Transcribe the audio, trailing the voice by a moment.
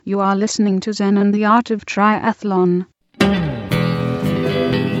You are listening to Zen and the Art of Triathlon.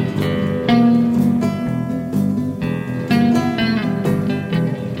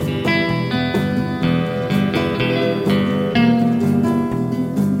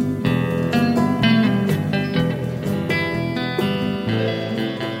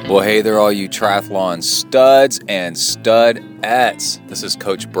 Well, hey there, all you triathlon studs and studettes. This is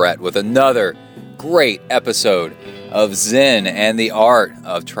Coach Brett with another great episode of Zen and the Art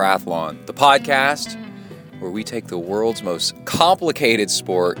of Triathlon, the podcast where we take the world's most complicated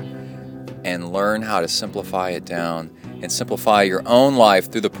sport and learn how to simplify it down and simplify your own life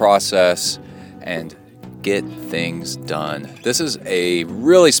through the process and get things done. This is a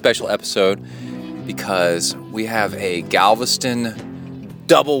really special episode because we have a Galveston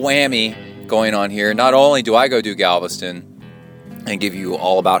double whammy going on here. Not only do I go do Galveston and give you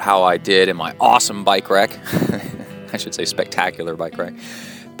all about how I did in my awesome bike wreck, I should say spectacular bike wreck,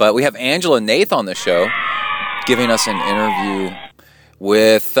 but we have Angela Naeth on the show giving us an interview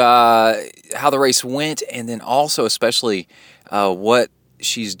with how the race went, and then also especially what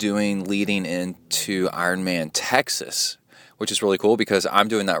she's doing leading into Ironman Texas, which is really cool because I'm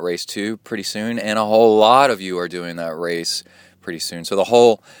doing that race too pretty soon, and a whole lot of you are doing that race pretty soon. So the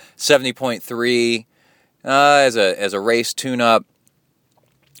whole 70.3 as a race tune-up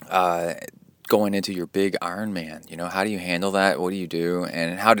going into your big Ironman. You know, how do you handle that? What do you do?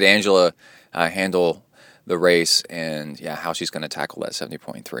 And how did Angela handle the race? And yeah, how she's going to tackle that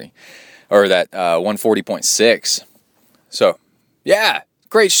 70.3 or that 140.6. So yeah,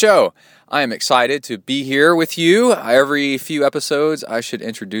 great show. I am excited to be here with you. Every few episodes, I should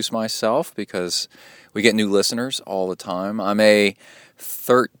introduce myself because we get new listeners all the time. I'm a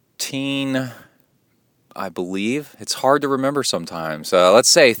 13, I believe. It's hard to remember sometimes. Let's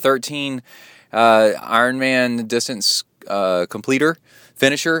say 13 Ironman distance completer,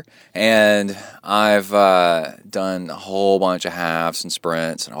 finisher, and I've done a whole bunch of halves and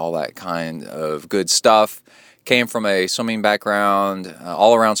sprints and all that kind of good stuff. Came from a swimming background,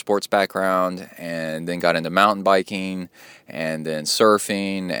 all-around sports background, and then got into mountain biking, and then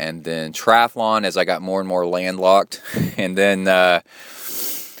surfing, and then triathlon as I got more and more landlocked. And then,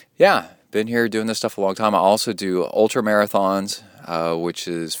 been here doing this stuff a long time. I also do ultra marathons, which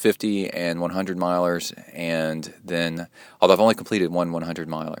is 50 and 100 milers, and then, although I've only completed one 100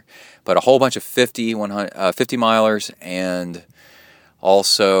 miler, but a whole bunch of 50 milers, and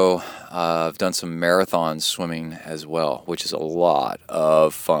also, I've done some marathon swimming as well, which is a lot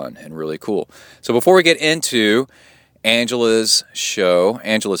of fun and really cool. So before we get into Angela's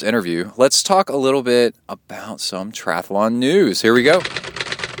interview, let's talk a little bit about some triathlon news. Here we go.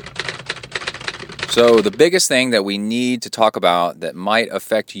 So the biggest thing that we need to talk about that might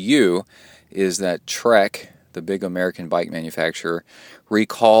affect you is that Trek, the big American bike manufacturer,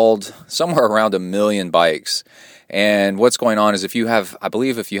 recalled somewhere around 1 million bikes. And what's going on is if you have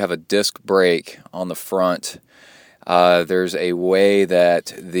a disc brake on the front, there's a way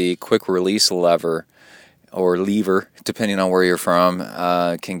that the quick release lever, depending on where you're from,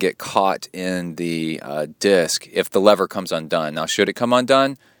 can get caught in the disc if the lever comes undone. Now, should it come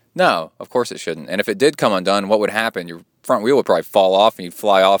undone? No, of course it shouldn't. And if it did come undone, what would happen? Your front wheel would probably fall off and you'd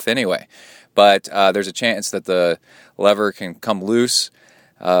fly off anyway. But there's a chance that the lever can come loose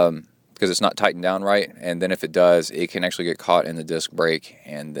because it's not tightened down right. And then if it does, it can actually get caught in the disc brake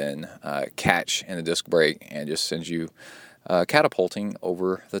and then catch in the disc brake and just send you catapulting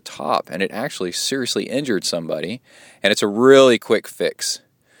over the top. And it actually seriously injured somebody. And it's a really quick fix.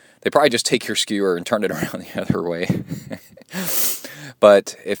 They probably just take your skewer and turn it around the other way.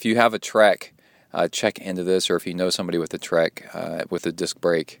 But if you have a Trek, check into this, or if you know somebody with a Trek with a disc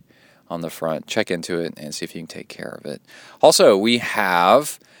brake on the front, check into it and see if you can take care of it. Also, we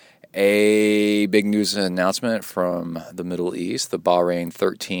have a big news announcement from the Middle East. The Bahrain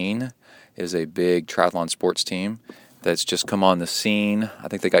 13 is a big triathlon sports team that's just come on the scene. I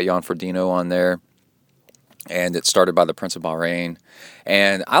think they got Jan Frodeno on there. And it's started by the Prince of Bahrain.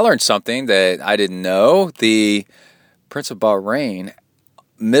 And I learned something that I didn't know. The Prince of Bahrain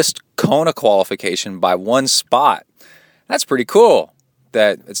missed Kona qualification by 1 spot. That's pretty cool.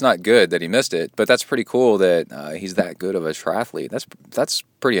 That it's not good that he missed it, but that's pretty cool that he's that good of a triathlete. That's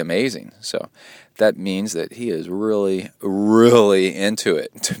pretty amazing. So that means that he is really, really into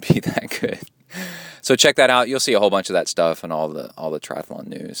it to be that good. So check that out. You'll see a whole bunch of that stuff and all the triathlon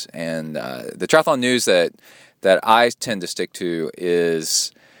news. And the triathlon news that I tend to stick to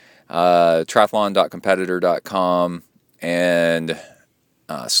is triathlon.competitor.com and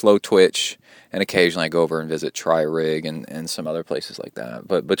Slow Twitch, and occasionally I go over and visit Tri-Rig and some other places like that.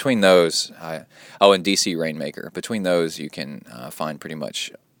 But between those, and DC Rainmaker, between those you can find pretty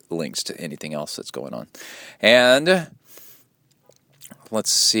much links to anything else that's going on. And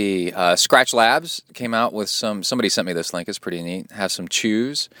let's see, Scratch Labs came out with somebody sent me this link. It's pretty neat. Has some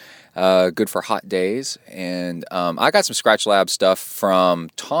chews, good for hot days. And I got some Scratch Labs stuff from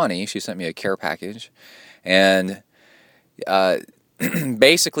Tawny. She sent me a care package. And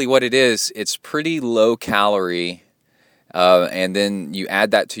basically what it is, it's pretty low calorie. And then you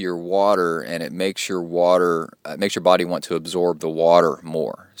add that to your water, and it makes your body want to absorb the water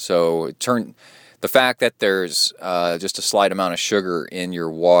more. So the fact that there's just a slight amount of sugar in your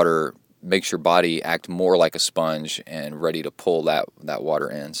water makes your body act more like a sponge and ready to pull that water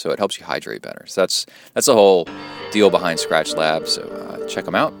in. So it helps you hydrate better. So that's the whole deal behind Scratch Labs. So check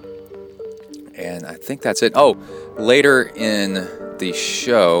them out. And I think that's it. Oh, later in the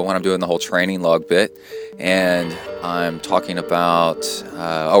show, when I'm doing the whole training log bit, and I'm talking about,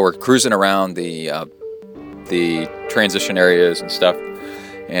 we're cruising around the transition areas and stuff,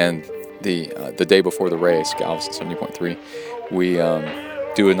 and the day before the race, Galveston 70.3, we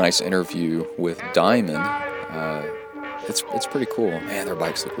do a nice interview with Dimond. It's pretty cool. Man, their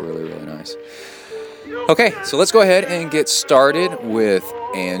bikes look really, really nice. Okay, so let's go ahead and get started with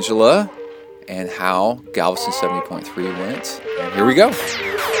Angela and how Galveston 70.3 went. And here we go.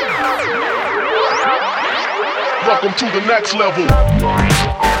 Welcome to the next level.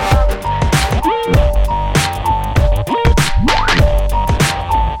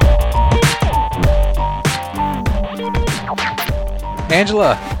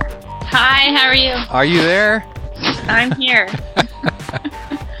 Angela. Hi, how are you? Are you there? I'm here.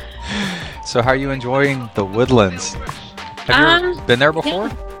 So how are you enjoying the woodlands? Have you been there before?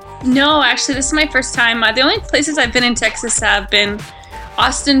 Yeah. No, actually, this is my first time. The only places I've been in Texas have been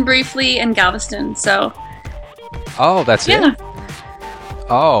Austin briefly and Galveston. So. Oh, that's it?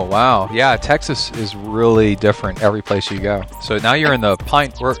 Oh, wow. Yeah, Texas is really different every place you go. So now you're in the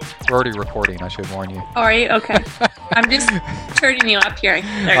Pine. We're already recording. I should warn you. All right. Okay. I'm just turning you up here.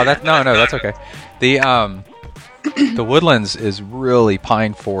 No, that's okay. The woodlands is really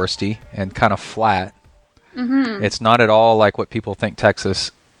pine foresty and kind of flat. Mm-hmm. It's not at all like what people think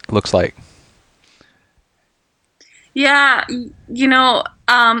Texas looks like. Yeah,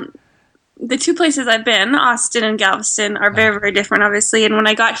 the two places I've been, Austin and Galveston, are very, very different, obviously. And when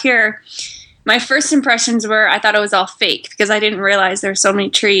I got here, my first impressions were I thought it was all fake because I didn't realize there were so many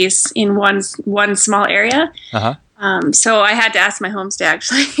trees in one small area. Uh-huh. So I had to ask my homestay,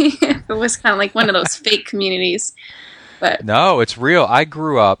 actually, if it was kind of like one of those fake communities. But no, it's real. I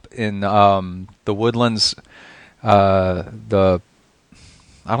grew up in the woodlands, I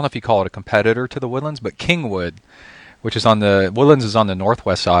don't know if you call it a competitor to the woodlands, but Kingwood, which is woodlands is on the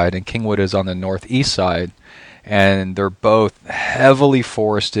northwest side and Kingwood is on the northeast side. And they're both heavily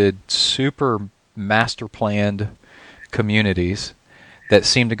forested, super master planned communities that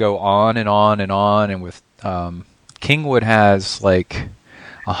seem to go on and on and on. And with Kingwood has like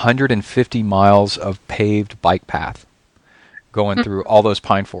 150 miles of paved bike path going through all those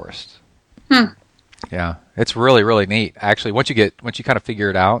pine forests. Yeah, it's really, really neat. Actually, once you kind of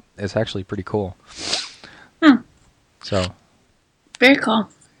figure it out, it's actually pretty cool. So, very cool.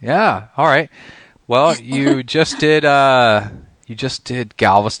 Yeah. All right. Well, you just did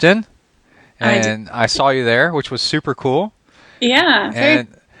Galveston, and I saw you there, which was super cool. Yeah. And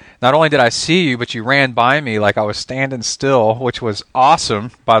not only did I see you, but you ran by me like I was standing still, which was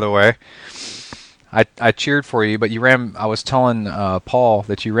awesome, by the way. I cheered for you, but you ran. I was telling Paul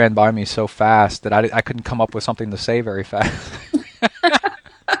that you ran by me so fast that I couldn't come up with something to say very fast.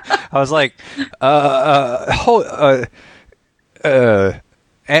 I was like,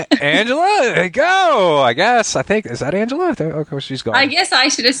 Angela, go! I guess. I think, is that Angela? Okay, she's gone. I guess I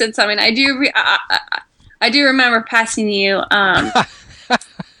should have said something. I do remember passing you, but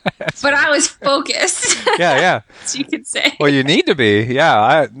I was focused. Yeah. So you could say. Well, you need to be.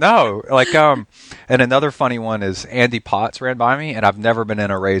 Yeah, and another funny one is Andy Potts ran by me, and I've never been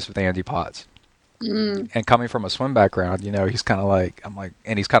in a race with Andy Potts. And coming from a swim background, he's kind of like,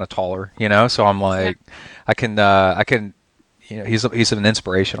 and he's kind of taller, so I'm like, I can, he's an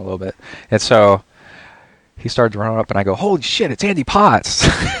inspiration a little bit. And so he started running up and I go, holy shit, it's Andy Potts.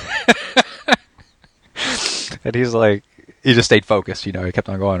 And he's like, he just stayed focused, he kept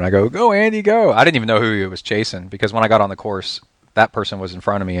on going. And I go Andy, go. I didn't even know who he was chasing because when I got on the course, that person was in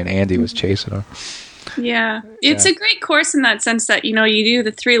front of me and Andy was chasing him. Yeah. It's a great course in that sense that, you do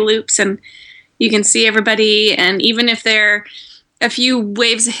the 3 loops and you can see everybody, and even if they're a few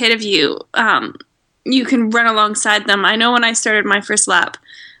waves ahead of you, you can run alongside them. I know when I started my first lap,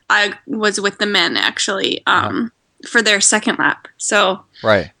 I was with the men, actually, for their second lap. So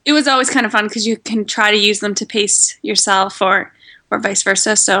right. It was always kind of fun because you can try to use them to pace yourself or or vice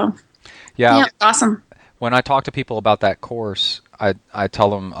versa. So Yeah, it's awesome. when I talk to people about that course, I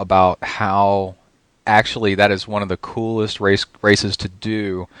tell them about how actually that is one of the coolest races to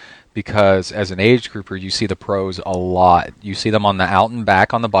do, because as an age grouper, you see the pros a lot. You see them on the out and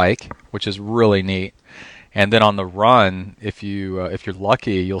back on the bike, which is really neat. And then on the run, if you're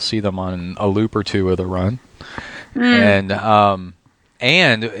lucky, you'll see them on a loop or two of the run. And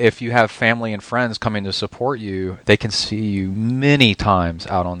if you have family and friends coming to support you, they can see you many times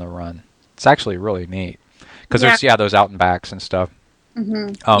out on the run. It's actually really neat because there's those out and backs and stuff.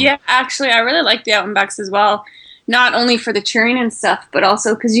 Actually, I really like the out and backs as well. Not only for the cheering and stuff, but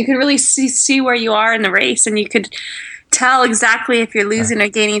also because you could really see where you are in the race, and you could tell exactly if you're losing or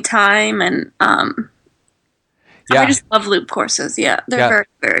gaining time. And I just love loop courses. Yeah, they're very,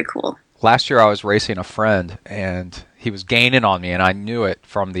 very cool. Last year I was racing a friend, and he was gaining on me, and I knew it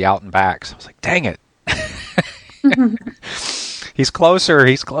from the out and backs. I was like, dang it. He's closer.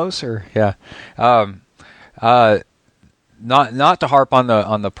 Yeah. Not to harp on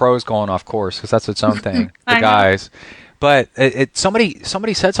the pros going off course, because that's its own thing, the guys. But somebody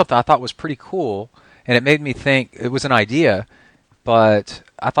said something I thought was pretty cool, and it made me think. It was an idea, but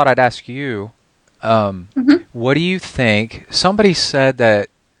I thought I'd ask you, what do you think? Somebody said that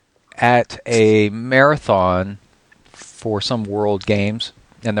at a marathon for some World Games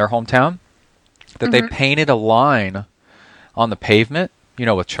in their hometown, that they painted a line on the pavement,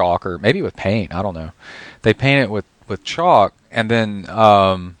 with chalk or maybe with paint. I don't know. They paint it with chalk, and then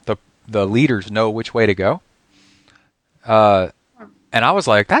the leaders know which way to go. And I was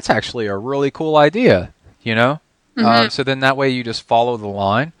like, that's actually a really cool idea, So then that way you just follow the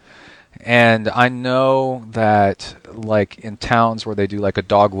line. And I know that, like, in towns where they do, like, a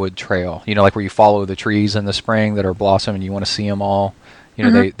dogwood trail, like where you follow the trees in the spring that are blossoming and you want to see them all,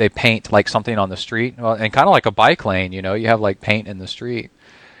 they paint, like, something on the street. Well, and kind of like a bike lane, you have, like, paint in the street.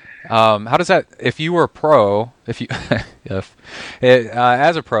 How does that, if you were a pro, as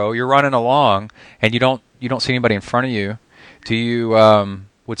a pro, you're running along and you don't see anybody in front of you, do you,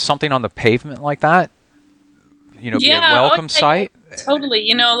 would something on the pavement like that, be a welcome sight?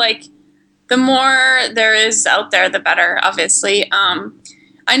 Totally. Like, the more there is out there, the better, obviously.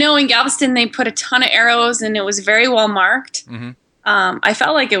 I know in Galveston they put a ton of arrows, and it was very well marked. I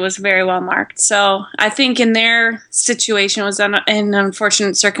felt like it was very well marked. So I think in their situation it was an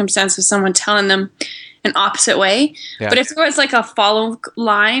unfortunate circumstance of someone telling them an opposite way. Yeah. But if there was like a follow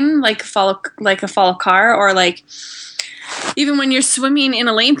line, like a follow car, or like even when you're swimming in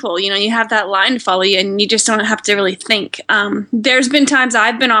a lane pool, you have that line to follow you, and you just don't have to really think. There's been times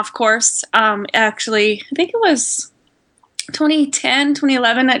I've been off course. Actually, I think it was 2010,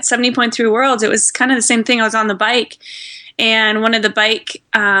 2011 at 70.3 Worlds. It was kind of the same thing. I was on the bike, and one of the bike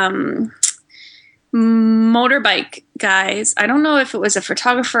motorbike guys, I don't know if it was a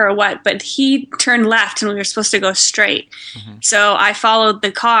photographer or what, but he turned left and we were supposed to go straight. So I followed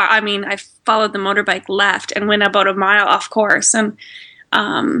the car. I followed the motorbike left and went about a mile off course. And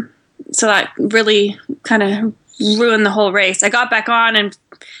so that really kind of ruined the whole race. I got back on and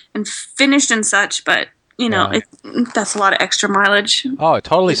finished and such, but that's a lot of extra mileage. Oh, it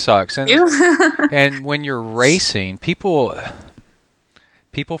totally sucks. And, and when you're racing, people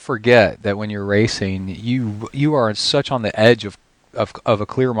forget that when you're racing, you are such on the edge of a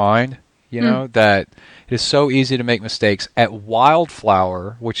clear mind, that it is so easy to make mistakes. At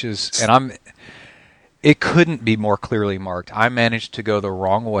Wildflower, it couldn't be more clearly marked. I managed to go the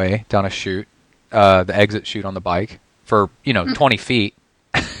wrong way down a chute, the exit chute on the bike for 20 feet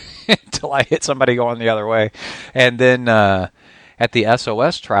until I hit somebody going the other way. And then at the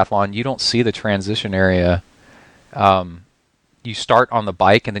SOS triathlon, you don't see the transition area. You start on the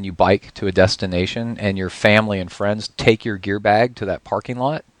bike and then you bike to a destination, and your family and friends take your gear bag to that parking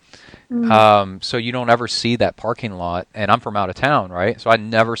lot. So you don't ever see that parking lot. And I'm from out of town, right? So I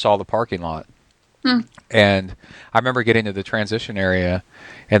never saw the parking lot. And I remember getting to the transition area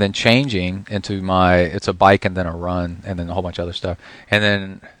and then changing into it's a bike and then a run and then a whole bunch of other stuff. And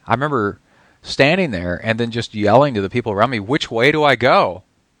then I remember standing there and then just yelling to the people around me, which way do I go?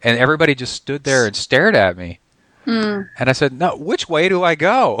 And everybody just stood there and stared at me. And I said, no, which way do I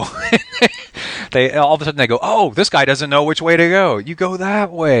go? They all of a sudden they go, oh, this guy doesn't know which way to go. You go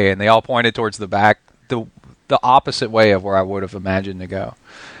that way. And they all pointed towards the back, the opposite way of where I would have imagined to go.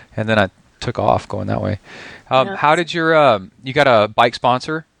 And then I took off going that way. How did you got a bike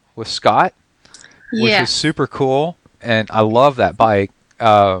sponsor with Scott, which is super cool. And I love that bike.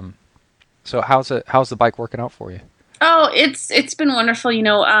 So how's the bike working out for you? Oh, it's been wonderful.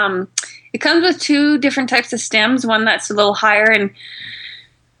 It comes with two different types of stems. One that's a little higher, and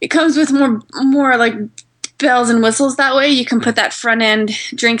it comes with more like bells and whistles that way. You can put that front end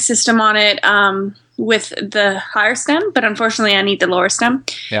drink system on it with the higher stem, but unfortunately I need the lower stem.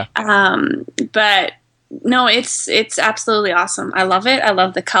 Yeah. But no, it's absolutely awesome. I love it. I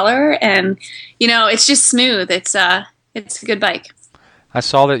love the color, and it's just smooth. It's a good bike. I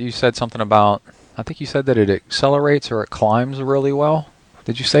saw that you said something about, I think you said that it accelerates or it climbs really well.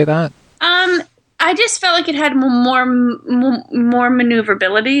 Did you say that? I just felt like it had more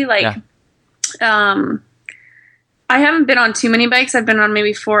maneuverability. Like, I haven't been on too many bikes. I've been on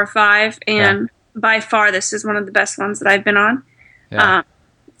maybe 4 or 5, and by far this is one of the best ones that I've been on. Yeah.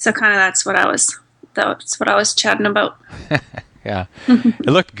 So kind of that's what I was chatting about. Yeah. It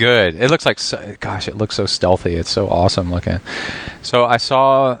looked good. It looks like, gosh, it looks so stealthy. It's so awesome looking. So I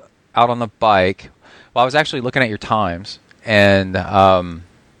saw out on the bike, well, I was actually looking at your times, and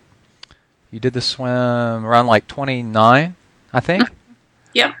you did the swim around like 29, I think.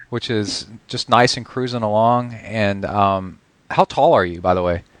 Yep. Which is just nice and cruising along. And how tall are you, by the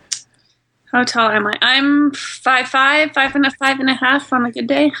way? How tall am I? I'm 5'5", 5'5" on a good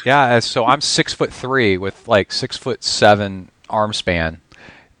day. Yeah, so I'm 6'3" with like 6'7" arm span,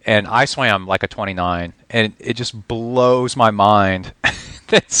 and I swam like a 29, and it just blows my mind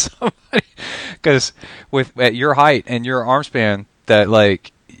that somebody, because at your height and your arm span, that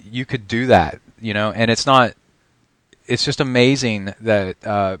like you could do that, and it's not. It's just amazing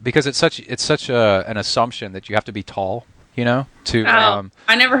that because it's such an assumption that you have to be tall, I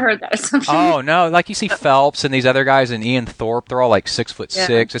never heard that assumption. Oh no, like you see Phelps and these other guys and Ian Thorpe, they're all like 6'6".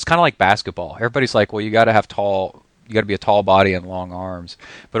 Yeah. It's kind of like basketball. Everybody's like, well, you got to be a tall body and long arms.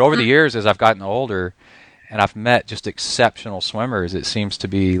 But over the years, as I've gotten older, and I've met just exceptional swimmers, it seems to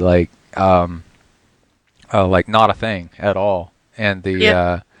be like not a thing at all. And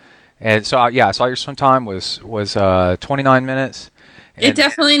and so I saw your swim time was 29 minutes. It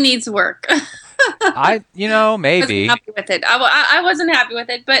definitely needs work. Maybe. I wasn't happy with it. I wasn't happy with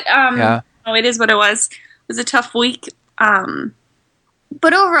it, but it is what it was. It was a tough week.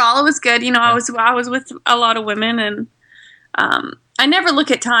 But overall, it was good. I was with a lot of women, and I never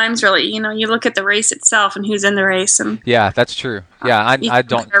look at times really. You look at the race itself and who's in the race, and yeah, that's true. Yeah, I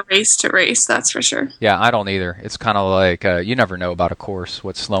don't race to race. That's for sure. Yeah, I don't either. It's kind of like you never know about a course,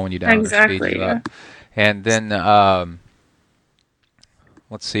 what's slowing you down or speeding you up. And then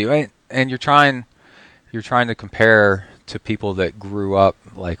let's see, and you're trying to compare to people that grew up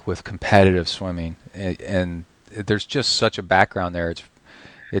like with competitive swimming, and there's just such a background there.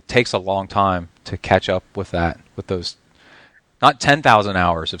 It takes a long time to catch up with those, not 10,000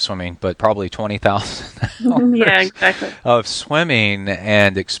 hours of swimming, but probably 20,000 hours yeah, exactly. of swimming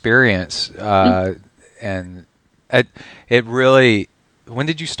and experience. And it really, when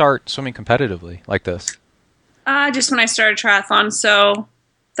did you start swimming competitively like this? Just when I started triathlon. So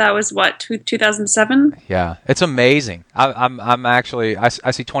that was 2007? Yeah, it's amazing. I'm actually, I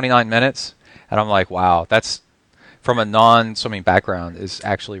see 29 minutes and I'm like, wow, that's, from a non-swimming background, is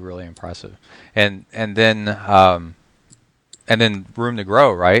actually really impressive. And then room to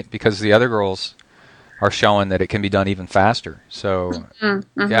grow, right? Because the other girls are showing that it can be done even faster. So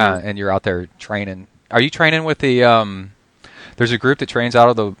yeah, and you're out there training. Are you training with the? There's a group that trains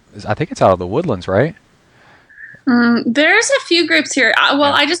out of I think it's out of the Woodlands, right? There's a few groups here.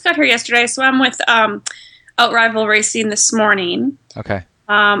 I just got here yesterday, so I'm with Outrival Racing this morning. Okay.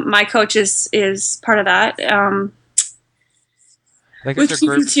 My coach is part of that. I think with it's a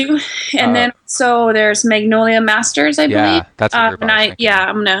group too, and then so there's Magnolia Masters, I believe. Yeah, that's a group.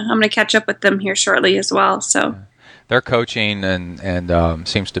 I'm gonna catch up with them here shortly as well. So their coaching and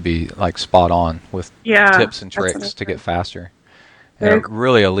seems to be like spot on with tips and tricks to get faster. And a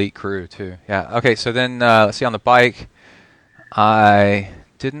really elite crew too. Yeah. Okay. So then let's see on the bike. I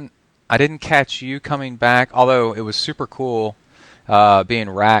didn't catch you coming back, although it was super cool being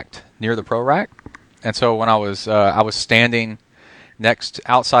racked near the pro rack. And so when I was standing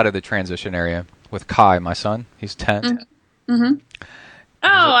outside of the transition area with Kai, my son. He's 10. Mm-hmm. Oh,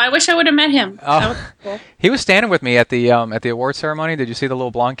 I wish I would have met him. That was cool. He was standing with me at the award ceremony. Did you see the little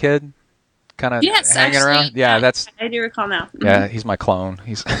blonde kid kind of hanging around? Yeah, I do recall now. Yeah, he's my clone.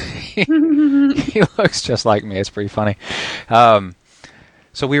 He looks just like me. It's pretty funny.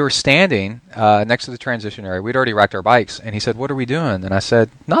 So we were standing next to the transition area. We'd already racked our bikes, and he said, "What are we doing?" And I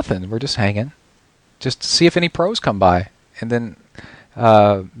said, "Nothing. We're just hanging, just to see if any pros come by, and then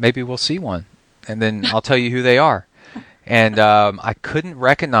maybe we'll see one, and then I'll tell you who they are." And I couldn't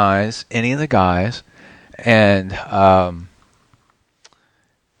recognize any of the guys, and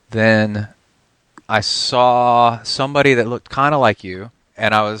then I saw somebody that looked kind of like you,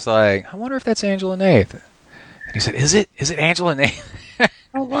 and I was like, "I wonder if that's Angela Naeth." And he said, "Is it Angela Naeth?"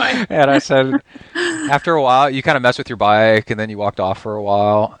 Oh boy! And I after a while, you kind of messed with your bike, and then you walked off for a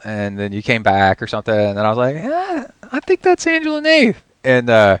while, and then you came back or something, and then I was like, yeah, I think that's Angela Naeth.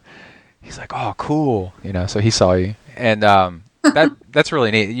 And he's like, oh, cool. So he saw you. And that's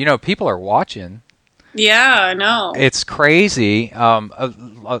really neat. People are watching. Yeah, I know. It's crazy.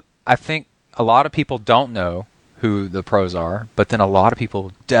 I think a lot of people don't know who the pros are, but then a lot of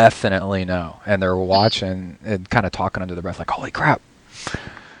people definitely know, and they're watching and kind of talking under their breath like, holy crap,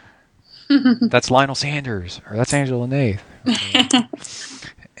 that's Lionel Sanders, or that's Angela Naeth.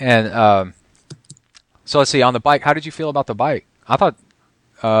 And so let's see, on the bike, how did you feel about the bike? I thought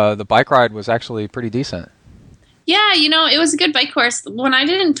the bike ride was actually pretty decent. Yeah, it was a good bike course. When I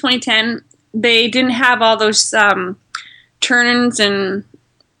did it in 2010, they didn't have all those turns and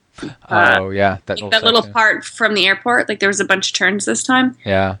that little part from the airport. Like there was a bunch of turns this time.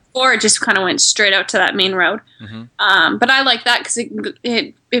 Yeah. Or it just kind of went straight out to that main road. Mm-hmm. But I like that because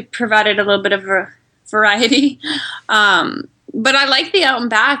it provided a little bit of a variety. But I like the out and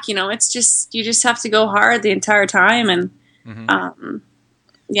back. It's just you just have to go hard the entire time, and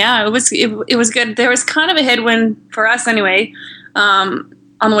yeah, it was good. There was kind of a headwind for us anyway.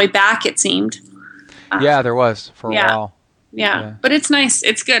 On the way back, it seemed. Yeah, there was for a while. Yeah, but it's nice.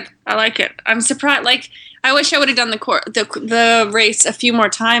 It's good. I like it. I'm surprised. Like, I wish I would have done the race a few more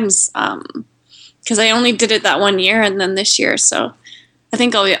times because I only did it that one year and then this year. So I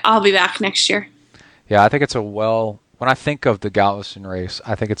think I'll be back next year. Yeah, I think it's when I think of the Galveston race,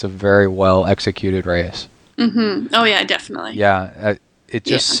 I think it's a very well executed race. Mm-hmm. Oh yeah, definitely. Yeah, it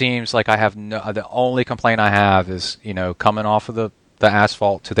just seems like I have the only complaint I have is coming off of the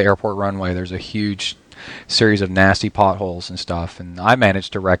asphalt to the airport runway. There's a huge series of nasty potholes and stuff, and I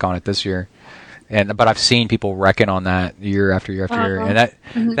managed to wreck on it this year, but I've seen people wrecking on that year after year after year,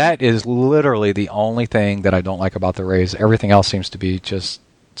 and that is literally the only thing that I don't like about the race. Everything else seems to be just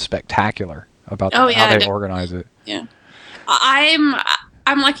spectacular about how they organize it. Yeah, I'm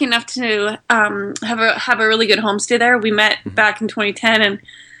lucky enough to have a really good homestay there. We met back in 2010, and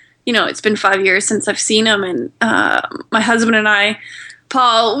it's been 5 years since I've seen him, and my husband and I,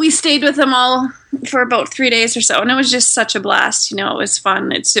 Paul, we stayed with them all for about 3 days or so, and it was just such a blast. It was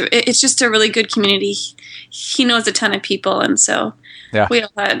fun. It's just a really good community. He knows a ton of people, and so we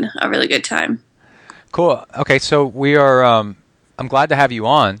all had a really good time. Cool. Okay, so we are. I'm glad to have you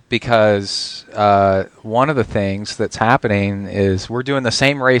on because one of the things that's happening is we're doing the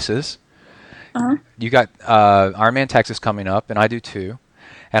same races. Uh-huh. You got Ironman Texas coming up, and I do too.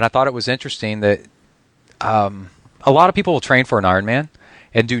 And I thought it was interesting that a lot of people will train for an Ironman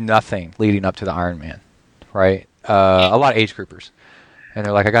and do nothing leading up to the Ironman, right? A lot of age groupers. And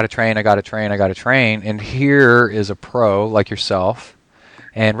they're like, I got to train. And here is a pro like yourself.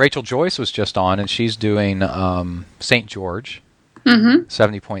 And Rachel Joyce was just on, and she's doing St. George,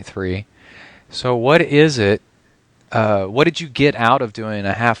 70.3. So what is it? What did you get out of doing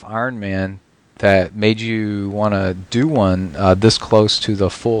a half Ironman that made you want to do one this close to the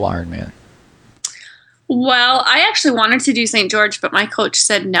full Ironman? Well, I actually wanted to do St. George, but my coach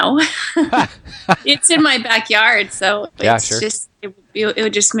said no. It's in my backyard, so just it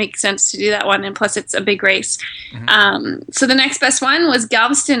would just make sense to do that one, and plus it's a big race. So the next best one was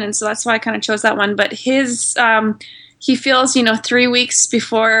Galveston, and so that's why I kind of chose that one. But he feels 3 weeks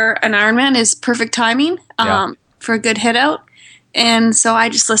before an Ironman is perfect timing for a good hit out, and so I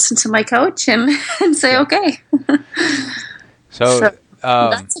just listened to my coach and say okay. So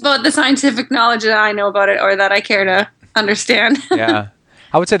that's about the scientific knowledge that I know about it, or that I care to understand. Yeah,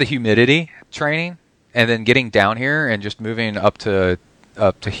 I would say the humidity training, and then getting down here and just moving up to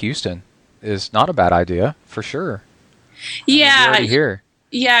Houston is not a bad idea for sure. Yeah, here.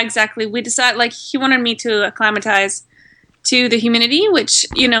 Yeah, exactly. We decided he wanted me to acclimatize to the humidity, which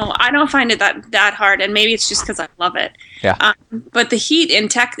I don't find it that hard, and maybe it's just because I love it. Yeah. But the heat in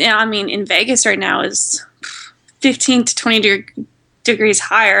in Vegas right now is 15 to 20 degrees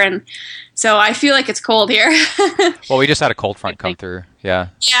higher, and so I feel like it's cold here. Well, we just had a cold front come through. Yeah.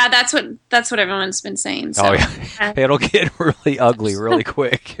 Yeah, that's what everyone's been saying. So. Oh yeah, it'll get really ugly really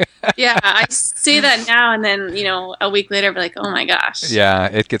quick. Yeah, I say that now, and then a week later, I'll be like, oh my gosh. Yeah,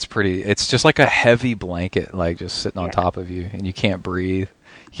 it gets pretty. It's just like a heavy blanket, just sitting on top of you, and you can't breathe.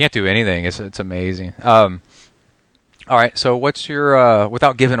 You can't do anything. It's amazing. All right, so what's your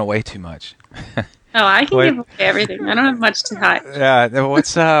without giving away too much? Oh, I can give away everything. I don't have much to hide. Yeah,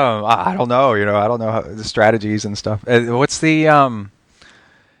 what's I don't know. I don't know the strategies and stuff. What's the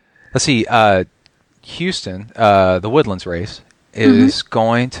let's see, Houston, the Woodlands race is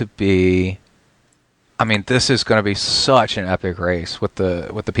going to be. I mean, this is going to be such an epic race with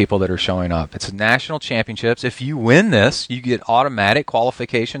the people that are showing up. It's a national championships. If you win this, you get automatic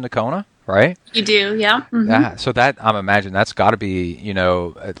qualification to Kona, right? You do, yeah. Mm-hmm. Yeah. So that I'm imagining that's got to be,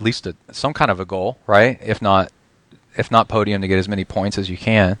 at least some kind of a goal, right? If not podium, to get as many points as you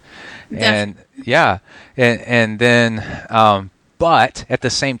can. And yeah, and then but at the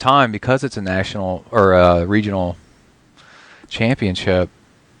same time, because it's a national or a regional championship,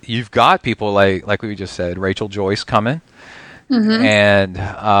 you've got people like we just said, Rachel Joyce coming, and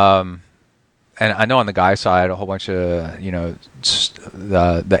I know on the guy side, a whole bunch of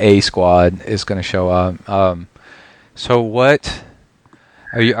the A squad is going to show up. So what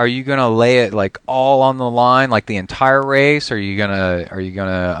are you going to lay it like all on the line, like the entire race? Or are you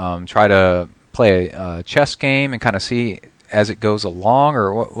gonna try to play a chess game and kind of see as it goes along,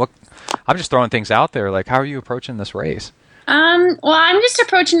 or what? I'm just throwing things out there. Like, how are you approaching this race? Well, I'm just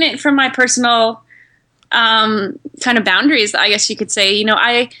approaching it from my personal kind of boundaries, I guess you could say.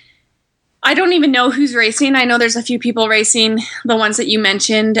 I don't even know who's racing. I know there's a few people racing, the ones that you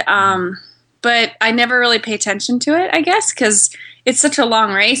mentioned, but I never really pay attention to it, I guess, because it's such a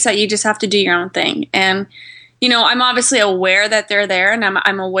long race that you just have to do your own thing. And, I'm obviously aware that they're there, and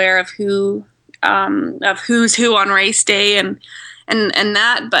I'm aware of who's who on race day and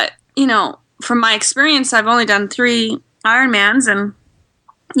that. But, from my experience, I've only done 3 Ironmans, and,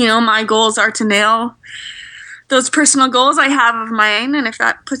 my goals are to nail those personal goals I have of mine. And if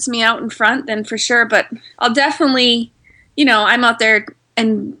that puts me out in front, then for sure. But I'll definitely, I'm out there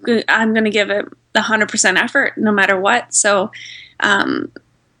and I'm going to give it 100% effort no matter what. So,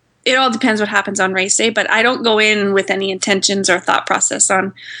 it all depends what happens on race day, but I don't go in with any intentions or thought process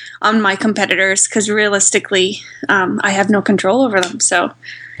on my competitors, because realistically, I have no control over them. So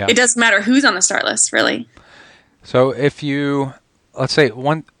It doesn't matter who's on the start list, really. So if let's say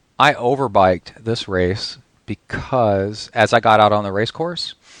I overbiked this race because as I got out on the race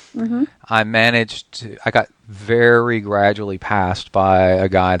course, I got very gradually passed by a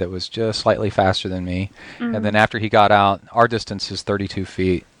guy that was just slightly faster than me. And then after he got out, our distance is 32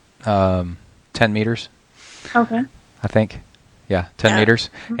 feet, 10 meters. Okay. I think. Yeah, 10 meters.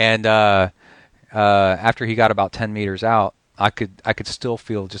 And after he got about 10 meters out, I could still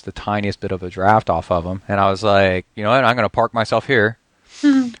feel just the tiniest bit of a draft off of him. And I was like, you know what, I'm going to park myself here.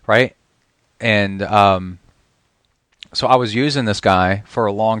 Right? And so I was using this guy for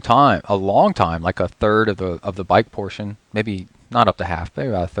a long time, like a third of the bike portion, maybe not up to half, maybe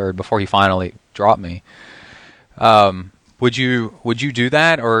about a third before he finally dropped me. Would you do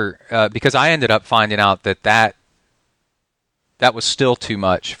that, or because I ended up finding out that was still too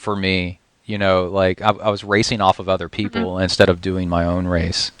much for me. Like I was racing off of other people instead of doing my own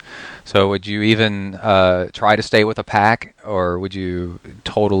race. So would you even try to stay with a pack, or would you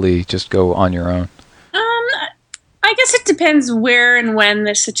totally just go on your own? I guess it depends where and when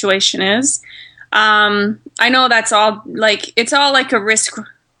the situation is. I know that's all it's all like a risk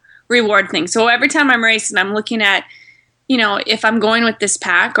reward thing. So every time I'm racing, I'm looking at, if I'm going with this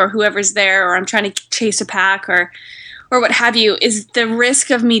pack or whoever's there, or I'm trying to chase a pack or what have you, is the risk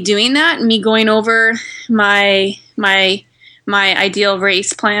of me doing that, me going over my ideal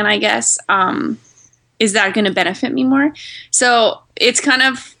race plan, I guess, is that going to benefit me more? So it's kind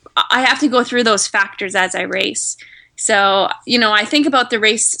of, I have to go through those factors as I race. So, I think about the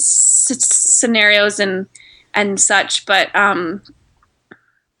race scenarios and such, but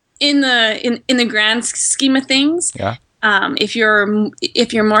in the grand scheme of things, if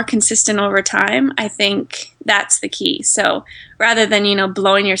you're more consistent over time, I think that's the key. So rather than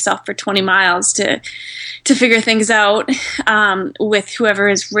blowing yourself for 20 miles to figure things out with whoever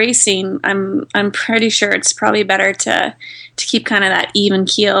is racing, I'm pretty sure it's probably better to keep kind of that even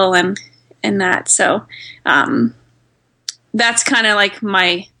keel and that. So that's kind of like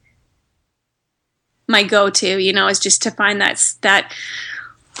my go-to, is just to find that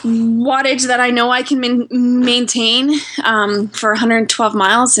wattage that I know I can maintain for 112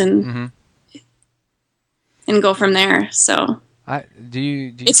 miles and go from there. So do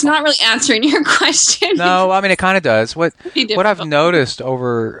you it's not really answering your question. No, I mean it kind of does. What I've noticed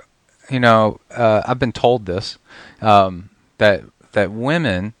over, I've been told this, that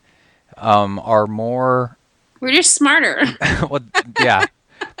women are more. We're just smarter. Well, yeah,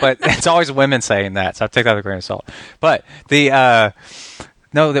 but it's always women saying that, so I take that with a grain of salt. But that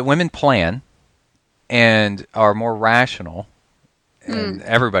women plan and are more rational, and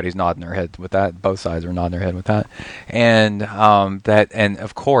everybody's nodding their head with that. Both sides are nodding their head with that, and and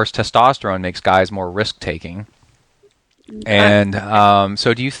of course, testosterone makes guys more risk taking. And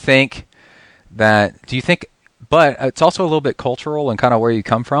so, do you think? But it's also a little bit cultural and kind of where you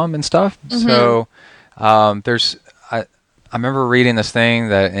come from and stuff. So I remember reading this thing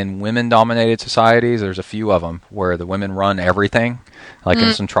that in women-dominated societies, there's a few of them where the women run everything, like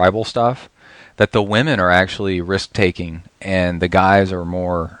in some tribal stuff, that the women are actually risk-taking and the guys are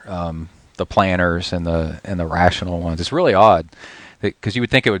more the planners and the rational ones. It's really odd because you would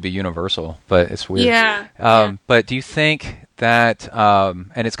think it would be universal, but it's weird. Yeah. But do you think that,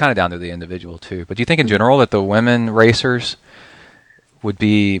 and it's kind of down to the individual too, but do you think in general that the women racers would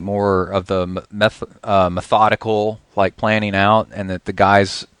be more of the methodical, like planning out, and that the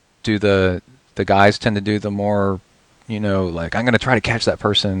guys tend to do the more, like I'm going to try to catch that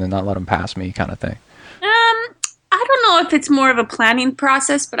person and not let them pass me kind of thing? I don't know if it's more of a planning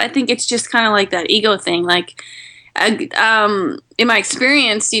process, but I think it's just kind of like that ego thing. Like, in my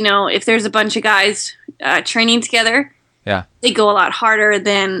experience, if there's a bunch of guys training together, yeah, they go a lot harder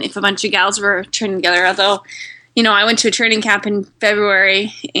than if a bunch of gals were training together. Although, I went to a training camp in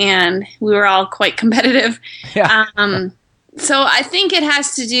February and we were all quite competitive. Yeah. So I think it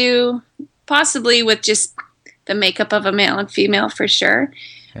has to do possibly with just the makeup of a male and female for sure.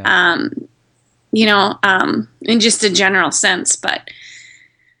 Yeah. In just a general sense, but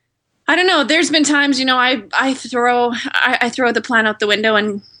I don't know. There's been times, I throw the plan out the window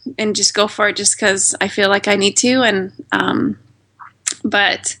and just go for it just because I feel like I need to. And,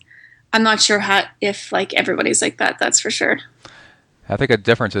 but I'm not sure if like everybody's like that. That's for sure. I think a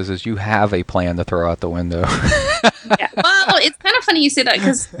difference is you have a plan to throw out the window. Yeah. Well, it's kind of funny you say that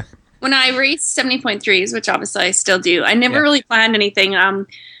because when I raced 70.3s, which obviously I still do, I never really planned anything.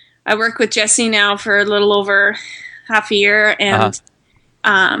 I work with Jesse now for a little over half a year, and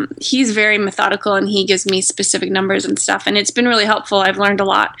he's very methodical, and he gives me specific numbers and stuff, and it's been really helpful. I've learned a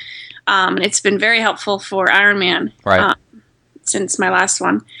lot, and it's been very helpful for Ironman since my last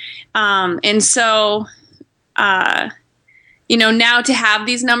one. And so, now to have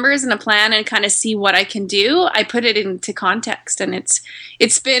these numbers and a plan and kind of see what I can do, I put it into context, and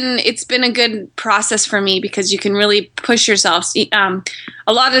it's been a good process for me because you can really push yourself.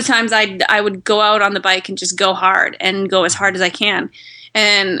 A lot of the times I would go out on the bike and just go hard and go as hard as I can.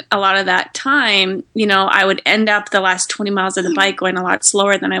 And a lot of that time, I would end up the last 20 miles of the bike going a lot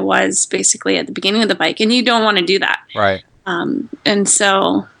slower than I was basically at the beginning of the bike. And you don't want to do that. Right. And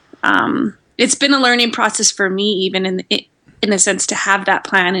so it's been a learning process for me, even in a sense, to have that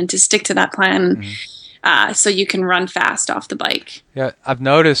plan and to stick to that plan so you can run fast off the bike. Yeah, I've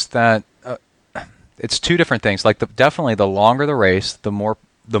noticed that it's two different things. Like definitely the longer the race, the more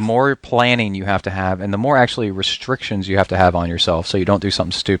planning you have to have, and the more actually restrictions you have to have on yourself so you don't do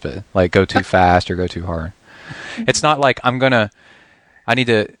something stupid, like go too fast or go too hard. It's not like I need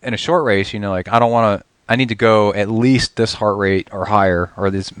to, in a short race, like I need to go at least this heart rate or higher or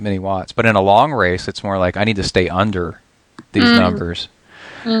this many watts. But in a long race, it's more like I need to stay under these numbers.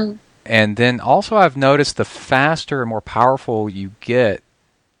 And then also I've noticed the faster and more powerful you get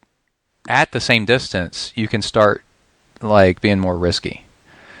at the same distance, you can start like being more risky.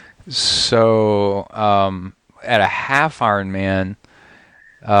 So at a half Ironman,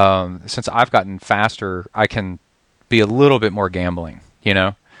 since I've gotten faster, I can be a little bit more gambling,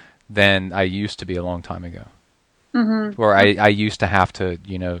 than I used to be a long time ago. Where I used to have to,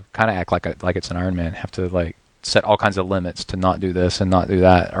 kind of act like it's an Ironman, have to like set all kinds of limits to not do this and not do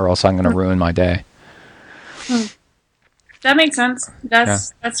that, or else I'm going to ruin my day. That makes sense.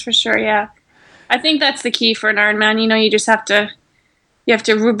 That's for sure. Yeah, I think that's the key for an Ironman. You just have to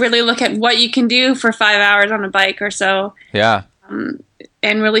really look at what you can do for 5 hours on a bike or so. Yeah, and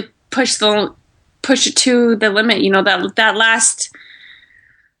really push it to the limit. That last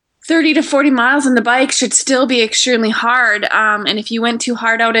 30 to 40 miles on the bike should still be extremely hard. And if you went too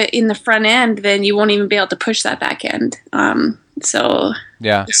hard out in the front end, then you won't even be able to push that back end. So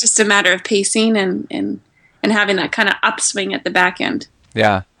yeah, it's just a matter of pacing and having that kind of upswing at the back end.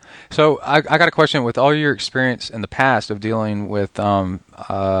 Yeah. So I got a question. With all your experience in the past of dealing with maffetone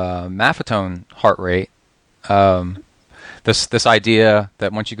heart rate, this idea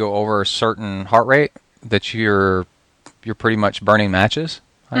that once you go over a certain heart rate, that you're pretty much burning matches,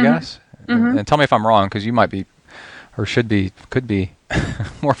 I guess. And tell me if I'm wrong, because you might be, or could be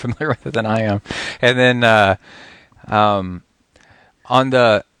more familiar with it than I am. And then on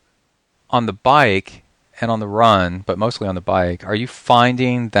the bike and on the run, but mostly on the bike, are you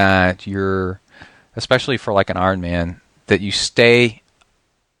finding that you're, especially for like an Ironman, that you stay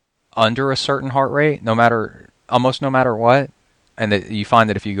under a certain heart rate almost no matter what, and that you find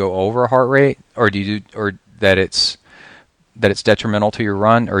that if you go over a heart rate, or that it's detrimental to your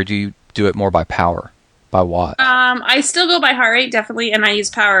run, or do you do it more by power, by watt? I still go by heart rate, definitely, and I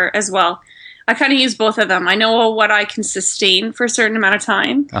use power as well. I kind of use both of them. I know what I can sustain for a certain amount of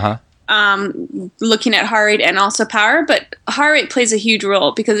time, looking at heart rate and also power, but heart rate plays a huge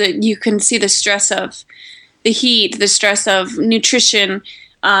role because you can see the stress of the heat, the stress of nutrition.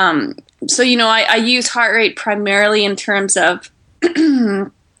 So, I use heart rate primarily in terms of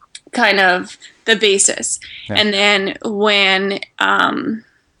kind of the basis. Yeah. And then when,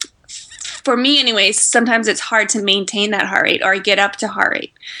 for me anyways, sometimes it's hard to maintain that heart rate or get up to heart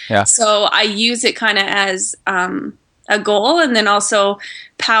rate. Yeah. So I use it kind of as a goal and then also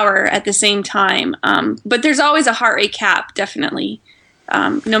power at the same time. But there's always a heart rate cap, definitely,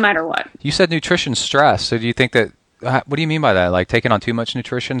 no matter what. You said nutrition stress. So do you think that, what do you mean by that? Like taking on too much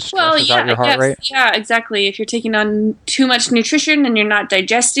nutrition stresses out your heart rate? Yeah, exactly. If you're taking on too much nutrition and you're not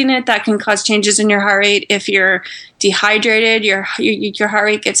digesting it, that can cause changes in your heart rate. If you're dehydrated, your heart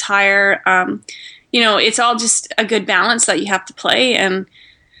rate gets higher. It's all just a good balance that you have to play and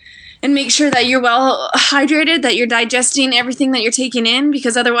make sure that you're well hydrated, that you're digesting everything that you're taking in,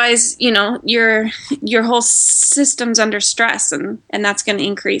 because otherwise, your whole system's under stress and that's going to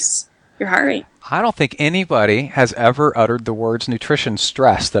increase your heart rate. I don't think anybody has ever uttered the words nutrition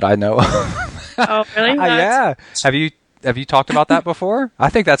stress that I know of. Oh, really? Yeah. Have you talked about that before? I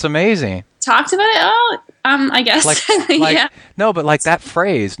think that's amazing. Talked about it? Oh, I guess. Yeah. No, but like that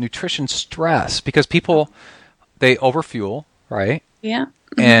phrase, nutrition stress, because people, they overfuel, right? Yeah.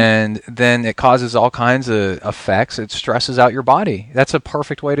 And then it causes all kinds of effects. It stresses out your body. That's a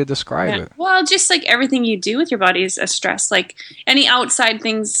perfect way to describe it. Well, just like everything you do with your body is a stress. Like any outside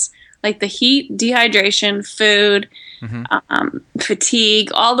things, like the heat, dehydration, food,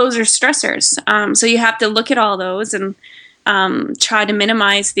 fatigue, all those are stressors. So you have to look at all those and try to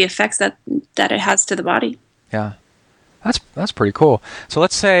minimize the effects that it has to the body. Yeah, that's pretty cool. So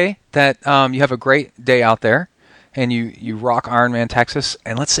let's say that you have a great day out there and you rock Ironman Texas,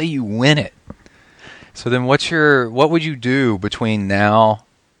 and let's say you win it. So then what would you do between now,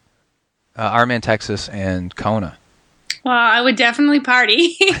 Ironman Texas and Kona? Well, I would definitely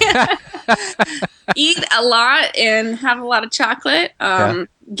party, eat a lot, and have a lot of chocolate. Have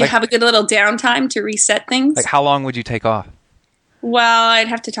a good little downtime to reset things. Like, how long would you take off? Well, I'd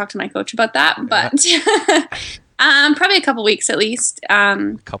have to talk to my coach about that, but probably a couple weeks at least.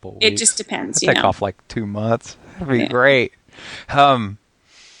 Couple weeks. It just depends. I'd take off like 2 months. That'd be great.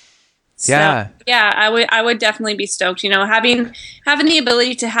 Yeah, I would definitely be stoked. Having the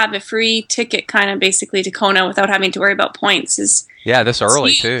ability to have a free ticket, kind of basically to Kona without having to worry about points is this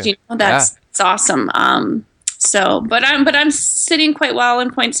early huge, too. That's awesome. But I'm sitting quite well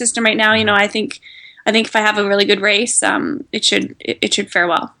in point system right now. I think if I have a really good race, it should fare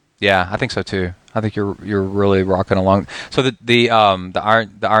well. Yeah, I think so too. I think you're really rocking along. So the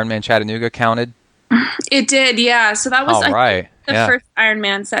Ironman Chattanooga counted. It did, yeah. So that was the first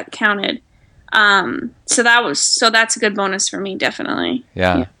Ironmans that counted. So that's a good bonus for me, definitely.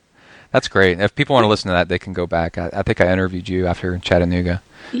 Yeah. That's great. If people want to listen to that, they can go back. I think I interviewed you after Chattanooga.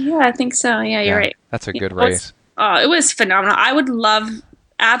 Yeah, I think so. Yeah, you're right. That's a good race. It was phenomenal. I would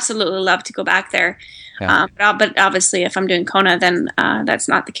absolutely love to go back there. Yeah. But obviously, if I'm doing Kona, then that's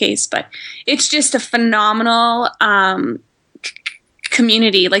not the case. But it's just a phenomenal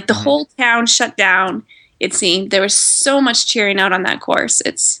community. Like the whole town shut down. It seemed there was so much cheering out on that course.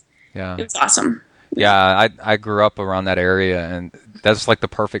 It was awesome. Yeah, I grew up around that area, and that's like the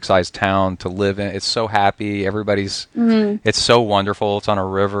perfect sized town to live in. It's so happy. Everybody's. It's so wonderful. It's on a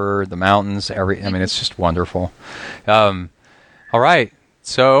river, the mountains. It's just wonderful. All right.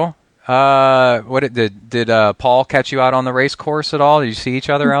 So, did Paul catch you out on the race course at all? Did you see each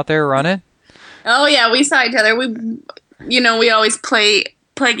other out there running? Oh yeah, we saw each other. We always play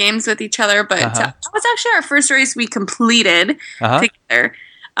games with each other, but that was actually our first race we completed together.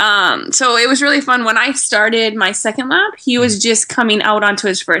 So it was really fun. When I started my second lap, he was just coming out onto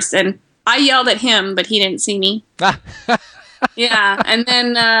his first, and I yelled at him, but he didn't see me. Yeah, and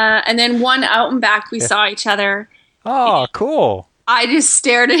then one out and back, we saw each other. Oh, cool! I just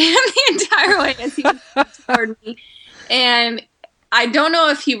stared at him the entire way as he was toward me, and I don't know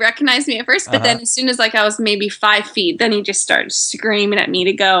if he recognized me at first, but then as soon as I was maybe 5 feet, then he just started screaming at me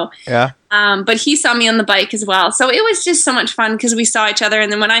to go. Yeah. But he saw me on the bike as well. So it was just so much fun because we saw each other. And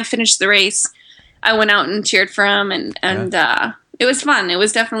then when I finished the race, I went out and cheered for him. And it was fun. It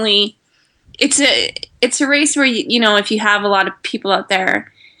was definitely, it's a race where, if you have a lot of people out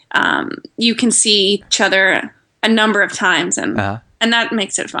there, you can see each other a number of times. And that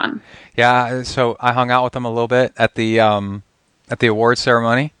makes it fun. Yeah. So I hung out with him a little bit at the award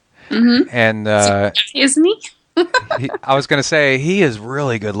ceremony, and isn't he? I was going to say he is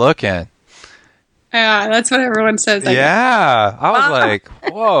really good looking. Yeah, that's what everyone says. Yeah, I was like,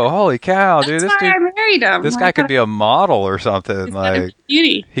 "Whoa, holy cow, dude! That's This why I dude, married him. this guy could be a model or something. He's Like, got a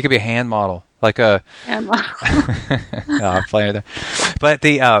beauty. he could be a hand model, like a." Yeah, No, I'm playing there, but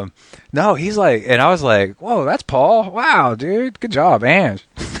no, he's like, and I was like, "Whoa, that's Paul! Wow, dude, good job, Ange."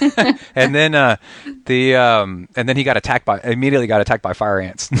 And then and then he immediately got attacked by fire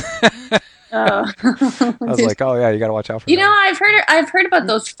ants. I was like, "Oh yeah, you got to watch out for that." I've heard about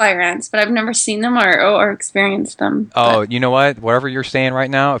those fire ants, but I've never seen them or experienced them. Oh, you know what? Wherever you're staying right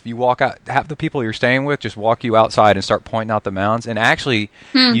now, if you walk out, have the people you're staying with just walk you outside and start pointing out the mounds. And actually,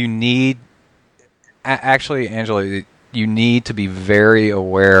 you need, Angela, you need to be very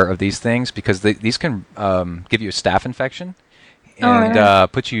aware of these things because these can give you a staph infection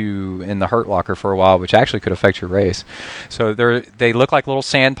and put you in the hurt locker for a while, which actually could affect your race. So they look like little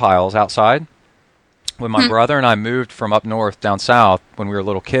sand piles outside. When my brother and I moved from up north down south when we were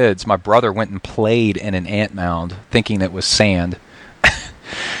little kids, my brother went and played in an ant mound thinking it was sand.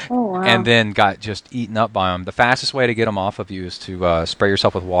 Oh, wow. And then got just eaten up by them. The fastest way to get them off of you is to spray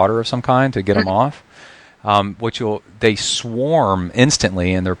yourself with water of some kind to get them off. They swarm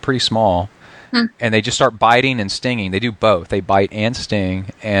instantly, and they're pretty small, and they just start biting and stinging. They do both. They bite and sting,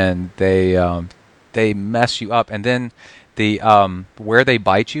 and they mess you up. And then where they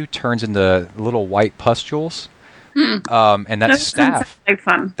bite you turns into little white pustules, and that's staph. Like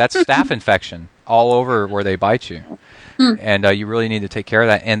fun. That's staph infection all over where they bite you, and you really need to take care of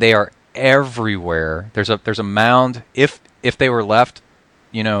that. And they are everywhere. There's a mound. If they were left,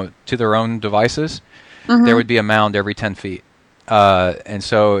 to their own devices, there would be a mound every 10 feet. And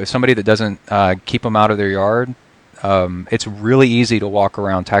so if somebody that doesn't keep them out of their yard, it's really easy to walk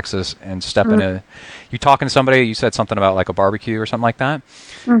around Texas and step in you're talking to somebody, you said something about like a barbecue or something like that.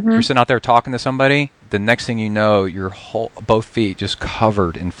 You're sitting out there talking to somebody, the next thing you know, your both feet just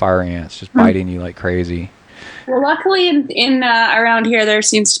covered in fire ants, just biting you like crazy. Well, luckily in around here, there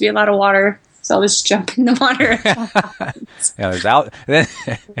seems to be a lot of water. So I'll just jump in the water.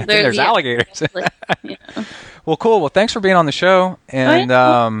 There's alligators. Yeah. Well, cool. Well, thanks for being on the show. And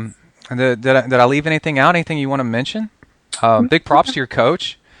did I leave anything out? Anything you want to mention? Big props to your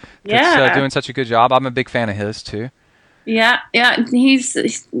coach. Yeah, doing such a good job. I'm a big fan of his too. Yeah. He's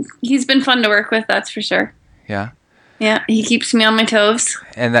been fun to work with. That's for sure. Yeah. Yeah, he keeps me on my toes.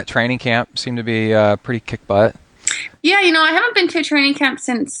 And that training camp seemed to be pretty kick butt. Yeah, I haven't been to a training camp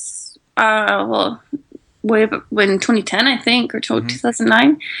since. Way up in 2010, I think, or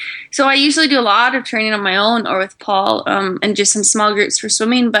 2009. So I usually do a lot of training on my own or with Paul, and just some small groups for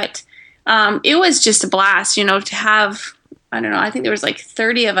swimming. But it was just a blast, to have, I don't know, I think there was like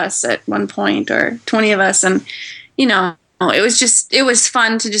 30 of us at one point or 20 of us. And, it was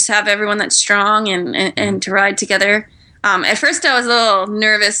fun to just have everyone that's strong and to ride together. At first I was a little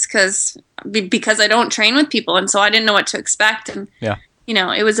nervous because I don't train with people. And so I didn't know what to expect. And,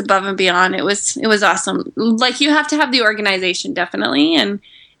 it was above and beyond. It was awesome. Like, you have to have the organization, definitely. And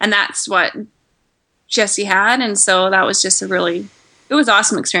that's what Jesse had. And so that was just it was an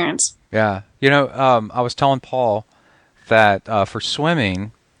awesome experience. Yeah. I was telling Paul that for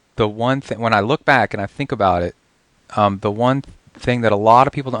swimming, the one thing, when I look back and I think about it, the one thing that a lot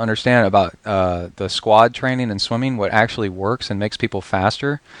of people don't understand about the squad training and swimming, what actually works and makes people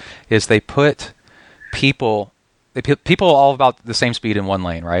faster, is they put people all about the same speed in one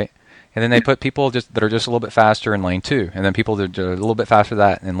lane, right? And then they put people that are just a little bit faster in lane 2, and then people that are a little bit faster than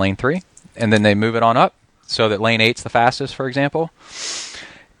that in lane 3, and then they move it on up so that lane 8's the fastest, for example.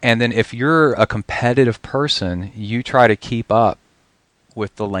 And then if you're a competitive person, you try to keep up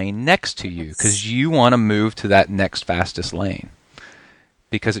with the lane next to you because you want to move to that next fastest lane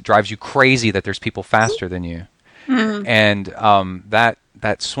because it drives you crazy that there's people faster than you. And that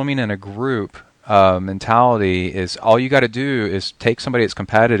swimming in a group mentality is all you got to do is take somebody that's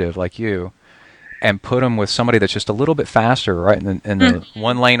competitive like you and put them with somebody that's just a little bit faster, right, in the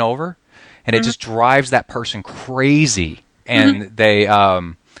one lane over, and it just drives that person crazy, and they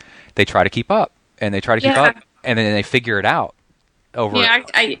try to keep up, and and then they figure it out over. Yeah,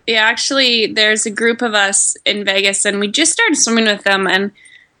 actually, there's a group of us in Vegas, and we just started swimming with them, and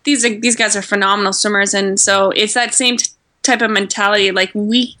these guys are phenomenal swimmers, and so it's that same type of mentality. Like,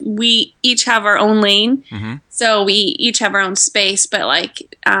 we each have our own lane, so we each have our own space, but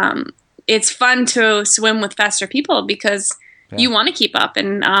like it's fun to swim with faster people because you want to keep up,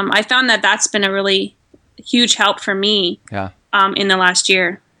 and I found that's been a really huge help for me in the last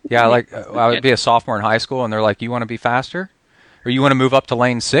year. I would be a sophomore in high school, and they're like, you want to be faster, or you want to move up to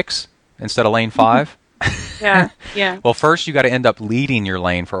lane 6 instead of lane 5? Yeah. Well, first you got to end up leading your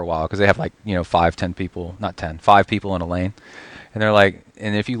lane for a while because they have 5 people in a lane, And they're like,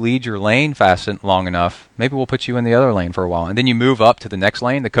 and if you lead your lane fast and long enough, maybe we'll put you in the other lane for a while. And then you move up to the next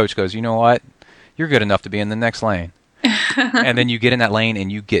lane. The coach goes, you know what? You're good enough to be in the next lane. And then you get in that lane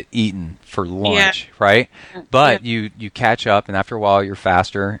and you get eaten for lunch, right? But you catch up, and after a while you're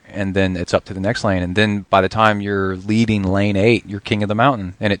faster, and then it's up to the next lane. And then by the time you're leading lane 8, you're king of the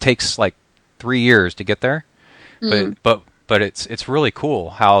mountain. And it takes like 3 years to get there. But it's really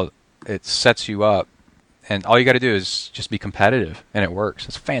cool how it sets you up. And all you got to do is just be competitive, and it works.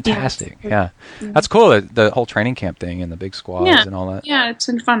 It's fantastic. Yeah. That's cool, the whole training camp thing and the big squads and all that. Yeah, it's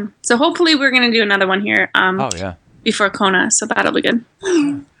been fun. So hopefully we're going to do another one here before Kona, so that'll be good.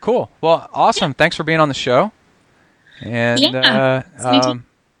 Cool. Well, awesome. Thanks for being on the show. And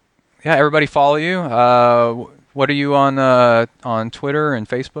everybody follow you. What are you on Twitter and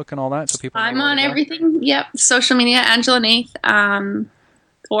Facebook and all that? So people. I'm on everything. Yep, social media. Angela Naeth,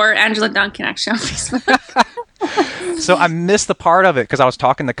 or Angela Duncan actually on Facebook. So I missed the part of it because I was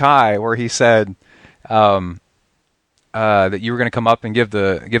talking to Kai where he said that you were going to come up and give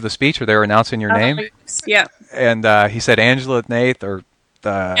the speech, where they were announcing your name. Yeah. And he said Angela Naeth or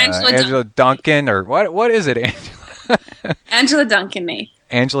Angela Duncan or what is it? Angela Duncan-Naeth.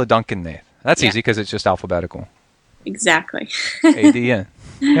 Angela Duncan-Naeth. That's easy because it's just alphabetical. Exactly. ADN.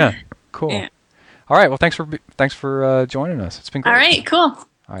 Yeah. Cool. Yeah. All right. Well, thanks for joining us. It's been great. All right. Cool.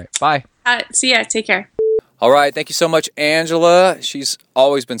 All right. Bye. See ya. Take care. All right. Thank you so much, Angela. She's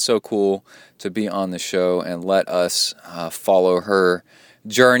always been so cool to be on the show and let us follow her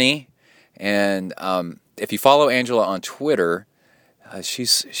journey. And if you follow Angela on Twitter,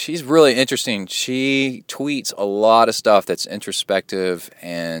 she's really interesting. She tweets a lot of stuff that's introspective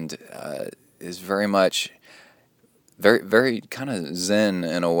and is very much very kind of zen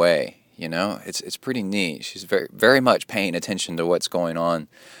in a way. You know, it's pretty neat. She's very, very much paying attention to what's going on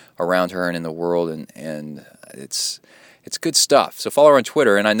around her and in the world, and it's good stuff. So follow her on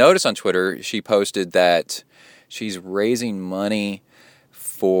Twitter. And I noticed on Twitter she posted that she's raising money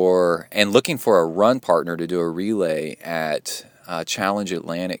for and looking for a run partner to do a relay at Challenge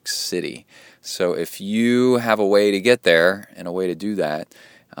Atlantic City. So if you have a way to get there and a way to do that,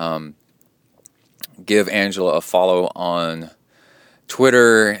 give Angela a follow on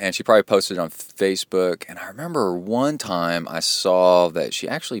Twitter, and she probably posted it on Facebook. And I remember one time I saw that she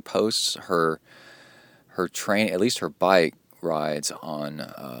actually posts her training, at least her bike rides, on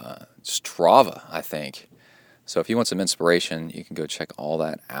Strava, I think. So if you want some inspiration, you can go check all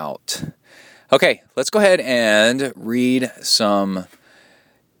that out. Okay, let's go ahead and read some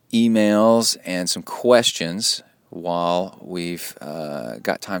emails and some questions while we've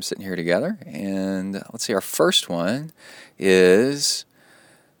got time sitting here together. And let's see, our first one is,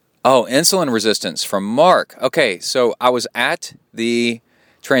 insulin resistance from Mark. Okay, so I was at the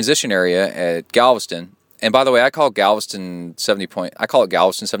transition area at Galveston, and by the way, I call it Galveston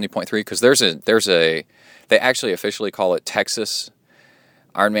 70.3 because they actually officially call it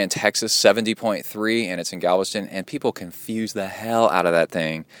Ironman Texas 70.3, and it's in Galveston, and people confuse the hell out of that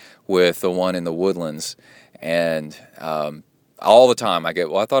thing with the one in the Woodlands, and all the time I get,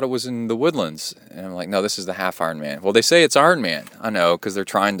 well, I thought it was in the Woodlands, and I'm like, no, this is the half Ironman. Well, they say it's Ironman. I know, because they're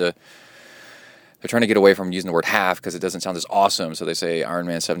trying to get away from using the word half because it doesn't sound as awesome, so they say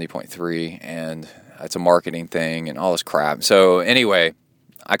Ironman 70.3, and it's a marketing thing and all this crap. So anyway,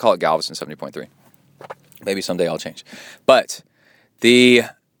 I call it Galveston 70.3. Maybe someday I'll change. But the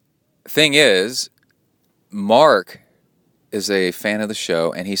thing is, Mark is a fan of the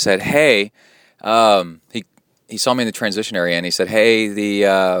show, and he said, hey, he saw me in the transition area, and he said, hey,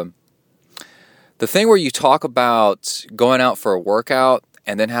 the thing where you talk about going out for a workout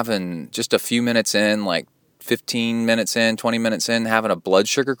and then having just a few minutes in, like 15 minutes in, 20 minutes in, having a blood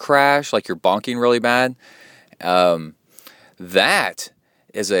sugar crash, like you're bonking really bad, that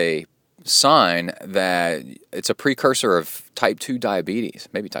is a sign that it's a precursor of type 2 diabetes,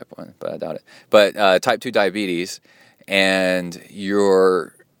 maybe type 1, but I doubt it. But type 2 diabetes, and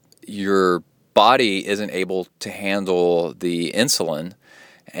your body isn't able to handle the insulin,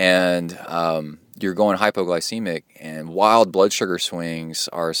 and you're going hypoglycemic, and wild blood sugar swings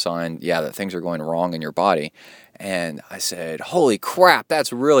are a sign, that things are going wrong in your body. And I said, holy crap,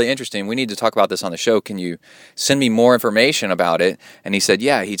 that's really interesting. We need to talk about this on the show. Can you send me more information about it? And he said,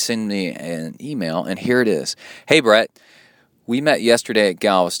 yeah, he'd send me an email, and here it is. Hey, Brett, we met yesterday at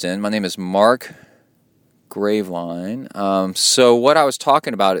Galveston. My name is Mark Graveline. So what I was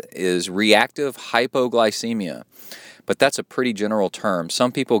talking about is reactive hypoglycemia, but that's a pretty general term.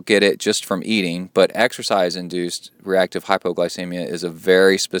 Some people get it just from eating, but exercise-induced reactive hypoglycemia is a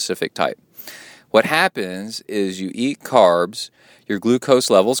very specific type. What happens is you eat carbs, your glucose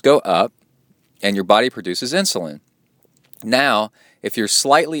levels go up, and your body produces insulin. Now, if you're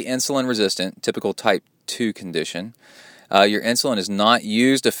slightly insulin resistant, typical type 2 condition, your insulin is not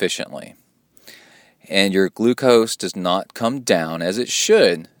used efficiently, and your glucose does not come down as it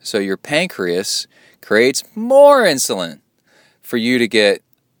should. So your pancreas creates more insulin for you to get.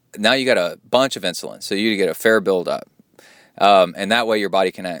 Now you got a bunch of insulin, so you get a fair buildup, and that way your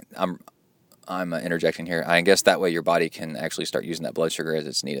body can. I'm interjecting here. I guess that way your body can actually start using that blood sugar as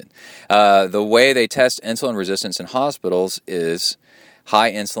it's needed. The way they test insulin resistance in hospitals is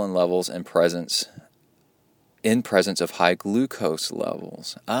high insulin levels and presence of high glucose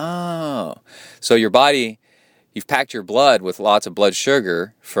levels. Oh, so your body, you've packed your blood with lots of blood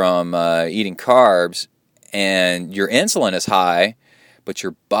sugar from eating carbs, and your insulin is high, but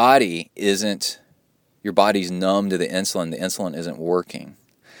your body isn't. Your body's numb to the insulin. The insulin isn't working.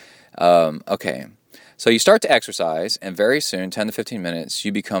 Okay, so you start to exercise, and very soon, 10 to 15 minutes,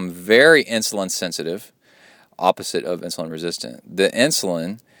 you become very insulin sensitive, opposite of insulin resistant. The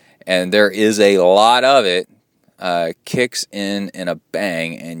insulin, and there is a lot of it, kicks in a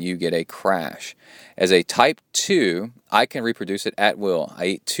bang, and you get a crash. As a type 2, I can reproduce it at will. I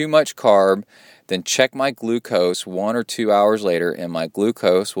eat too much carb, then check my glucose 1 or 2 hours later, and my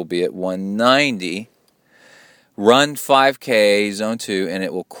glucose will be at 190. Run 5K, zone 2, and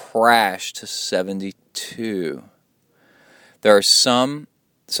it will crash to 72. There are some,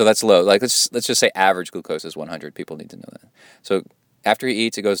 so that's low. Like let's just say average glucose is 100. People need to know that. So after he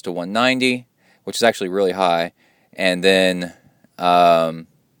eats, it goes to 190, which is actually really high, and then runs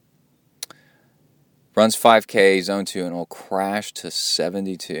 5K, zone 2, and it will crash to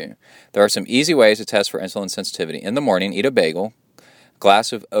 72. There are some easy ways to test for insulin sensitivity. In the morning, eat a bagel,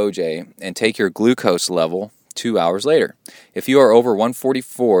 glass of OJ, and take your glucose level 2 hours later. If you are over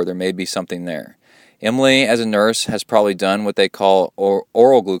 144, there may be something there. Emily, as a nurse, has probably done what they call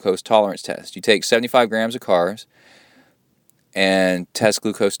oral glucose tolerance test. You take 75 grams of carbs and test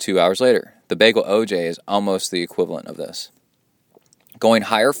glucose 2 hours later. The bagel OJ is almost the equivalent of this. Going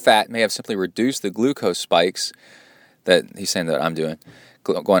higher fat may have simply reduced the glucose spikes that he's saying that I'm doing.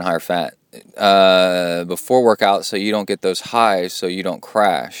 Going higher fat before workout, so you don't get those highs, so you don't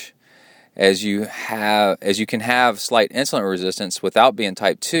crash. As you can have slight insulin resistance without being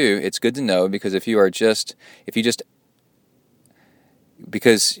type 2, it's good to know, because if you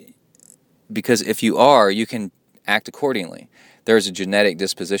are, you can act accordingly. There's a genetic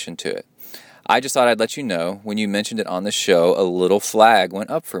disposition to it. I just thought I'd let you know, when you mentioned it on the show, a little flag went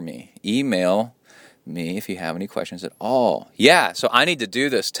up for me. Email me if you have any questions at all. Yeah, so I need to do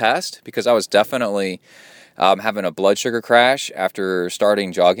this test, because I was definitely having a blood sugar crash after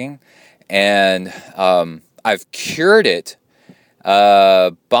starting jogging. And I've cured it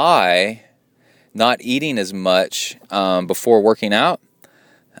by not eating as much before working out.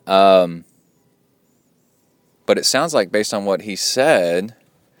 But it sounds like, based on what he said,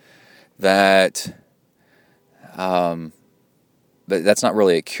 that that's not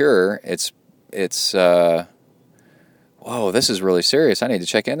really a cure. It's whoa, this is really serious. I need to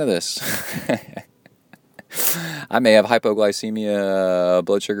check into this. I may have hypoglycemia,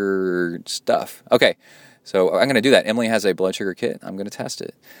 blood sugar stuff. Okay, so I'm going to do that. Emily has a blood sugar kit. I'm going to test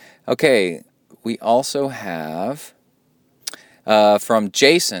it. Okay, we also have from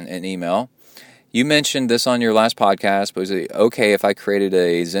Jason an email. You mentioned this on your last podcast, but was it okay if I created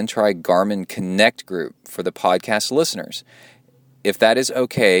a ZenTri Garmin Connect group for the podcast listeners? If that is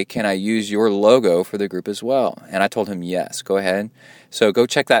okay, can I use your logo for the group as well? And I told him yes, go ahead. So go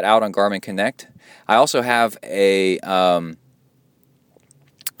check that out on Garmin Connect. I also have a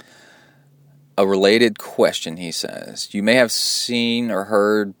related question, he says. You may have seen or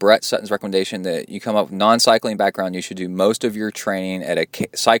heard Brett Sutton's recommendation that you come up with non-cycling background, you should do most of your training at a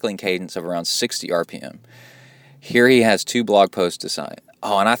cycling cadence of around 60 RPM. Here he has 2 blog posts to cite.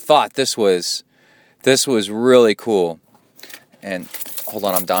 Oh, and I thought this was really cool. And hold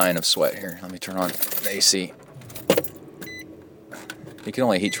on, I'm dying of sweat here. Let me turn on the AC. You can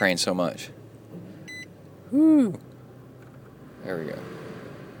only heat train so much. Woo. There we go.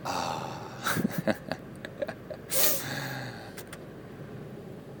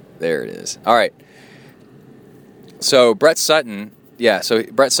 There it is. All right. So Brett Sutton, one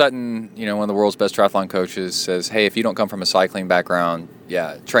of the world's best triathlon coaches, says, hey, if you don't come from a cycling background,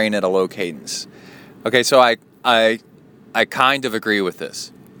 train at a low cadence. Okay, so I kind of agree with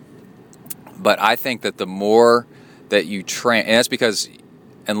this. But I think that the more that you train, and that's because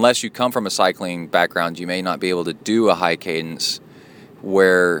unless you come from a cycling background, you may not be able to do a high cadence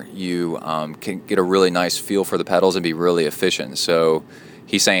where you can get a really nice feel for the pedals and be really efficient. So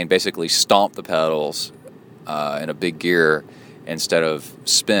he's saying basically stomp the pedals in a big gear instead of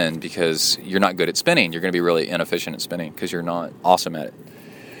spin, because you're not good at spinning. You're going to be really inefficient at spinning because you're not awesome at it.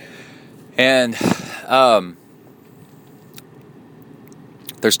 And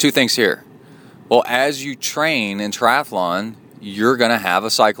there's two things here. Well, as you train in triathlon, you're going to have a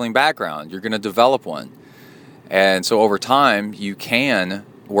cycling background. You're going to develop one. And so over time, you can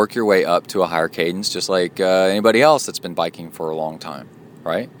work your way up to a higher cadence, just like anybody else that's been biking for a long time,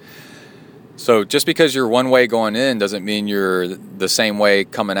 right? So just because you're one way going in doesn't mean you're the same way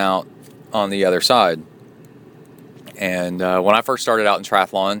coming out on the other side. And when I first started out in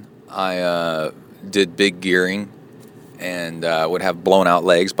triathlon, I did big gearing and would have blown out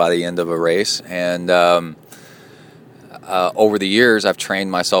legs by the end of a race. And over the years, I've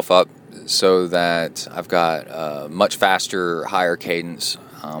trained myself up so that I've got much faster, higher cadence.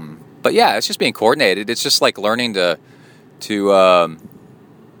 But yeah, it's just being coordinated. It's just like learning to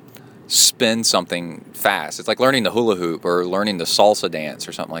spin something fast. It's like learning the hula hoop or learning the salsa dance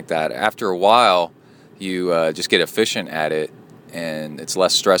or something like that. After a while, you just get efficient at it, and it's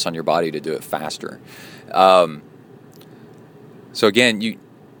less stress on your body to do it faster. So again,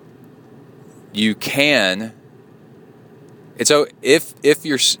 you can. So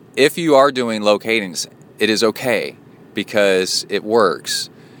if you are doing low cadence, it is okay because it works.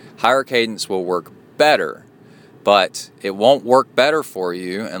 Higher cadence will work better, but it won't work better for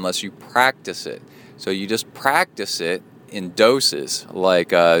you unless you practice it. So you just practice it in doses, like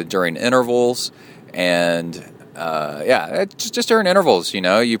during intervals, and just during intervals.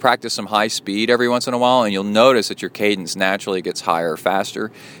 You practice some high speed every once in a while, and you'll notice that your cadence naturally gets higher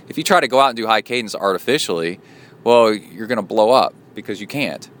faster. If you try to go out and do high cadence artificially, well, you're going to blow up because you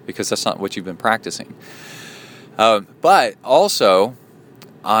can't, because that's not what you've been practicing. But also,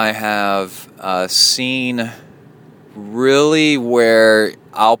 I have seen really where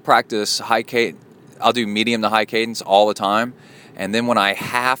I'll practice high cadence. I'll do medium to high cadence all the time, and then when I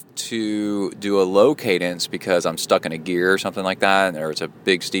have to do a low cadence because I'm stuck in a gear or something like that, or it's a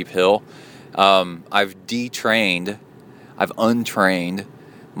big steep hill, I've untrained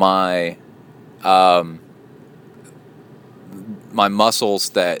my my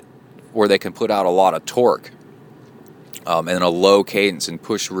muscles where they can put out a lot of torque in a low cadence and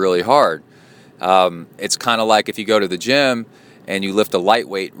push really hard. It's kind of like if you go to the gym and you lift a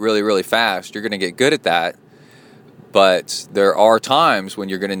lightweight really, really fast, you're going to get good at that. But there are times when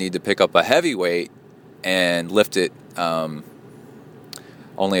you're going to need to pick up a heavy weight and lift it only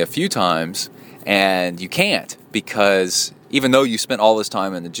a few times, and you can't, because even though you spent all this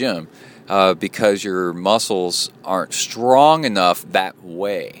time in the gym, because your muscles aren't strong enough that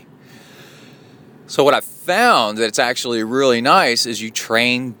way. So what I've found that it's actually really nice is you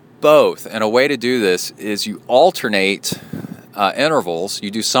train both. And a way to do this is you alternate intervals.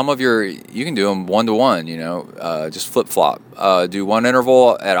 You can do them 1-to-1, just flip-flop. Do one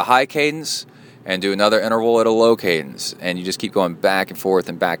interval at a high cadence and do another interval at a low cadence. And you just keep going back and forth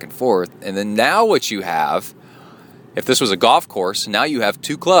and back and forth. And then now what you have, if this was a golf course, now you have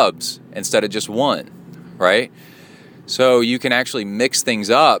 2 clubs instead of just one, right? So you can actually mix things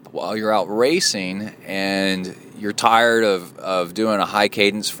up while you're out racing and you're tired of doing a high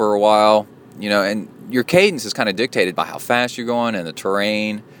cadence for a while, and your cadence is kind of dictated by how fast you're going and the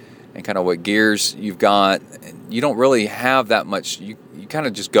terrain and kind of what gears you've got. You don't really have that much. You kind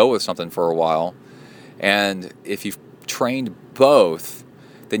of just go with something for a while. And if you've trained both,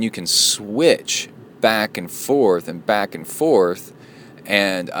 then you can switch back and forth and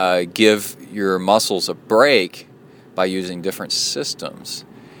give your muscles a break by using different systems.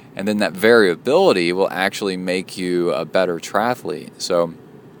 And then that variability will actually make you a better triathlete. So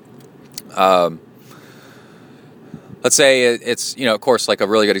let's say it's, of course, like a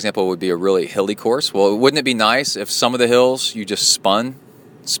really good example would be a really hilly course. Well, wouldn't it be nice if some of the hills you just you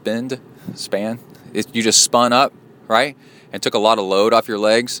just spun up, right? And took a lot of load off your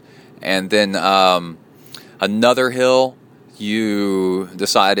legs. And then another hill, you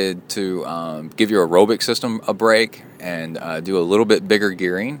decided to give your aerobic system a break and do a little bit bigger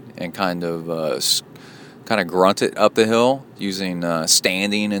gearing and kind of grunt it up the hill using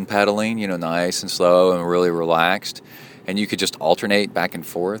standing and pedaling, nice and slow and really relaxed. And you could just alternate back and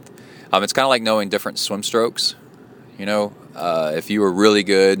forth. It's kind of like knowing different swim strokes. If you were really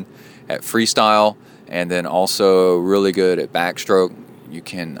good at freestyle and then also really good at backstroke, you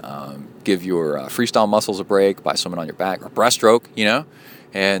can give your freestyle muscles a break by swimming on your back, or breaststroke,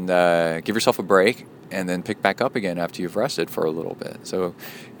 and give yourself a break and then pick back up again after you've rested for a little bit. So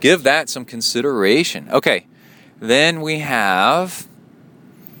give that some consideration. Okay, then we have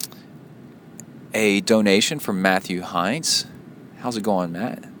a donation from Matthew Heinz. How's it going,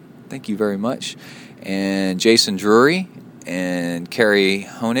 Matt? Thank you very much. And Jason Drury and Carrie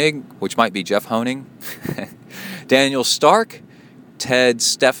Honig, which might be Jeff Honing, Daniel Stark, Ted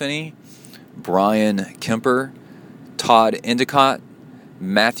Stephanie, Brian Kemper, Todd Endicott,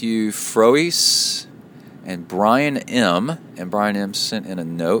 Matthew Froese, and Brian M. And Brian M. sent in a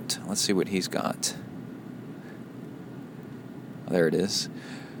note. Let's see what he's got. There it is.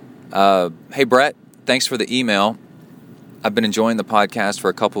 Hey, Brett, thanks for the email. I've been enjoying the podcast for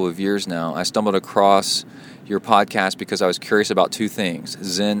a couple of years now. I stumbled across your podcast because I was curious about two things,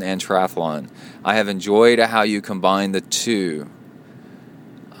 Zen and triathlon. I have enjoyed how you combine the two.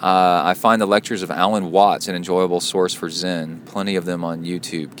 I find the lectures of Alan Watts an enjoyable source for Zen. Plenty of them on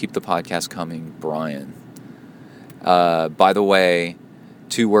YouTube. Keep the podcast coming, Brian. By the way,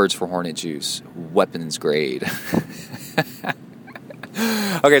 2 words for Hornet Juice. Weapons grade.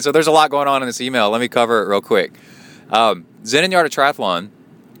 Okay, so there's a lot going on in this email. Let me cover it real quick. Zen and the Art of Triathlon,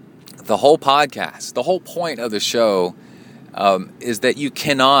 the whole podcast, the whole point of the show is that you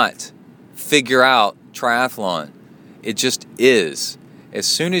cannot figure out triathlon. It just is. As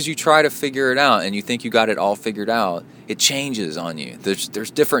soon as you try to figure it out and you think you got it all figured out, it changes on you. There's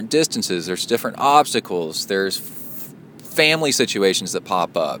different distances, there's different obstacles, there's family situations that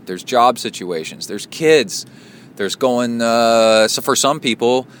pop up, there's job situations, there's kids, there's going, so for some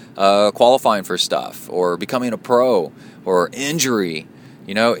people, qualifying for stuff or becoming a pro or injury,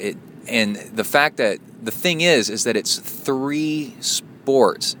 and the fact that the thing is that it's 3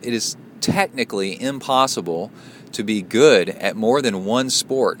 sports. It is technically impossible to be good at more than one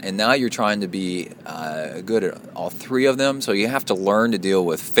sport, and now you're trying to be good at all 3 of them. So you have to learn to deal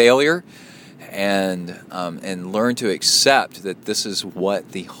with failure, and learn to accept that this is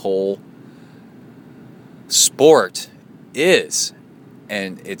what the whole sport is,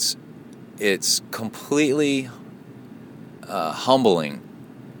 and it's completely humbling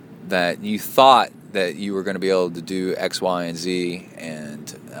that you thought that you were going to be able to do X, Y, and Z,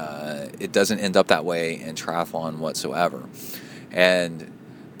 and it doesn't end up that way in triathlon whatsoever. And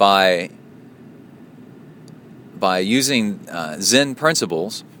by using Zen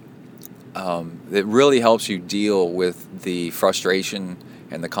principles, it really helps you deal with the frustration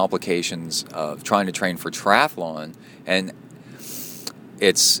and the complications of trying to train for triathlon. And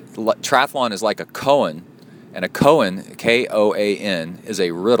triathlon is like a koan, and a koan, K-O-A-N, is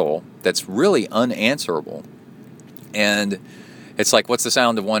a riddle that's really unanswerable. And it's like, what's the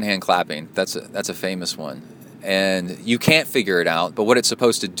sound of one hand clapping? That's a famous one. And you can't figure it out, but what it's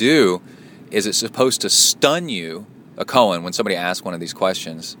supposed to do is it's supposed to stun you, a koan, when somebody asks one of these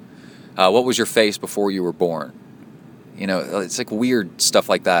questions. What was your face before you were born? It's like weird stuff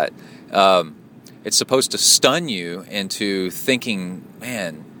like that. It's supposed to stun you into thinking,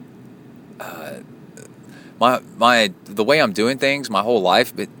 man, the way I'm doing things my whole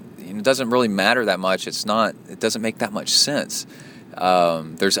life, it doesn't really matter that much. It doesn't make that much sense.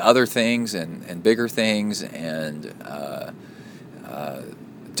 There's other things and bigger things and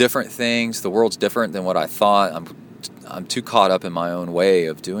different things. The world's different than what I thought. I'm too caught up in my own way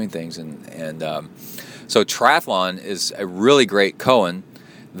of doing things, and so triathlon is a really great koan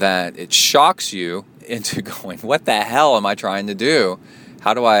that it shocks you into going, what the hell am I trying to do?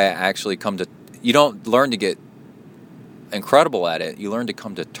 How do I actually come to... You don't learn to get incredible at it. You learn to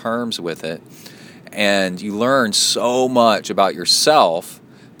come to terms with it. And you learn so much about yourself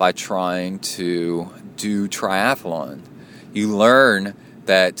by trying to do triathlon. You learn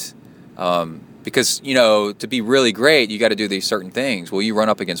that... because, to be really great, you got to do these certain things. Well, you run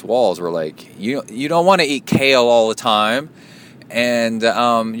up against walls where, like, you don't want to eat kale all the time, and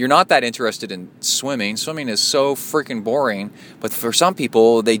you're not that interested in swimming. Swimming is so freaking boring, but for some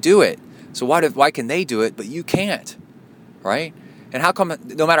people, they do it. So why can they do it, but you can't, right? And how come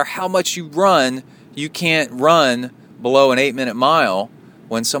no matter how much you run, you can't run below an 8-minute mile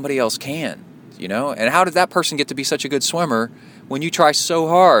when somebody else can, And how did that person get to be such a good swimmer when you try so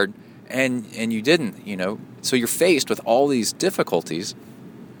hard and you didn't, So you're faced with all these difficulties,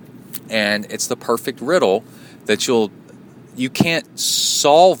 and it's the perfect riddle that you can't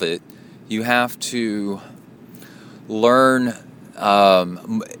solve it. You have to learn,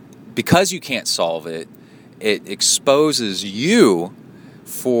 because you can't solve it, it exposes you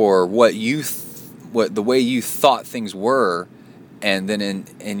for what the way you thought things were, and then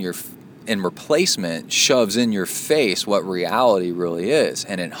in replacement shoves in your face what reality really is,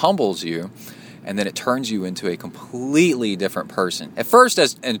 and it humbles you, and then it turns you into a completely different person. At first,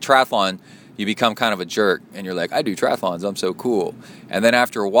 as in triathlon, you become kind of a jerk, and you're like, I do triathlons, I'm so cool. And then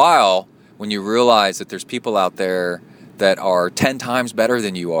after a while, when you realize that there's people out there that are 10 times better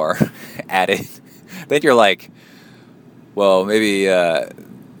than you are at it, then you're like, well, maybe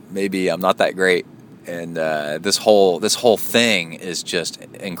I'm not that great. And this whole thing is just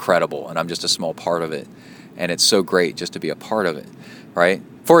incredible, and I'm just a small part of it. And it's so great just to be a part of it, right?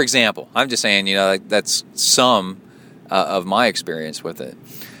 For example, I'm just saying, that's some of my experience with it.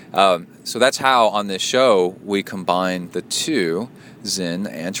 So that's how on this show we combine the two, Zen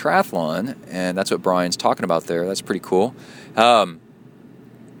and triathlon, and that's what Brian's talking about there. That's pretty cool.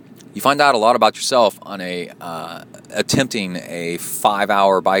 You find out a lot about yourself on attempting a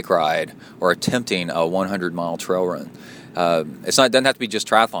 5-hour bike ride or attempting a 100-mile trail run. It doesn't have to be just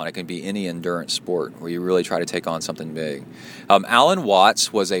triathlon. It can be any endurance sport where you really try to take on something big. Alan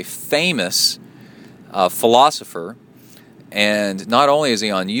Watts was a famous philosopher, and not only is he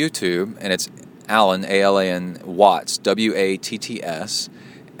on YouTube, and it's Alan, A-L-A-N, Watts, W-A-T-T-S.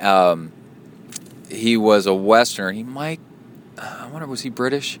 He was a Westerner. I wonder, was he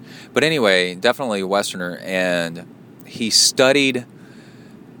British? But anyway, definitely a Westerner, and he studied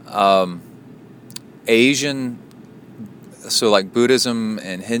Asian, so like Buddhism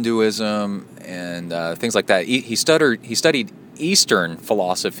and Hinduism and things like that. He studied Eastern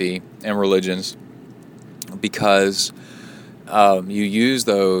philosophy and religions because you use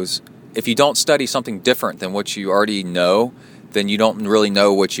those. If you don't study something different than what you already know, then you don't really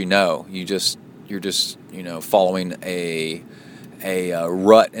know what you know. You're just following a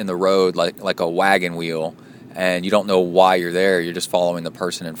rut in the road like a wagon wheel, and you don't know why you're there. You're just following the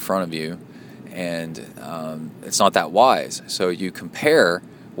person in front of you, and it's not that wise. So you compare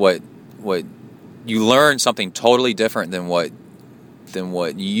what you learn something totally different than what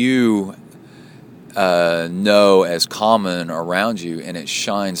you know as common around you, and it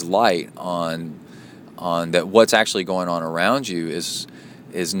shines light on that what's actually going on around you is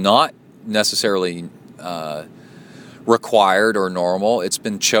not necessarily required or normal. It's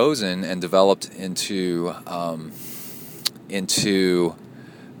been chosen and developed into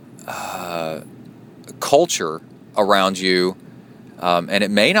culture around you, and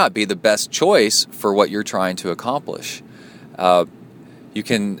it may not be the best choice for what you're trying to accomplish. You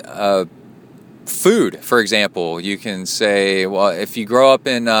can food, for example. You can say, well, if you grow up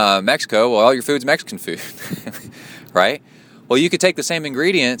in Mexico, well, all your food's Mexican food, right? Well, you could take the same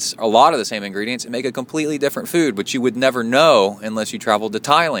ingredients, a lot of the same ingredients, and make a completely different food, which you would never know unless you traveled to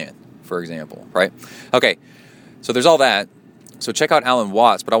Thailand, for example, right? Okay, so there's all that. So check out Alan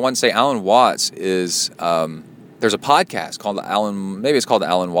Watts, but I want to say Alan Watts is, there's a podcast called the Alan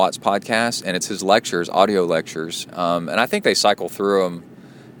Watts Podcast, and it's his lectures, audio lectures, and I think they cycle through them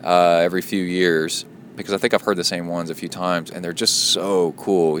every few years, because I think I've heard the same ones a few times, and they're just so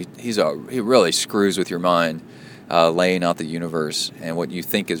cool. He really screws with your mind, laying out the universe and what you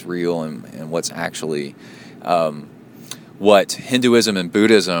think is real and what's actually what Hinduism and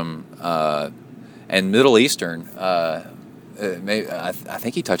Buddhism and Middle Eastern. I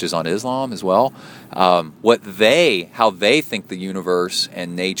think he touches on Islam as well. How they think the universe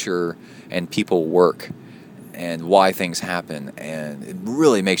and nature and people work, and why things happen, and it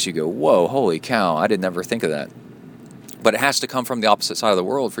really makes you go, whoa, holy cow, I did never think of that. But it has to come from the opposite side of the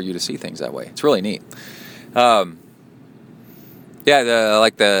world for you to see things that way. It's really neat. I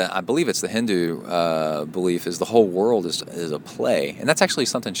believe it's the Hindu belief is the whole world is a play, and that's actually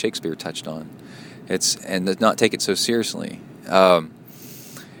something Shakespeare touched on. And to not take it so seriously. And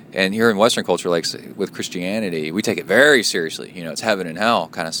here in Western culture, like with Christianity, we take it very seriously. It's heaven and hell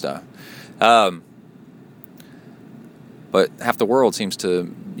kind of stuff. But half the world seems to,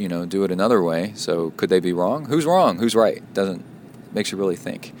 do it another way. So could they be wrong? Who's wrong? Who's right? Makes you really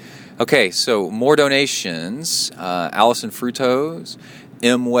think. Okay, so more donations. Allison Frutos,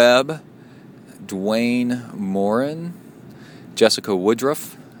 M. Webb, Dwayne Morin, Jessica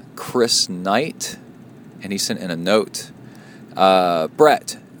Woodruff, Chris Knight, and he sent in a note.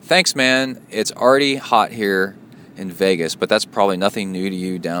 Brett, thanks, man. It's already hot here in Vegas, but that's probably nothing new to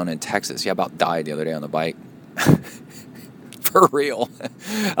you down in Texas. Yeah, I about died the other day on the bike. For real.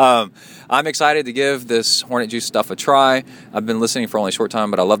 I'm excited to give this Hornet Juice stuff a try. I've been listening for only a short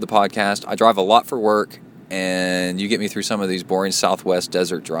time, but I love the podcast. I drive a lot for work, and you get me through some of these boring Southwest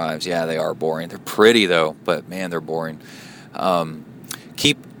desert drives. Yeah, they are boring. They're pretty, though, but, man, they're boring.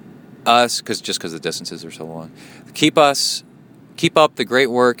 Keep us, because the distances are so long, keep up the great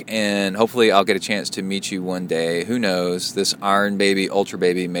work, and hopefully I'll get a chance to meet you one day. Who knows? This Iron Baby, Ultra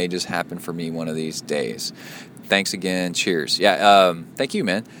Baby may just happen for me one of these days. Thanks again. Cheers. Yeah, thank you,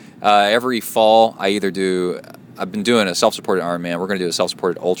 man. Every fall, I've been doing a self-supported Ironman. We're going to do a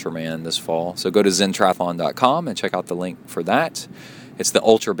self-supported Ultraman this fall. So go to ZenTriathlon.com and check out the link for that. It's the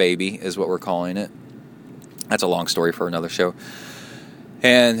Ultra Baby is what we're calling it. That's a long story for another show.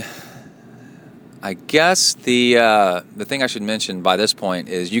 And I guess the thing I should mention by this point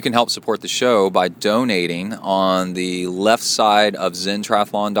is you can help support the show by donating on the left side of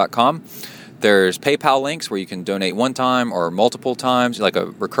ZenTriathlon.com. There's PayPal links where you can donate one time or multiple times, like a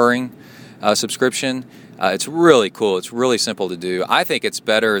recurring subscription. It's really cool. It's really simple to do. I think it's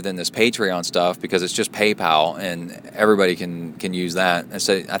better than this Patreon stuff because it's just PayPal and everybody can use that. And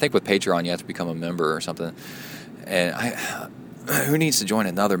so I think with Patreon you have to become a member or something. And who needs to join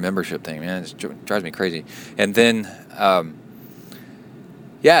another membership thing, man? It drives me crazy. And then,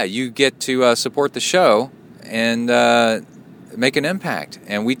 you get to support the show and make an impact.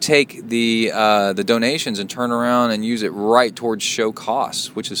 And we take the donations and turn around and use it right towards show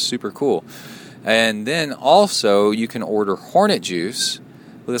costs, which is super cool. And then also you can order Hornet Juice.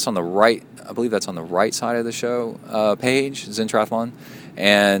 That's on the right. I believe that's on the right side of the show page, ZenTriathlon.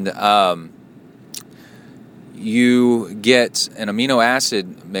 And you get an amino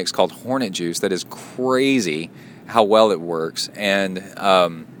acid mix called Hornet Juice that is crazy how well it works. And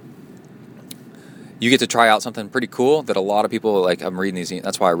you get to try out something pretty cool that a lot of people, like I'm reading these,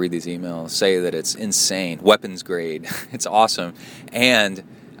 that's why I read these emails, say that it's insane, weapons grade. It's awesome. And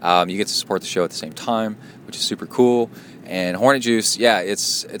you get to support the show at the same time, which is super cool. And Hornet Juice,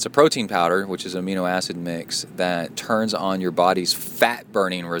 it's a protein powder, which is an amino acid mix that turns on your body's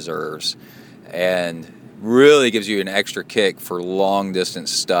fat-burning reserves and really gives you an extra kick for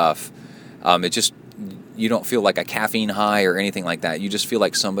long-distance stuff. You don't feel like a caffeine high or anything like that. You just feel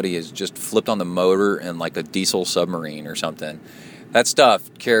like somebody has just flipped on the motor in like a diesel submarine or something. That stuff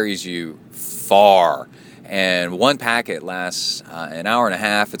carries you far. And one packet lasts an hour and a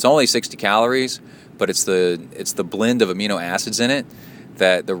half. It's only 60 calories, but it's the blend of amino acids in it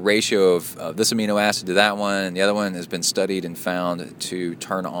that the ratio of this amino acid to that one and the other one has been studied and found to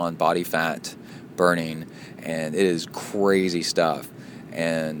turn on body fat burning, and it is crazy stuff.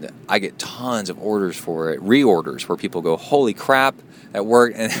 And I get tons of orders for it, reorders, where people go, holy crap, at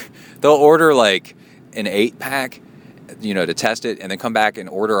work, and they'll order like an 8-pack, to test it, and then come back and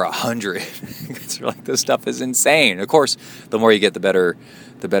order 100. It's like, this stuff is insane. Of course, the more you get, the better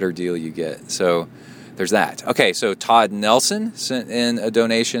deal you get. So there's that. Okay, so Todd Nelson sent in a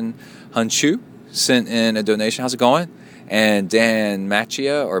donation. Hunchu sent in a donation. How's it going? And Dan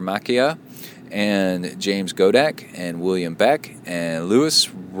Machia, and James Godek, and William Beck, and Lewis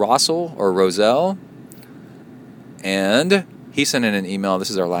Rossell, or Roselle. And he sent in an email. This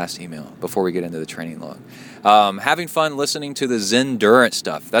is our last email before we get into the training log. Having fun listening to the Zendurance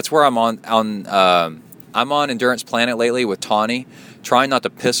stuff. That's where I'm on Endurance Planet lately with Tawny, trying not to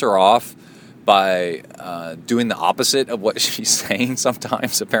piss her off by doing the opposite of what she's saying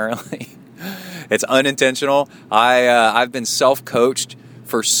sometimes, apparently. It's unintentional. I've been self-coached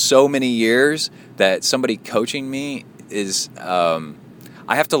for so many years that somebody coaching me is I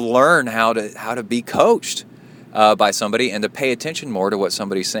have to learn how to be coached by somebody and to pay attention more to what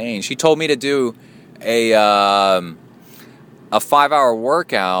somebody's saying. She told me to do a 5-hour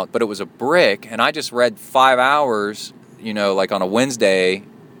workout, but it was a brick, and I just read 5 hours, like on a Wednesday.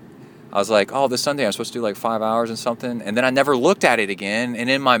 I was like, oh, this Sunday I'm supposed to do like 5 hours and something, and then I never looked at it again, and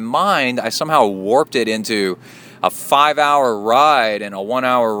in my mind I somehow warped it into a 5-hour ride and a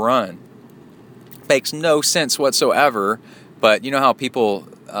 1-hour run. Makes no sense whatsoever, but you know how people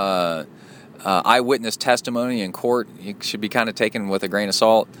eyewitness testimony in court, you should be kind of taken with a grain of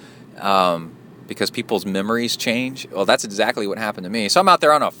salt because people's memories change. Well, that's exactly what happened to me. So I'm out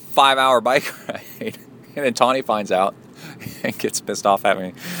there on a 5-hour bike ride, and then Tawny finds out and gets pissed off at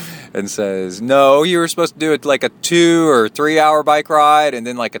me and says, no, you were supposed to do it like a 2 or 3 hour bike ride and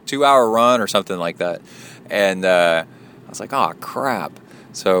then like a 2-hour run or something like that. And I was like, oh, crap.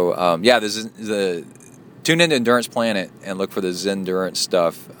 So, tune into Endurance Planet and look for the Zendurance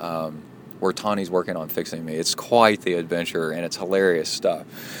stuff where Tawny's working on fixing me. It's quite the adventure, and it's hilarious stuff.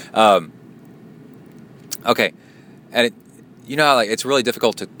 Okay. And you know how it's really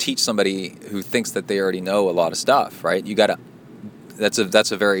difficult to teach somebody who thinks that they already know a lot of stuff, right? You got to...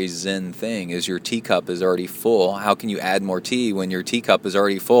 That's a very Zen thing, is your teacup is already full. How can you add more tea when your teacup is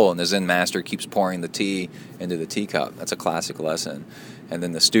already full and the Zen master keeps pouring the tea into the teacup? That's a classic lesson. And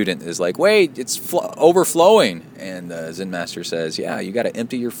then the student is like, wait, it's overflowing. And the Zen master says, yeah, you got to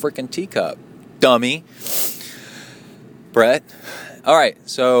empty your freaking teacup, dummy. Brett? All right,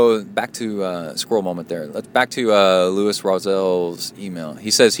 so back to squirrel moment there. Let's back to Louis Roselle's email.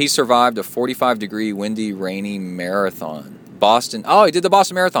 He says he survived a 45-degree, windy, rainy marathon. Boston. Oh, he did the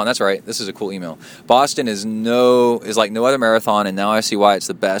Boston Marathon. That's right. This is a cool email. Boston is like no other marathon, and now I see why it's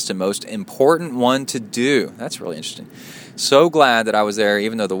the best and most important one to do. That's really interesting. So glad that I was there,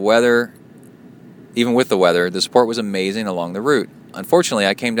 even with the weather, the support was amazing along the route. Unfortunately,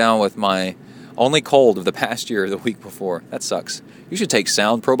 I came down with my Only cold of the past year, the week before. That sucks. You should take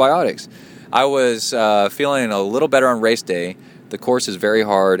Sound Probiotics. I was feeling a little better on race day. The course is very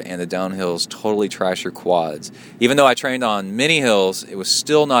hard, and the downhills totally trash your quads. Even though I trained on many hills, it was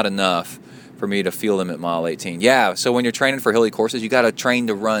still not enough for me to feel them at mile 18. Yeah, so when you're training for hilly courses, you got to train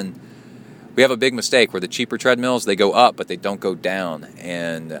to run. We have a big mistake where the cheaper treadmills, they go up, but they don't go down.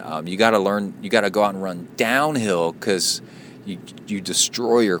 And you got to learn, you got to go out and run downhill because you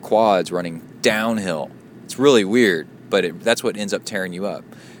destroy your quads running downhill. It's really weird, but that's what ends up tearing you up.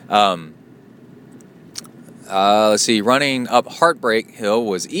 Let's see, running up Heartbreak Hill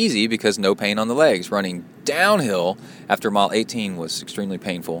was easy because no pain on the legs. Running downhill after mile 18 was extremely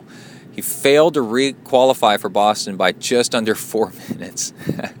painful. He failed to re-qualify for Boston by just under 4 minutes,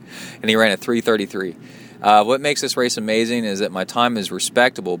 and he ran at 3:33. What makes this race amazing is that my time is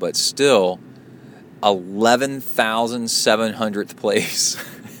respectable, but still 11,700th place.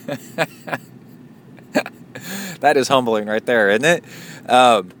 That is humbling right there, isn't it?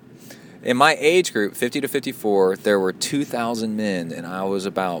 In my age group, 50 to 54, there were 2,000 men, and I was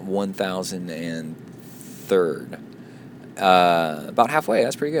about 1,003rd. About halfway.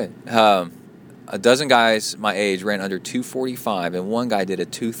 That's pretty good. A dozen guys my age ran under 2:45, and one guy did a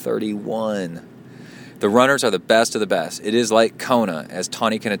 2:31. The runners are the best of the best. It is like Kona, as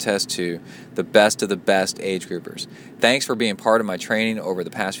Tawny can attest to, the best of the best age groupers. Thanks for being part of my training over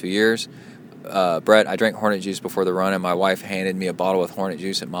the past few years. Brett, I drank Hornet juice before the run, and my wife handed me a bottle with Hornet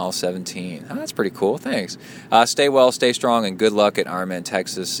juice at mile 17. Oh, that's pretty cool. Thanks. Stay well, stay strong, and good luck at Ironman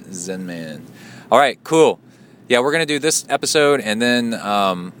Texas, Zenman. All right, cool. Yeah, we're going to do this episode, and then,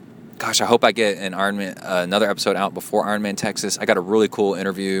 I hope I get another episode out before Ironman Texas. I got a really cool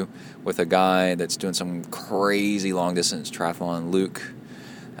interview with a guy that's doing some crazy long-distance triathlon, Luke,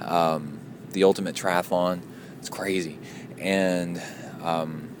 the Ultimate Triathlon. It's crazy. And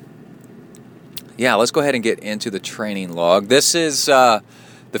let's go ahead and get into the training log. This is the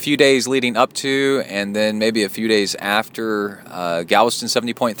few days leading up to and then maybe a few days after Galveston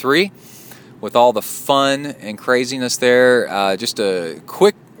 70.3 with all the fun and craziness there. Just a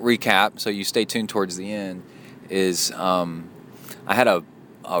quick recap, so you stay tuned towards the end, is I had a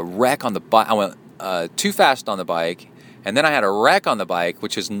wreck on the bike. I went too fast on the bike, and then I had a wreck on the bike,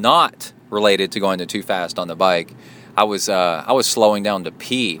 which is not related to going too fast on the bike. I was slowing down to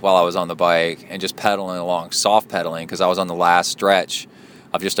pee while I was on the bike and just pedaling along, soft pedaling, because I was on the last stretch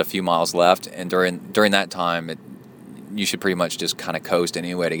of just a few miles left. And during that time, you should pretty much just kind of coast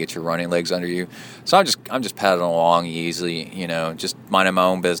anyway to get your running legs under you. So I'm just pedaling along easily, just minding my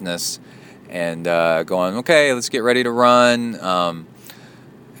own business and going, okay, let's get ready to run. And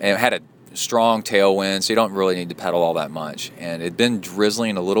it had a strong tailwind, so you don't really need to pedal all that much. And it'd been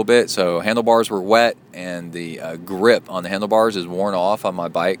drizzling a little bit, so handlebars were wet, and the grip on the handlebars is worn off on my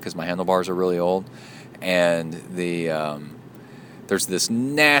bike because my handlebars are really old. And there's this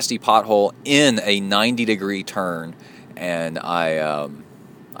nasty pothole in a 90-degree turn, and I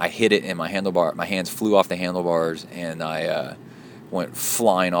hit it, and my hands flew off the handlebars, and I went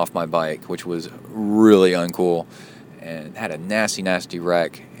flying off my bike, which was really uncool. And had a nasty, nasty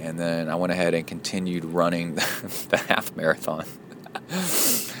wreck. And then I went ahead and continued running the half marathon.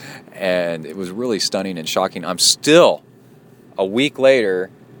 And it was really stunning and shocking. I'm still, a week later,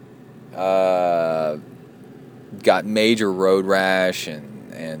 got major road rash,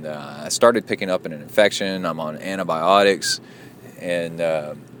 and I started picking up an infection. I'm on antibiotics, and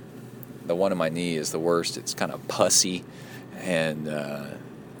the one in my knee is the worst. It's kind of pussy, and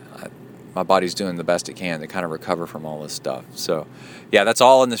my body's doing the best it can to kind of recover from all this stuff. So, yeah, that's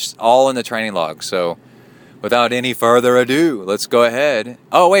all in the training log. So, without any further ado, let's go ahead.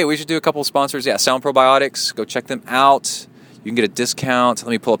 Oh, wait, we should do a couple of sponsors. Yeah, Sound Probiotics. Go check them out. You can get a discount.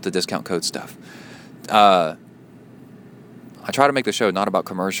 Let me pull up the discount code stuff. I try to make the show not about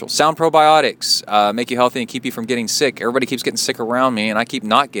commercials. Sound Probiotics make you healthy and keep you from getting sick. Everybody keeps getting sick around me, and I keep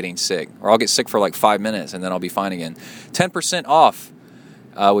not getting sick. Or I'll get sick for like 5 minutes, and then I'll be fine again. 10% off.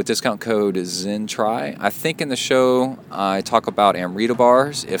 With discount code ZenTri. I think in the show I talk about Amrita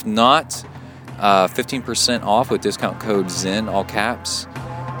bars. If not, 15% off with discount code Zen, all caps.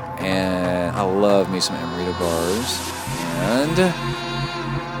 And I love me some Amrita bars. And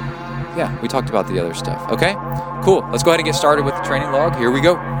yeah, we talked about the other stuff. Okay, cool. Let's go ahead and get started with the training log. Here we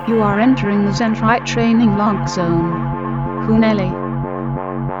go. You are entering the ZenTri training log zone. Huneli.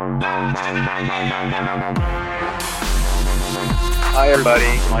 Hi everybody,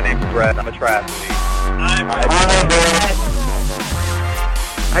 my name's Brett, I'm a triathlete. Hi Brett.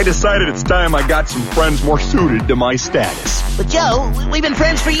 I decided it's time I got some friends more suited to my status. But Joe, we've been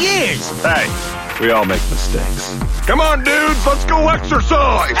friends for years. Hey, We all make mistakes. Come on, dudes, let's go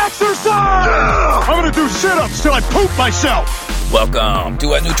exercise! Exercise! Yeah! I'm gonna do sit-ups till I poop myself! Welcome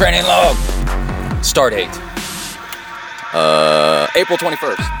to a new training log. Start date. April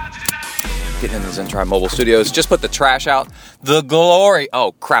 21st. Getting into the ZenTri mobile studios. Just put the trash out. The glory.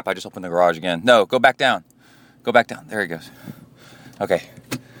 Oh, crap. I just opened the garage again. No, go back down. Go back down. There he goes. Okay.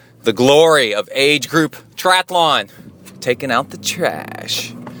 The glory of age group triathlon. Taking out the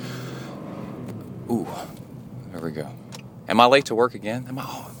trash. Ooh. There we go. Am I late to work again? I'm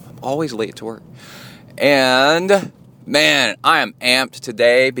always late to work. And, man, I am amped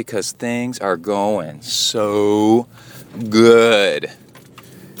today because things are going so good.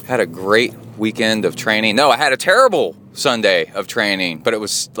 Had a great weekend of training. No, I had a terrible Sunday of training, but it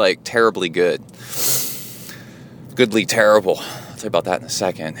was like terribly good. Goodly terrible. I'll tell you about that in a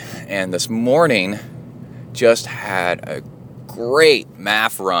second. And this morning just had a great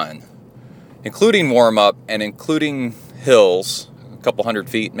MAF run, including warm-up and including hills, a couple hundred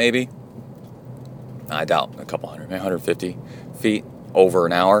feet maybe. I doubt a couple hundred, maybe 150 feet over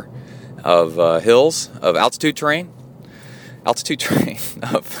an hour of hills, of altitude terrain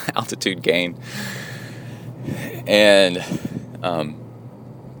of altitude gain, and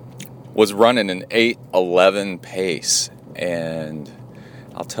was running an 8:11 pace, and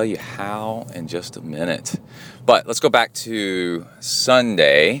I'll tell you how in just a minute. But let's go back to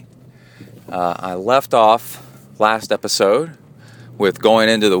Sunday. I left off last episode with going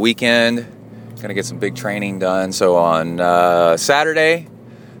into the weekend, gonna get some big training done. So on Saturday,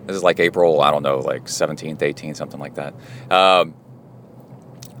 this is like April, I don't know, like 17th, 18th, something like that.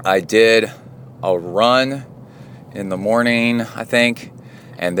 I did a run in the morning, I think,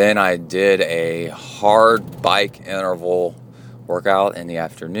 and then I did a hard bike interval workout in the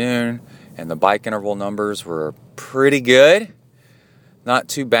afternoon, and the bike interval numbers were pretty good. Not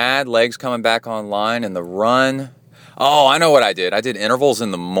too bad, legs coming back online, and the run. Oh, I know what I did. I did intervals in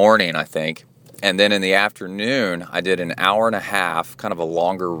the morning, I think. And then in the afternoon, I did an hour and a half, kind of a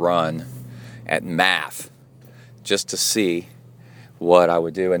longer run at MAF, just to see what I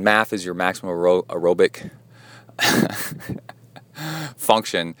would do. And MAF is your maximum aerobic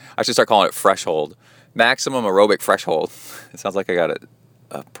function. I should start calling it threshold. Maximum aerobic threshold. It sounds like I got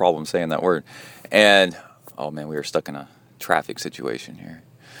a problem saying that word. And, oh man, we are stuck in a traffic situation here.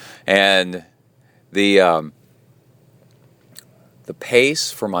 And the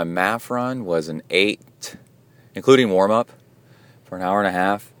pace for my MAF run was an 8, including warm-up for an hour and a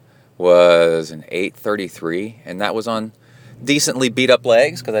half, was an 8:33, and that was on decently beat-up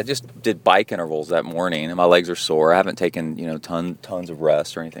legs because I just did bike intervals that morning, and my legs are sore. I haven't taken, tons of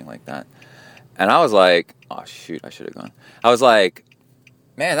rest or anything like that. And I was like, oh, shoot, I should have gone. I was like,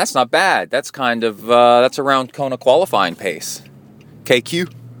 man, that's not bad. That's kind of, that's around Kona qualifying pace.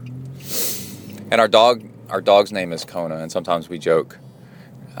 KQ. And our dog's name is Kona, and sometimes we joke.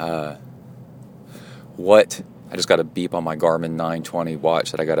 I just got a beep on my Garmin 920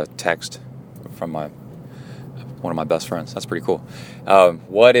 watch that I got a text from one of my best friends. That's pretty cool.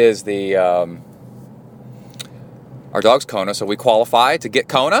 What is the... our dog's Kona, so we qualify to get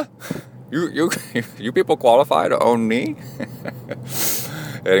Kona? You people qualify to own me?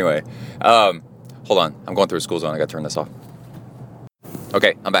 Anyway, hold on. I'm going through a school zone. I got to turn this off.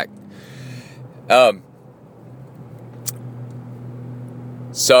 Okay, I'm back.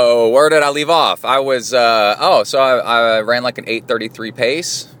 So where did I leave off? I was, I ran like an 8:33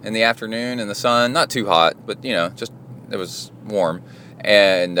 pace in the afternoon in the sun. Not too hot, but, just, it was warm.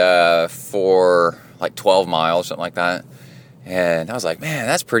 And for like 12 miles, something like that. And I was like, man,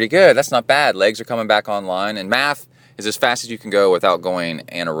 that's pretty good. That's not bad. Legs are coming back online. And MAF is as fast as you can go without going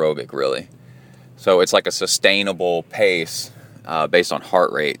anaerobic, really. So it's like a sustainable pace based on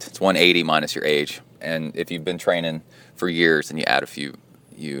heart rate. It's 180 minus your age. And if you've been training for years, then you add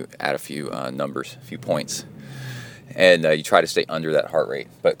a few numbers, a few points. And you try to stay under that heart rate,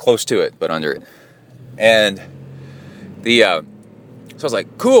 but close to it, but under it. And so I was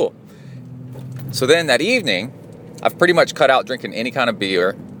like, cool. So then that evening, I've pretty much cut out drinking any kind of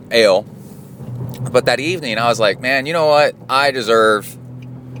beer, ale. But that evening, I was like, man, you know what? I deserve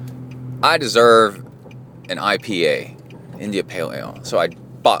an IPA, India Pale Ale. So I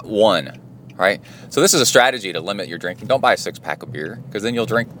bought one, right? So this is a strategy to limit your drinking. Don't buy a 6-pack of beer, because then you'll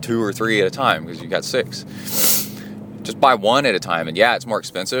drink 2 or 3 at a time because you got 6. Just buy one at a time. And yeah, it's more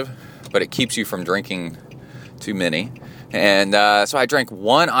expensive, but it keeps you from drinking too many. And so I drank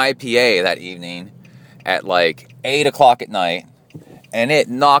one IPA that evening at like 8 o'clock at night, and it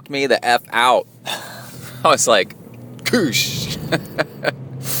knocked me the F out. I was like, koosh,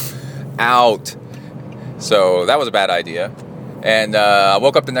 out. So that was a bad idea. And I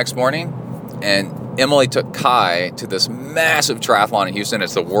woke up the next morning, And Emily took Kai to this massive triathlon in Houston.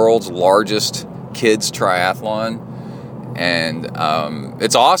 It's the world's largest kids triathlon. And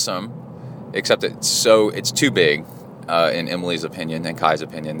it's awesome, except it's too big, in Emily's opinion and Kai's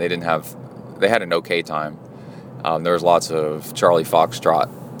opinion. They had an okay time. There was lots of Charlie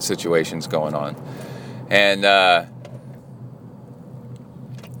Foxtrot situations going on. And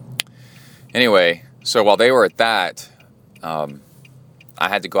anyway, so while they were at that, I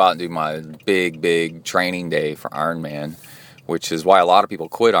had to go out and do my big training day for Ironman, which is why a lot of people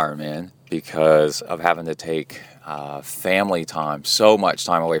quit Ironman, because of having to take family time, so much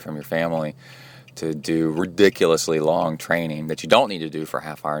time away from your family to do ridiculously long training that you don't need to do for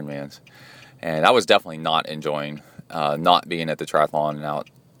half Ironmans. And I was definitely not enjoying not being at the triathlon and out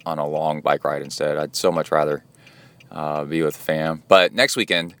on a long bike ride instead. I'd so much rather be with the fam. But next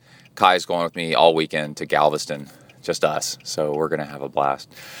weekend, Kai's going with me all weekend to Galveston, just us. So we're going to have a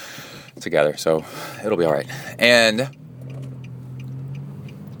blast together. So it'll be all right. And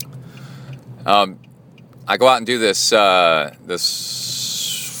I go out and do this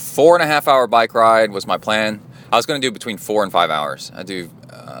 4.5 hour bike ride was my plan. I was going to do between 4 and 5 hours.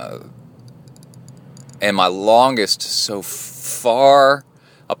 And my longest so far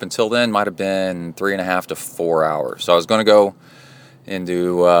up until then might have been 3.5 to 4 hours. So I was going to go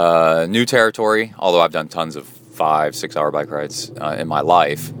into new territory, although I've done tons of 5-6 hour bike rides in my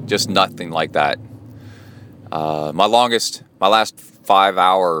life, just nothing like that. My last 5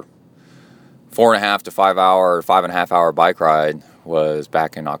 hour, 4.5 to 5 hour, 5.5 hour bike ride was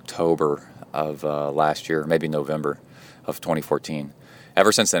back in October of last year, maybe November of 2014.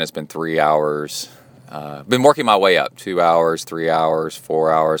 Ever since then, it's been 3 hours. Been working my way up, 2 hours, 3 hours,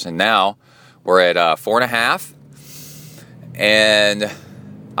 4 hours, and now we're at 4.5. And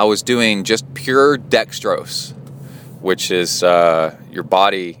I was doing just pure dextrose, which is your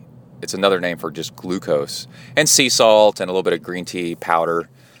body. It's another name for just glucose and sea salt and a little bit of green tea powder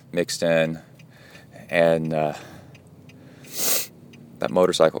mixed in. And that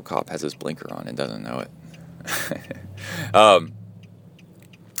motorcycle cop has his blinker on and doesn't know it.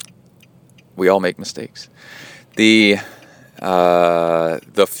 We all make mistakes. The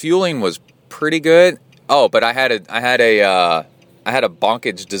fueling was pretty good. Oh, but I had a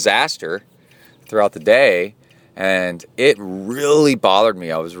bonkage disaster throughout the day, and it really bothered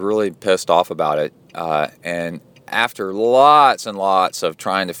me. I was really pissed off about it. And after lots and lots of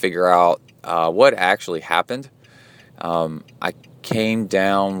trying to figure out what actually happened, I came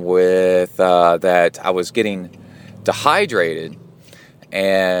down with that I was getting dehydrated,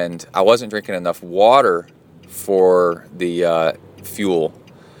 and I wasn't drinking enough water for the fuel,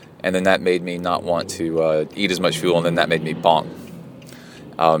 and then that made me not want to eat as much fuel, and then that made me bonk,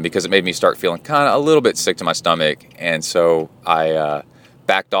 because it made me start feeling kind of a little bit sick to my stomach, and so I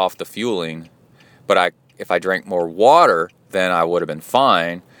backed off the fueling. But if I drank more water, then I would have been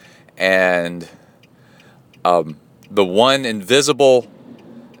fine. And the one invisible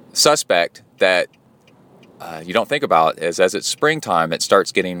suspect that you don't think about is, as it's springtime, it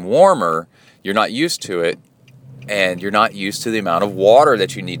starts getting warmer. You're not used to it, and you're not used to the amount of water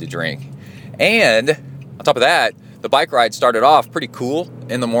that you need to drink. And on top of that, the bike ride started off pretty cool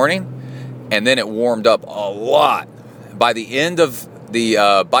in the morning, and then it warmed up a lot. By the end of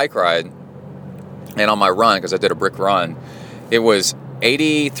the bike ride, and on my run, because I did a brick run, it was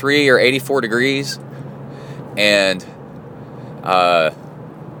 83 or 84 degrees, and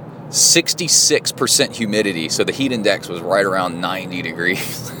 66% humidity, so the heat index was right around 90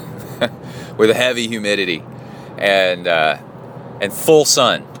 degrees with a heavy humidity and full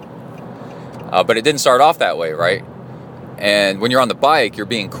sun. But it didn't start off that way, right? And when you're on the bike, you're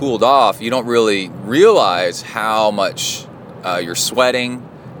being cooled off. You don't really realize how much you're sweating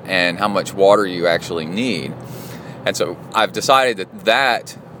and how much water you actually need. And so I've decided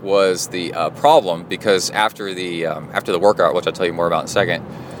that was the problem, because after the workout, which I'll tell you more about in a second,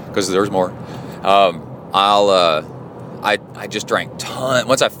 because there's more, I just drank tons.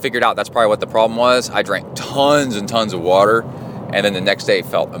 Once I figured out that's probably what the problem was, I drank tons and tons of water, and then the next day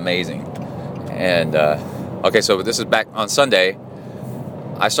felt amazing. And okay, so this is back on Sunday.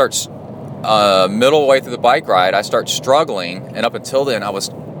 I start middle way through the bike ride, I start struggling, and up until then I was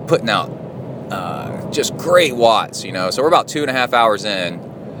putting out just great watts, you know. So we're about 2.5 hours in,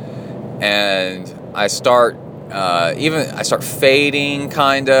 and I start fading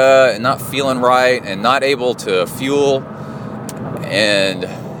kinda, and not feeling right, and not able to fuel, and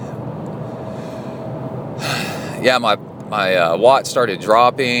yeah, my watts started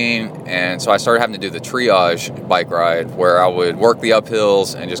dropping, and so I started having to do the triage bike ride, where I would work the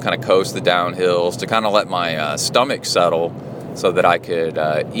uphills and just kind of coast the downhills to kind of let my stomach settle so that I could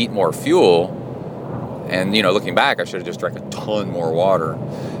eat more fuel. And, looking back, I should have just drank a ton more water.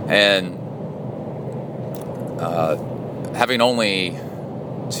 And having only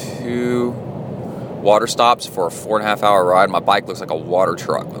 2 water stops for a 4.5 hour ride, my bike looks like a water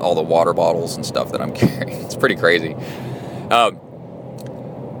truck with all the water bottles and stuff that I'm carrying. It's pretty crazy. And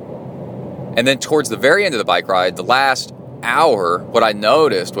then towards the very end of the bike ride, the last hour, what I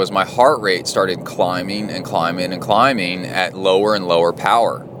noticed was my heart rate started climbing and climbing and climbing at lower and lower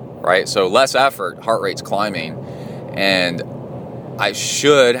power, right? So less effort, heart rate's climbing. And I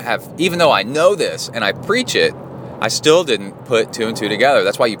should have, even though I know this and I preach it, I still didn't put 2 and 2 together.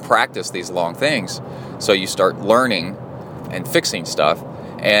 That's why you practice these long things. So you start learning and fixing stuff.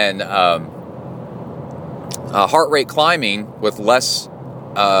 And heart rate climbing with less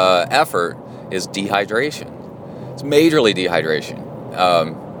effort is dehydration. It's majorly dehydration.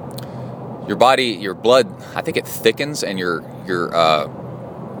 Your body, your blood, I think it thickens, and your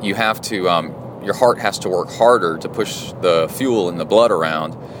heart has to work harder to push the fuel in the blood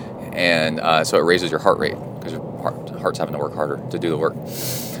around, and so it raises your heart rate because your heart's having to work harder to do the work.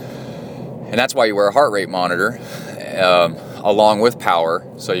 And that's why you wear a heart rate monitor along with power.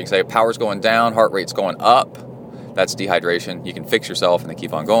 So you can say power's going down, heart rate's going up. That's dehydration. You can fix yourself and then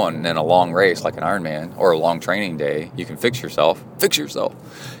keep on going. And then a long race like an Ironman or a long training day, you can fix yourself,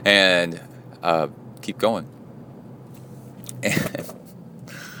 and keep going.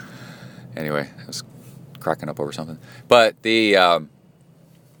 Anyway, I was cracking up over something. But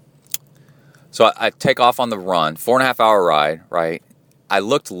so I take off on the run, 4.5 hour ride, right? I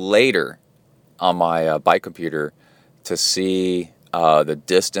looked later on my bike computer to see the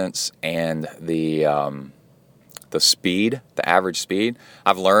distance and the speed, the average speed.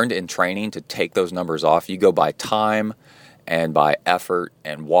 I've learned in training to take those numbers off. You go by time and by effort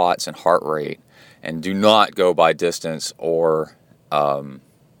and watts and heart rate, and do not go by distance or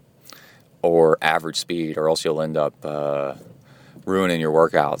average speed, or else you'll end up ruining your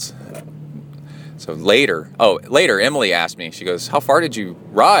workouts. So later, Emily asked me, she goes, how far did you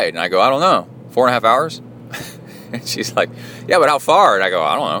ride? And I go, I don't know, 4.5 hours? And she's like, yeah, but how far? And I go,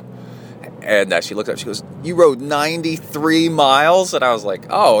 I don't know. And she looked up, she goes, you rode 93 miles? And I was like,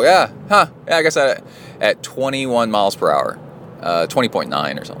 oh, yeah, yeah, I guess at 21 miles per hour,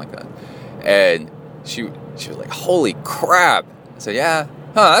 20.9 or something like that. And she was like, holy crap. I said, yeah,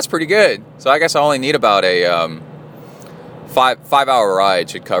 that's pretty good. So I guess I only need about a 5 hour ride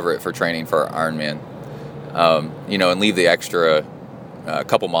should cover it for training for Ironman, and leave the extra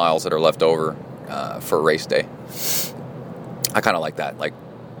couple miles that are left over for race day. I kind of like that. Like,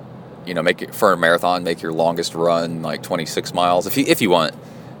 make it for a marathon, make your longest run like 26 miles if you want,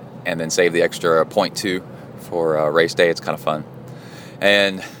 and then save the extra 0.2 for race day. It's kind of fun.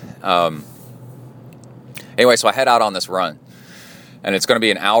 And anyway, so I head out on this run, and it's going to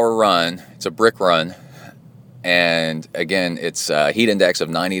be an hour run. It's a brick run. And again, it's a heat index of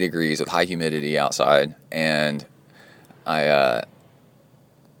 90 degrees with high humidity outside. And I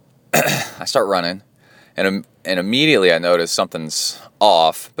start running, and immediately I notice something's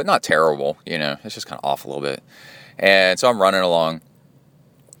off, but not terrible, it's just kind of off a little bit. And so I'm running along,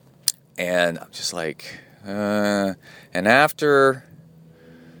 and I'm just like, and after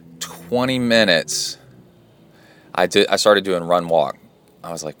 20 minutes, I started doing run walk.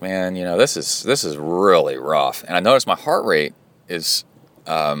 I was like, man, this is really rough. And I noticed my heart rate is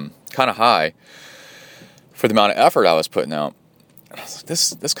kind of high for the amount of effort I was putting out. And I was like,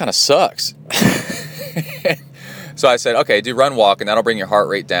 this kind of sucks. So I said, okay, do run walk, and that'll bring your heart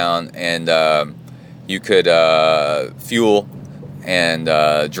rate down, and you could fuel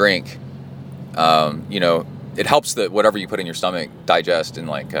and drink. It helps that whatever you put in your stomach digest and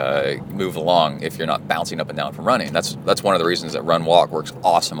move along if you're not bouncing up and down from running. That's one of the reasons that run walk works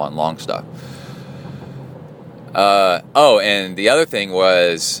awesome on long stuff. And the other thing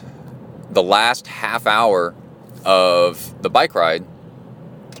was the last half hour of the bike ride,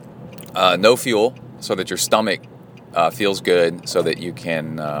 no fuel, so that your stomach feels good, so that you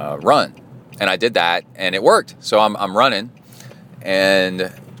can run. And I did that, and it worked. So I'm running, and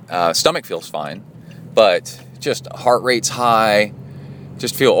stomach feels fine. But just heart rate's high,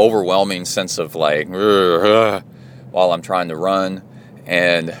 just feel overwhelming sense of while I'm trying to run.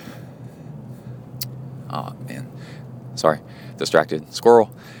 And, oh man, sorry, distracted squirrel.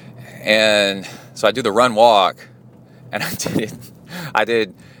 And so I do the run walk, and I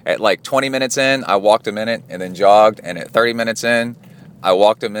did at 20 minutes in, I walked a minute and then jogged. And at 30 minutes in, I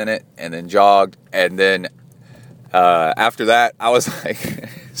walked a minute and then jogged. And then after that, I was like,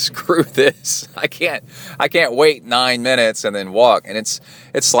 screw this. I can't wait 9 minutes and then walk. And it's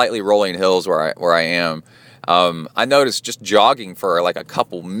slightly rolling hills where I am. I noticed just jogging for like a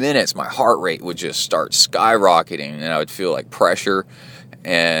couple minutes, my heart rate would just start skyrocketing, and I would feel like pressure.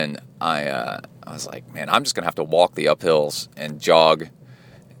 And I was like, man, I'm just gonna have to walk the uphills and jog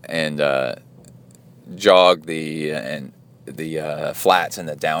the flats and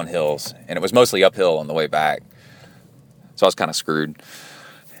the downhills. And it was mostly uphill on the way back, so I was kind of screwed.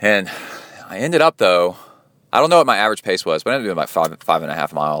 And I ended up, though, I don't know what my average pace was, but I ended up doing about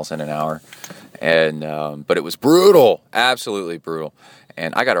 5.5 miles in an hour. And but it was brutal, absolutely brutal.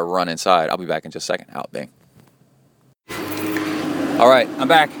 And I got to run inside. I'll be back in just a second. Out, bang. All right, I'm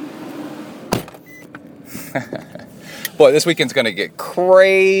back. Boy, this weekend's going to get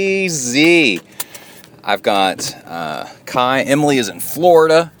crazy. I've got Kai. Emily is in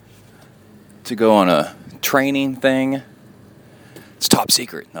Florida to go on a training thing. It's top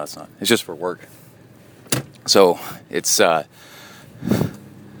secret. No, it's not. It's just for work. So it's the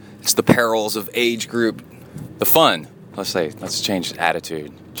perils of age group, the fun. Let's change the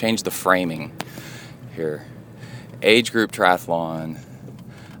attitude, change the framing here. Age group triathlon.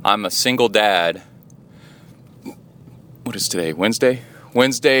 I'm a single dad. What is today? Wednesday?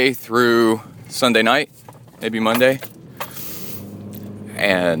 Wednesday through Sunday night, maybe Monday.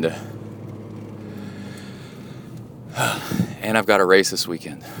 And I've got a race this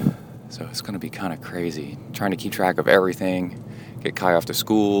weekend. So it's going to be kind of crazy. Trying to keep track of everything, get Kai off to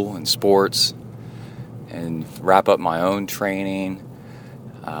school and sports, and wrap up my own training.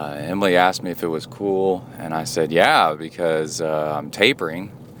 Emily asked me if it was cool, and I said, yeah, because I'm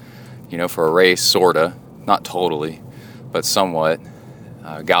tapering, for a race, sorta. Not totally, but somewhat.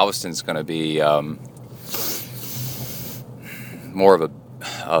 Galveston's going to be more of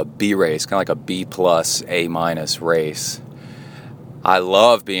a B race, kind of like a B plus, A minus race. I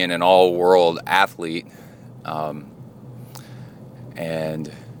love being an all-world athlete,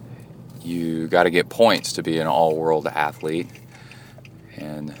 and you got to get points to be an all-world athlete.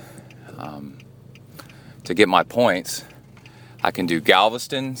 And to get my points, I can do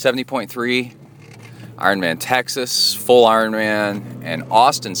Galveston 70.3, Ironman Texas, full Ironman, and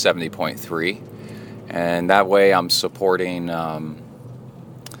Austin 70.3. And that way I'm supporting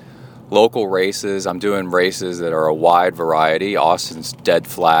local races. I'm doing races that are a wide variety. Austin's dead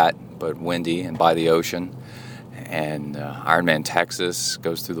flat, but windy and by the ocean. And Ironman Texas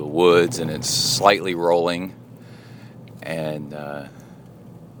goes through the woods, and it's slightly rolling. And, a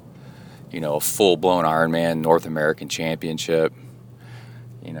full-blown Ironman North American Championship.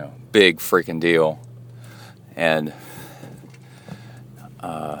 Big freaking deal. And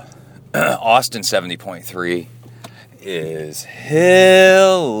Austin 70.3 is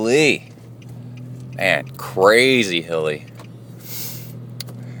hilly. Man, crazy hilly.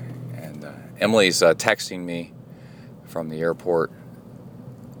 And Emily's texting me from the airport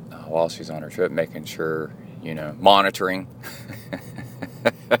while she's on her trip, making sure, monitoring.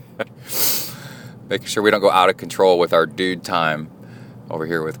 Making sure we don't go out of control with our dude time over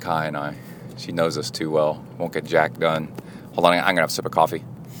here with Kai and I. She knows us too well. Won't get jack done. Hold on, I'm going to have a sip of coffee.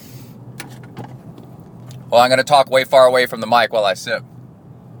 Well, I'm going to talk way far away from the mic while I sip.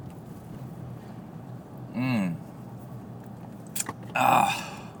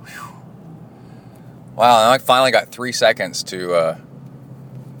 Wow, I finally got 3 seconds to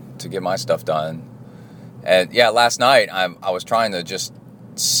get my stuff done. And yeah, last night I was trying to just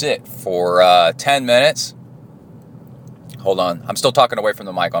sit for 10 minutes. Hold on, I'm still talking away from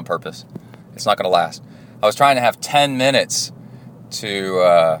the mic on purpose. It's not going to last. I was trying to have 10 minutes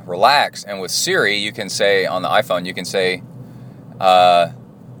to relax, and with Siri, you can say, on the iPhone, you can say,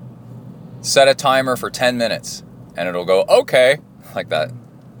 set a timer for 10 minutes, and it'll go, okay, like that.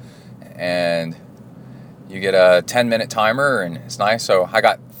 And you get a 10-minute timer, and it's nice. So I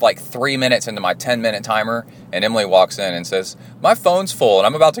got like 3 minutes into my 10-minute timer, and Emily walks in and says, my phone's full, and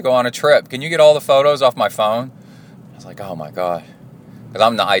I'm about to go on a trip. Can you get all the photos off my phone? I was like, oh my God. Because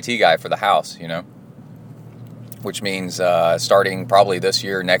I'm the IT guy for the house, which means starting probably this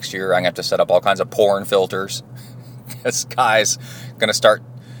year, next year, I'm going to have to set up all kinds of porn filters. This guy's going to start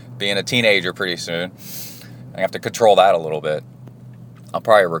being a teenager pretty soon. I have to control that a little bit. I'll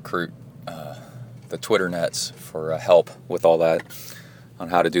probably recruit the Twitter nets for help with all that, on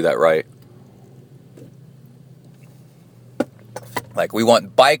how to do that right. Like, we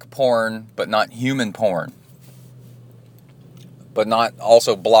want bike porn, but not human porn. But not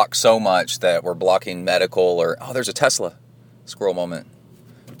also block so much that we're blocking medical or... Oh, there's a Tesla. Squirrel moment.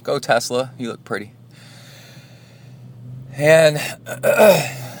 Go Tesla. You look pretty. And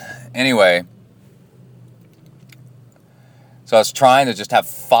anyway, so I was trying to just have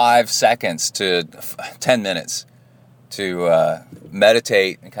 5 seconds to 10 minutes to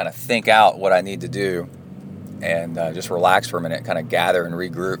meditate and kind of think out what I need to do. and just relax for a minute, kind of gather and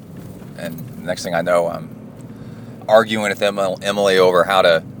regroup. And the next thing I know, I'm arguing with Emily over how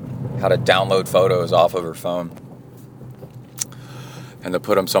to download photos off of her phone and to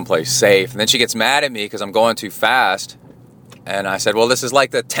put them someplace safe. And then she gets mad at me because I'm going too fast. And I said, well, this is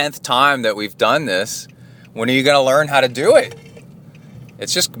like the 10th time that we've done this. When are you going to learn how to do it?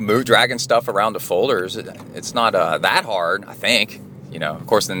 It's just dragging stuff around to folders. It's not that hard, I think. You know, of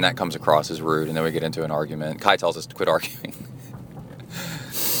course, then that comes across as rude, and then we get into an argument. Kai tells us to quit arguing.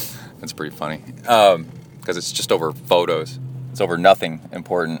 That's pretty funny. Because it's just over photos. It's over nothing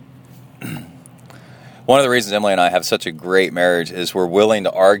important. One of the reasons Emily and I have such a great marriage is we're willing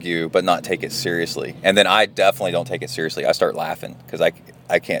to argue but not take it seriously. And then I definitely don't take it seriously. I start laughing because I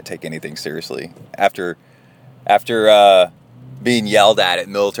can't take anything seriously. After being yelled at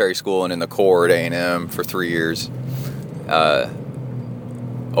military school and in the Corps at A&M for 3 years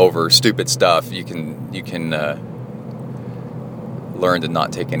over stupid stuff, you can learn to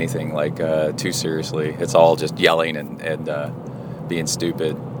not take anything like too seriously. It's all just yelling and being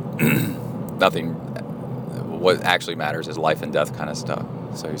stupid. Nothing. What actually matters is life and death kind of stuff.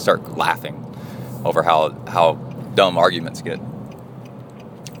 So you start laughing over how dumb arguments get.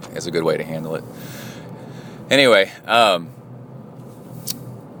 It's a good way to handle it. Anyway,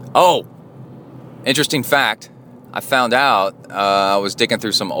 interesting fact. I found out, I was digging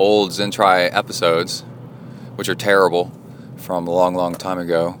through some old ZenTri episodes, which are terrible, from a long, long time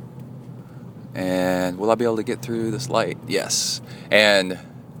ago. And will I be able to get through this light? Yes. And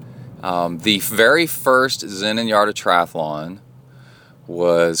the very first Zen and Yarda Triathlon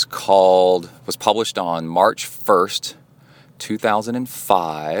was published on March 1st,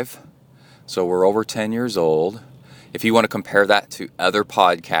 2005. So we're over 10 years old. If you want to compare that to other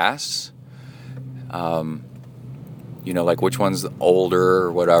podcasts, like which one's older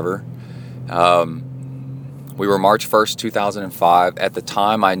or whatever. We were March 1st, 2005. At the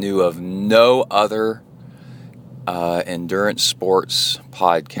time, I knew of no other endurance sports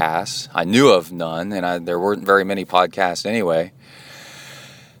podcasts. I knew of none, and there weren't very many podcasts anyway.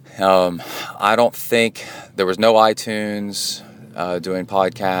 I don't think there was no iTunes doing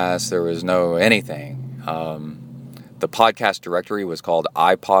podcasts. There was no anything. The podcast directory was called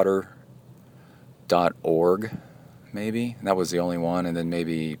iPodder.org, maybe. And that was the only one, and then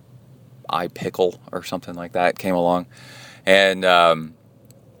maybe iPickle or something like that came along. And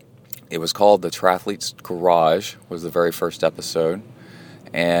it was called The Triathlete's Garage, was the very first episode.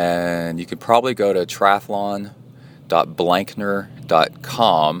 And you could probably go to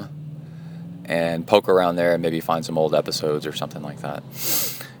triathlon.blankner.com and poke around there and maybe find some old episodes or something like that.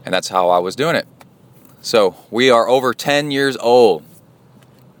 And that's how I was doing it. So we are over 10 years old.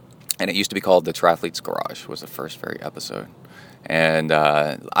 And it used to be called The Triathlete's Garage, was the first very episode. And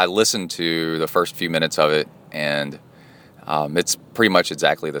I listened to the first few minutes of it, and it's pretty much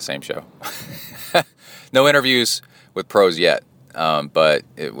exactly the same show. No interviews with pros yet, but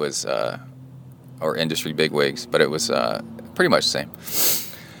it was, or industry bigwigs, but it was pretty much the same.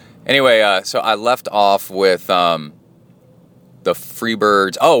 Anyway, so I left off with the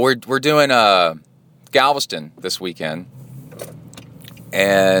Freebirds. Oh, we're doing Galveston this weekend.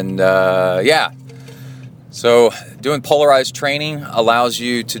 And so doing polarized training allows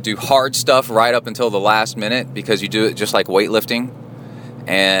you to do hard stuff right up until the last minute, because you do it just like weightlifting.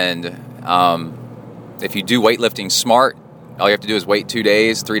 And if you do weightlifting smart, all you have to do is wait 2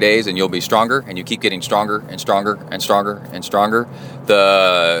 days, 3 days, and you'll be stronger, and you keep getting stronger and stronger and stronger and stronger.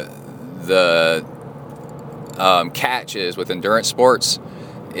 The catch is with endurance sports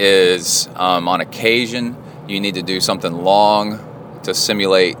is on occasion you need to do something long to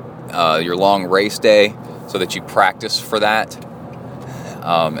simulate your long race day, so that you practice for that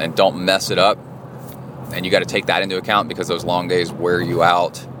and don't mess it up. And you got to take that into account, because those long days wear you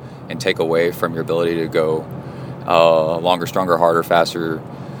out and take away from your ability to go longer, stronger, harder, faster,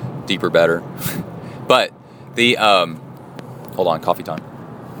 deeper, better. But the hold on, coffee time.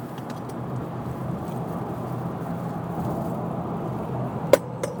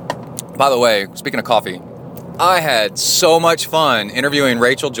 By the way, speaking of coffee, I had so much fun interviewing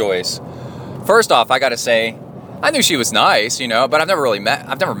Rachel Joyce. First off, I got to say, I knew she was nice, but I've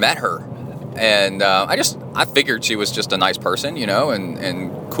never met her. And I figured she was just a nice person,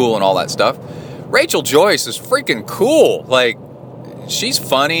 and cool and all that stuff. Rachel Joyce is freaking cool. Like, she's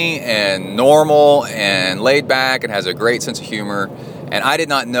funny and normal and laid back and has a great sense of humor. And I did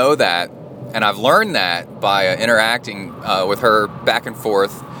not know that. And I've learned that by interacting with her back and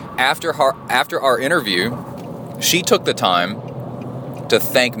forth. After our interview, she took the time to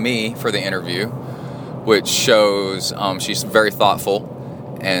thank me for the interview, which shows she's very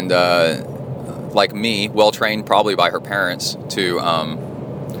thoughtful and like me, well trained probably by her parents, to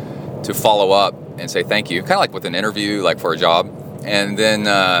follow up and say thank you, kind of like with an interview, like for a job. And then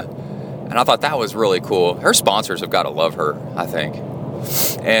and I thought that was really cool. Her sponsors have got to love her, I think.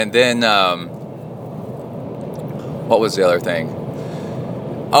 And then what was the other thing?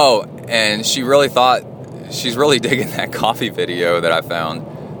 Oh, and she's really digging that coffee video that I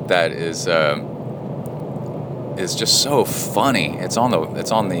found. That is just so funny. It's on the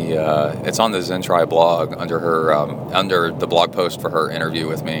ZenTri blog under the blog post for her interview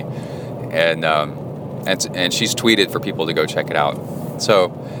with me, and she's tweeted for people to go check it out.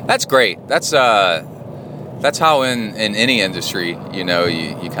 So that's great. That's how in any industry, you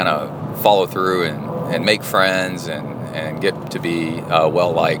kind of follow through and make friends and get to be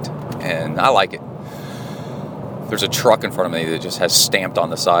well liked, and I like it. There's a truck in front of me that just has stamped on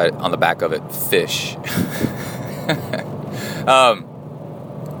the back of it, fish.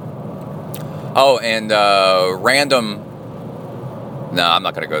 Random. No, I'm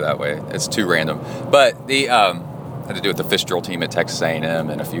not going to go that way. It's too random. But the had to do with the fish drill team at Texas A&M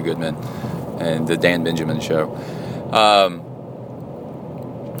and A Few Good Men and the Dan Benjamin show.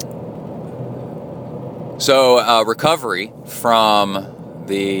 So recovery from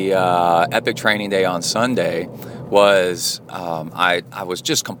the epic training day on Sunday was I was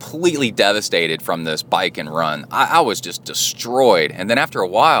just completely devastated from this bike and run. I was just destroyed. And then after a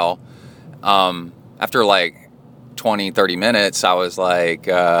while, after like 20, 30 minutes, I was like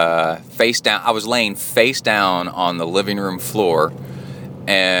face down. I was laying face down on the living room floor,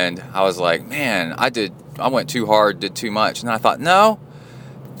 and I was like, man, I went too hard, did too much. And then I thought, no,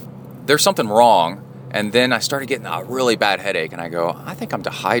 there's something wrong. And then I started getting a really bad headache, and I go, I think I'm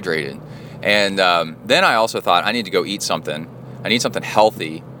dehydrated. And then I also thought, I need to go eat something. I need something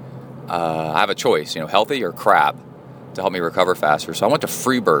healthy. I have a choice, healthy or crap, to help me recover faster. So I went to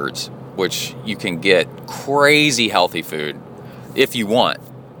Freebirds, which you can get crazy healthy food if you want,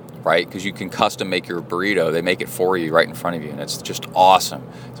 right? Because you can custom make your burrito. They make it for you right in front of you, and it's just awesome.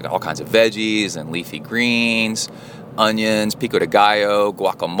 It's got all kinds of veggies and leafy greens, onions, pico de gallo,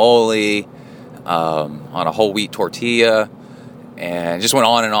 guacamole, on a whole wheat tortilla, and it just went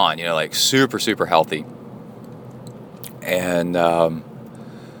on and on, like super, super healthy. And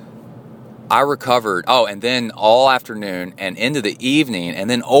I recovered. Oh, and then all afternoon and into the evening, and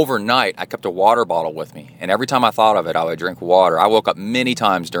then overnight, I kept a water bottle with me. And every time I thought of it, I would drink water. I woke up many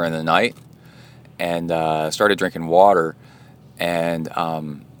times during the night and started drinking water. And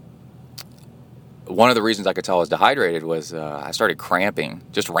one of the reasons I could tell I was dehydrated was I started cramping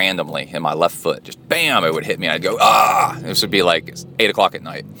just randomly in my left foot. Just bam, it would hit me. I'd go, ah! This would be like 8 o'clock at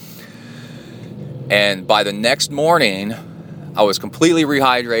night. And by the next morning, I was completely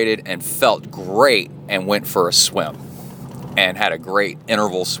rehydrated and felt great, and went for a swim and had a great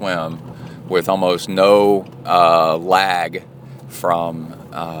interval swim with almost no lag from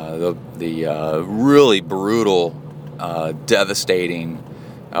the really brutal, devastating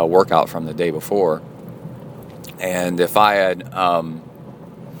workout from the day before. And if I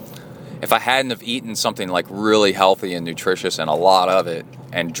hadn't have eaten something like really healthy and nutritious and a lot of it,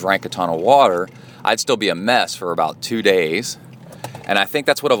 and drank a ton of water, I'd still be a mess for about 2 days. And I think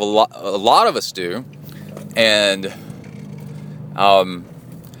that's what a lot of us do. And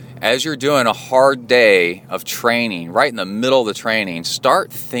as you're doing a hard day of training, right in the middle of the training,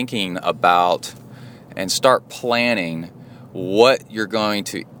 start thinking about and start planning what you're going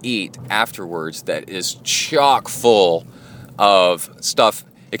to eat afterwards that is chock full of stuff.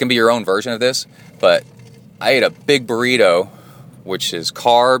 It can be your own version of this, but I ate a big burrito, which is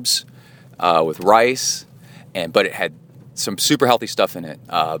carbs with rice, but it had some super healthy stuff in it.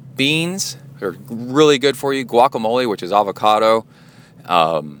 Beans are really good for you. Guacamole, which is avocado.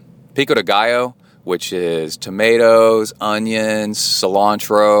 Pico de gallo, which is tomatoes, onions,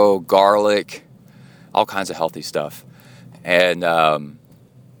 cilantro, garlic, all kinds of healthy stuff. And I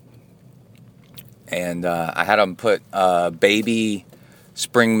had them put baby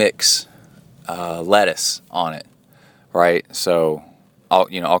spring mix lettuce on it, right? So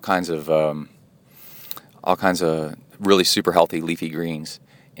all kinds of really super healthy leafy greens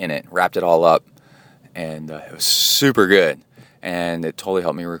in it. Wrapped it all up, and it was super good, and it totally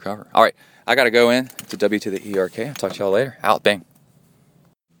helped me recover. All right, I got to go in to W to the ERK. I'll talk to y'all later. Out, bang.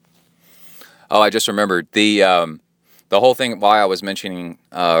 Oh, I just remembered the whole thing why I was mentioning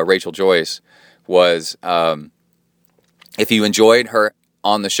Rachel Joyce was if you enjoyed her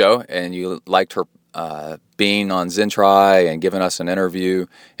on the show and you liked her being on ZenTri and giving us an interview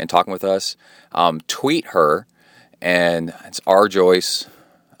and talking with us, tweet her, and it's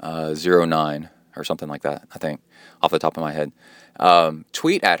rjoyce09 or something like that, I think, off the top of my head.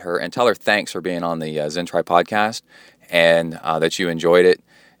 tweet at her and tell her thanks for being on the ZenTri podcast and that you enjoyed it.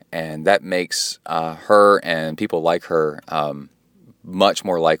 And that makes her and people like her much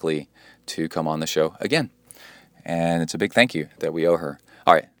more likely to come on the show again. And it's a big thank you that we owe her.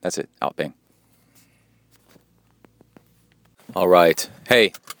 All right, that's it. Out, bang. All right.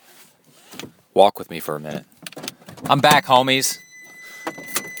 Hey, walk with me for a minute. I'm back, homies.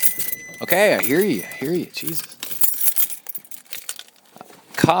 Okay, I hear you. Jesus.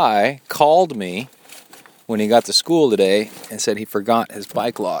 Kai called me when he got to school today and said he forgot his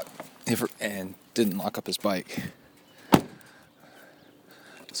bike lock and didn't lock up his bike.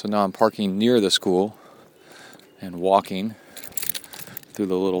 So now I'm parking near the school and walking through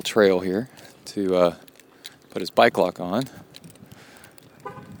the little trail here to put his bike lock on.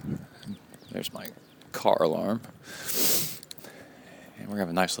 There's my car alarm. And we're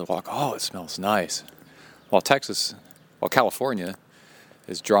having a nice little walk. Oh, it smells nice. While California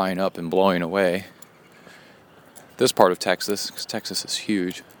is drying up and blowing away, this part of Texas, because Texas is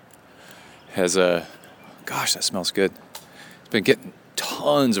huge, has gosh, that smells good. It's been getting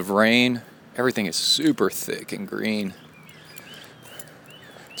tons of rain. Everything is super thick and green.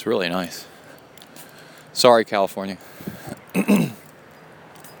 It's really nice. Sorry, California.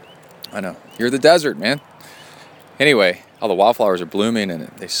 I know. You're the desert, man. Anyway, all the wildflowers are blooming and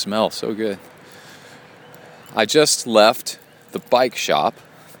they smell so good. I just left the bike shop.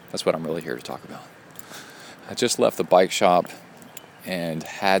 That's what I'm really here to talk about. I just left the bike shop and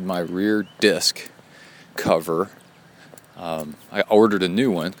had my rear disc cover. I ordered a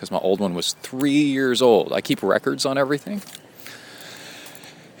new one because my old one was 3 years old. I keep records on everything.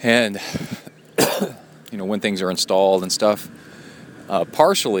 And, when things are installed and stuff,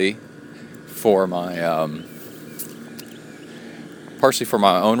 partially for my own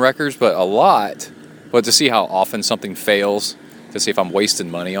records, but a lot, to see how often something fails, to see if I'm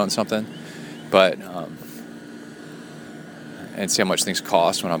wasting money on something, but and see how much things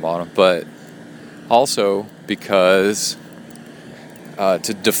cost when I bought them, but also because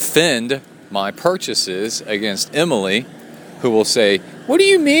to defend my purchases against Emily, who will say, "What do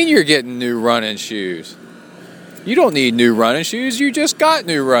you mean you're getting new running shoes? You don't need new running shoes, you just got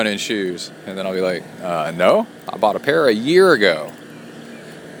new running shoes." And then I'll be like, no, I bought a pair a year ago.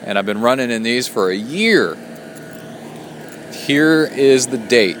 And I've been running in these for a year. Here is the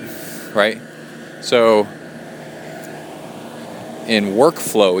date, right? So, in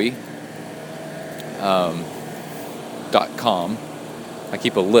workflowy.com, I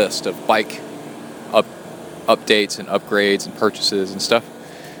keep a list of bike updates and upgrades and purchases and stuff.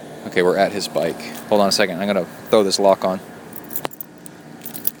 Okay, we're at his bike. Hold on a second. I'm going to throw this lock on.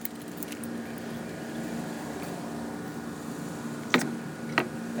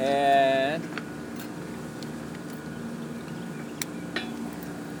 And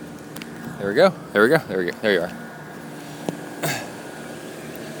there we go. There you are.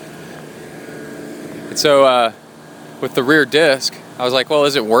 And so with the rear disc, I was like, well,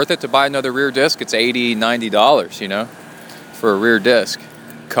 is it worth it to buy another rear disc? It's $80, $90, for a rear disc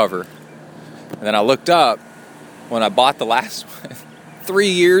cover. And then I looked up when I bought the last one 3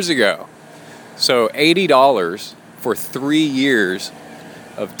 years ago. So $80 for 3 years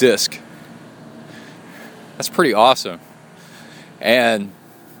of disc. That's pretty awesome. And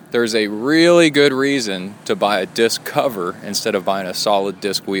there's a really good reason to buy a disc cover instead of buying a solid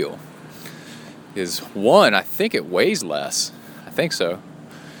disc wheel. Is one, I think it weighs less. I think so.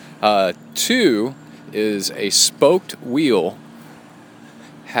 Two is a spoked wheel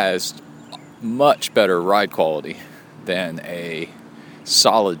has much better ride quality than a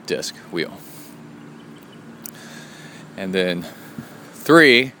solid disc wheel. And then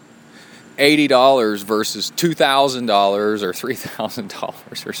three, $80 versus $2,000 or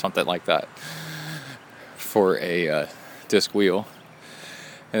 $3,000 or something like that for a disc wheel.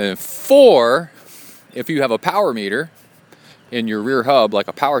 And then four, if you have a power meter in your rear hub, like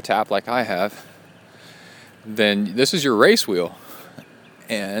a power tap like I have, then this is your race wheel.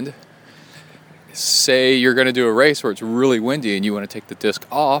 And say you're going to do a race where it's really windy and you want to take the disc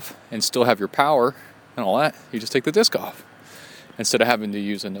off and still have your power and all that, you just take the disc off instead of having to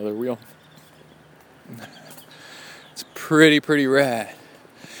use another wheel. It's pretty rad.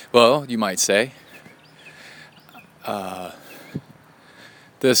 Well, you might say,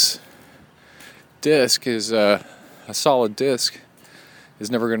 this disc is a solid disc is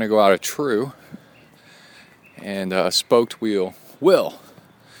never going to go out of true, and a spoked wheel will.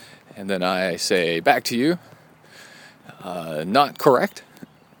 And then I say back to you, not correct,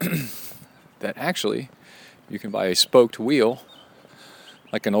 that actually you can buy a spoked wheel,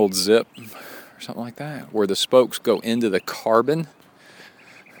 like an old Zip or or something like that, where the spokes go into the carbon.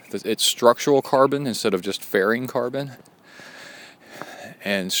 It's structural carbon instead of just fairing carbon.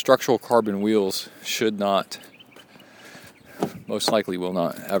 And structural carbon wheels should not, most likely will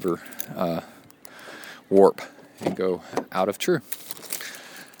not ever warp and go out of true.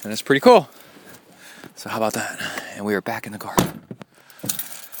 And it's pretty cool. So how about that? And we are back in the car.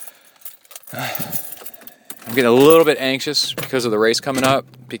 I'm getting a little bit anxious because of the race coming up,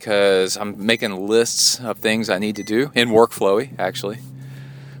 because I'm making lists of things I need to do in Workflowy, actually,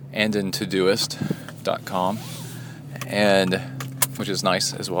 and in Todoist.com, and which is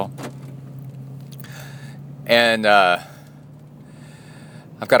nice as well. And I've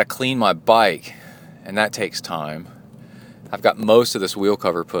got to clean my bike, and that takes time. I've got most of this wheel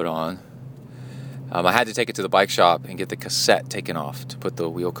cover put on. I had to take it to the bike shop and get the cassette taken off to put the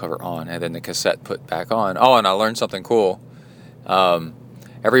wheel cover on, and then the cassette put back on. Oh, and I learned something cool.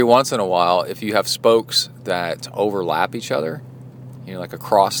 Every once in a while, if you have spokes that overlap each other, like a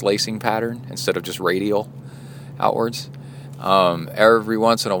cross-lacing pattern instead of just radial outwards, every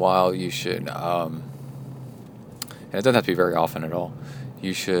once in a while you should, and it doesn't have to be very often at all,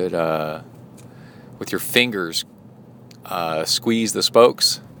 you should, with your fingers, squeeze the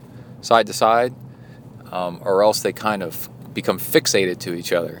spokes side to side, or else they kind of become fixated to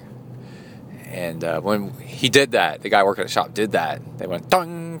each other. And when he did that, the guy working at the shop did that. They went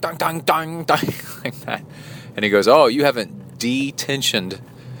dong, dong, dong, dong, dong, like that. And he goes, "Oh, you haven't detensioned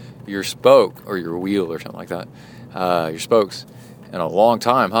your spoke or your wheel or something like that, your spokes, in a long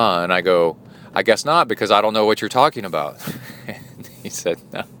time, huh?" And I go, "I guess not, because I don't know what you're talking about." And he said,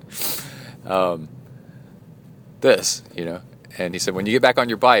 "No, this, And he said, when you get back on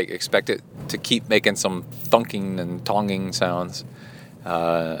your bike, expect it to keep making some thunking and tonging sounds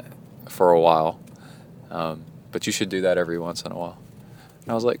for a while. But you should do that every once in a while."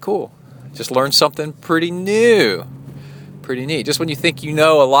 And I was like, cool. Just learned something pretty new. Pretty neat. Just when you think you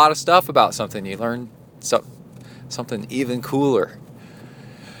know a lot of stuff about something, you learn something even cooler.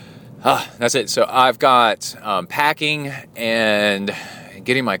 That's it. So I've got packing and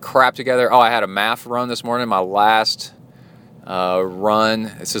getting my crap together. Oh, I had a math run this morning, my last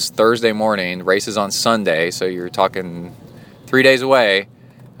run. This is Thursday morning. Race is on Sunday, so you're talking 3 days away.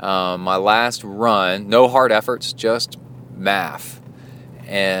 My last run, no hard efforts, just math.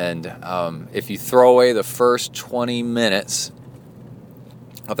 And if you throw away the first 20 minutes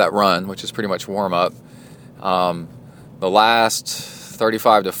of that run, which is pretty much warm up, the last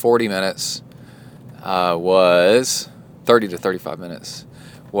 35 to 40 minutes was 30 to 35 minutes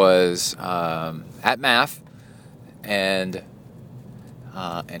was at math, and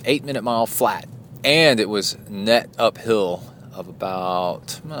an 8-minute mile flat, and it was net uphill of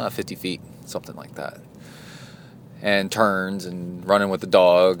about 50 feet, something like that, and turns and running with the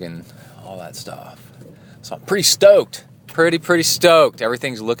dog and all that stuff. So I'm pretty stoked, pretty stoked.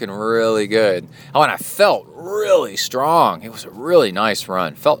 Everything's looking really good. Oh, and I felt really strong. It was a really nice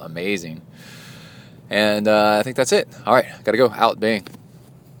run. Felt amazing. And I think that's it. All right, got to go out Bing.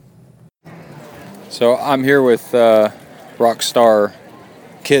 So I'm here with rock star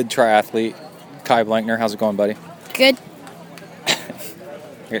kid triathlete Kai Blankner. How's it going, buddy? Good.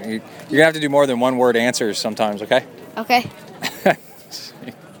 You're going to have to do more than one-word answers sometimes, okay? Okay.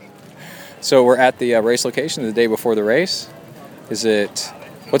 So we're at the race location the day before the race.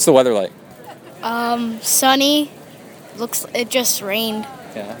 What's the weather like? Sunny. It just rained.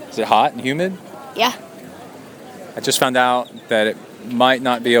 Yeah. Is it hot and humid? Yeah. I just found out that it might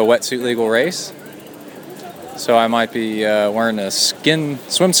not be a wetsuit legal race. So I might be wearing a swim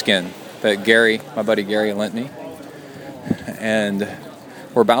skin that my buddy Gary lent me. And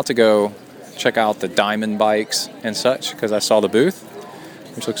we're about to go check out the Dimond Bikes and such, because I saw the booth,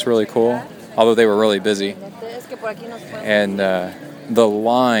 which looks really cool, although they were really busy. And the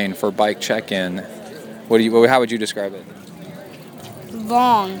line for bike check-in, how would you describe it?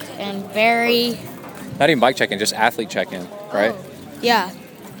 Long and very... Not even bike check-in, just athlete check-in, right? Yeah,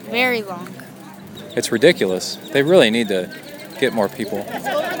 very long. It's ridiculous. They really need to get more people. It's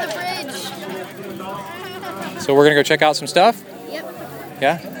over the bridge. So we're going to go check out some stuff? Yep.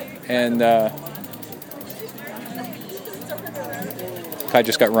 Yeah? And Kai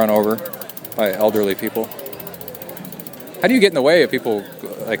just got run over by elderly people. How do you get in the way of people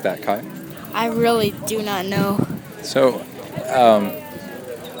like that, Kai? I really do not know. So,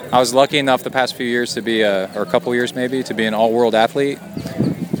 I was lucky enough the past few years to be, or a couple years maybe, to be an all-world athlete.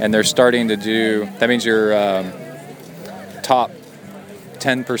 And they're starting to do, that means you're top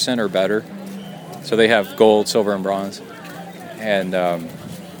 10% or better. So they have gold, silver, and bronze. And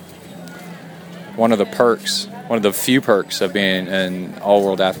one of the few perks of being an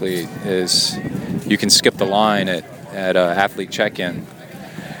all-world athlete is you can skip the line at athlete check-in.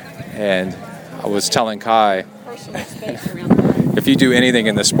 And I was telling Kai, if you do anything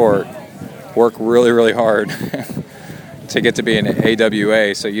in the sport, work really, really hard to get to be an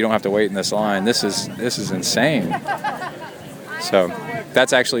AWA, so you don't have to wait in this line. This is insane. So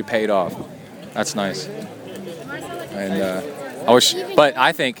that's actually paid off. That's nice. And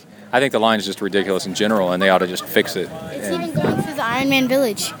I think the line is just ridiculous in general, and they ought to just fix it. It's even going through the Ironman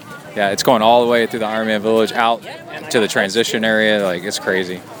Village. Yeah, it's going all the way through the Ironman Village out to the transition area. Like, it's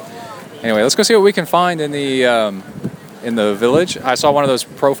crazy. Anyway, let's go see what we can find in the village. I saw one of those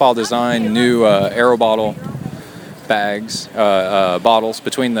profile design new Aero bottle bags, bottles,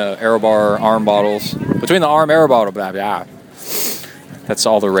 between the Aero bar arm bottles, between the arm Aero bottle, blah, blah. That's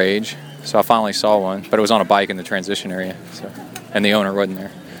all the rage. So I finally saw one, but it was on a bike in the transition area, so, and the owner wasn't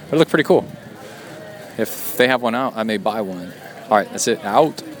there. But it looked pretty cool. If they have one out, I may buy one. All right, that's it.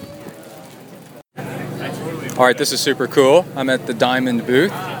 Out. All right, this is super cool. I'm at the Dimond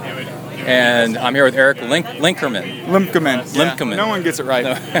booth, and I'm here with Eric Linkerman. Limkerman. No one gets it right.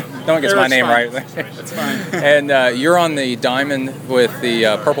 No one gets my name right. That's fine. And you're on the Dimond with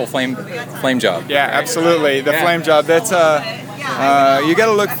the purple flame job. Yeah, absolutely. The flame job. That's you got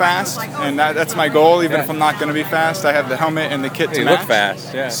to look fast, and that's my goal. Even if I'm not going to be fast, I have the helmet and the kit to match. Look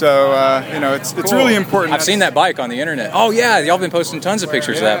fast. Yeah. So it's cool. Really important. I've seen that bike on the internet. Oh yeah, y'all been posting tons of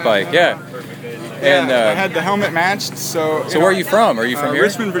pictures of that bike. Yeah. And I had the helmet matched. So where are you from? Are you from here?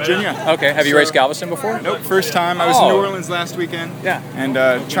 Richmond, Virginia. Okay. Have you raced Galveston before? Nope. First time. I was in New Orleans last weekend. Yeah. And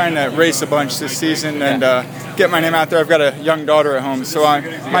trying to race a bunch this season and get my name out there. I've got a young daughter at home, so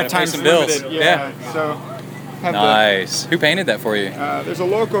my time's limited. Yeah. So. Nice. Who painted that for you? There's a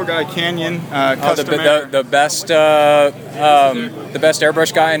local guy, Canyon. The best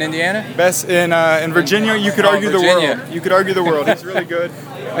airbrush guy in Indiana. Best in Virginia. You could argue Virginia. the world. You could argue the world. He's really good.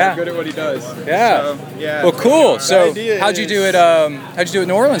 Good at what he does. Yeah. So, yeah. Well, cool. So, how'd you do it in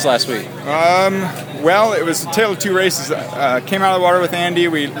New Orleans last week? Well, it was a tale of two races. Came out of the water with Andy.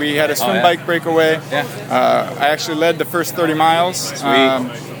 We had a swim bike breakaway. Yeah. I actually led the first 30 miles.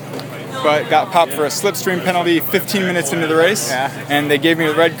 Sweet. But got popped for a slipstream penalty 15 minutes into the race, and they gave me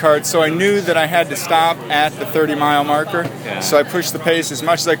a red card, so I knew that I had to stop at the 30-mile marker. So I pushed the pace as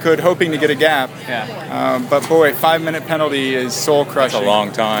much as I could, hoping to get a gap. But boy, 5-minute penalty is soul-crushing. That's a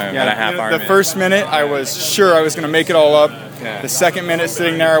long time, and a half Ironman. The first minute, I was sure I was going to make it all up. The second minute,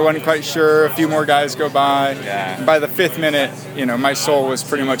 sitting there, I wasn't quite sure. A few more guys go by. And by the 5th minute, my soul was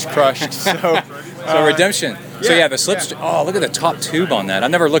pretty much crushed. So redemption. So the slipstream. Oh, look at the top tube on that.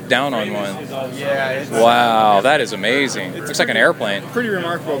 I've never looked down on one. Yeah. Wow, that is amazing. It looks like an airplane. Pretty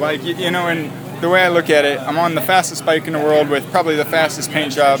remarkable bike. And the way I look at it, I'm on the fastest bike in the world with probably the fastest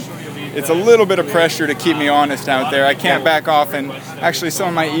paint job. It's a little bit of pressure to keep me honest out there. I can't back off, and actually some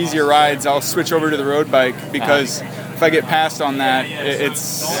of my easier rides, I'll switch over to the road bike because if I get passed on that,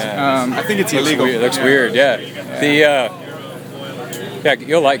 I think it's illegal. It looks weird, yeah.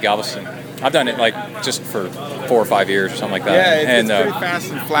 You'll like Galveston. I've done it just for 4 or 5 years or something like that. Yeah, it's pretty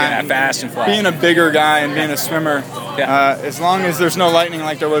fast and flat. Yeah, fast and flat. Being a bigger guy and being a swimmer, as long as there's no lightning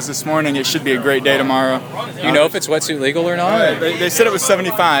like there was this morning, it should be a great day tomorrow. You know if it's wetsuit legal or not? They said it was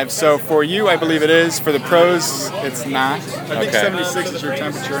 75, so for you, I believe it is. For the pros, it's not. I think 76 is your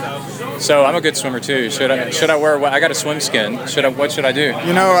temperature. So I'm a good swimmer too. Should I wear? I got a swim skin. What should I do?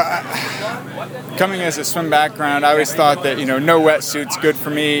 Coming as a swim background, I always thought that no wetsuit's good for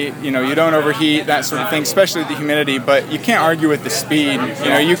me. You don't overheat, that sort of thing, especially with the humidity. But you can't argue with the speed.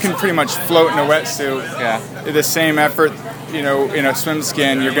 You can pretty much float in a wetsuit. The same effort. In a swim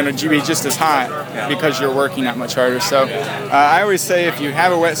skin, you're going to be just as hot because you're working that much harder. So I always say if you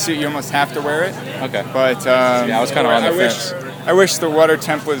have a wetsuit, you almost have to wear it. Okay. But I was kind of on the fence. I wish the water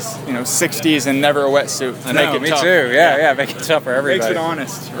temp was 60s and never a wetsuit. I know, me too. Yeah, make it tough for everybody. Makes it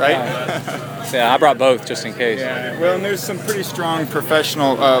honest, right? Yeah, I brought both just in case. Yeah. Well, and there's some pretty strong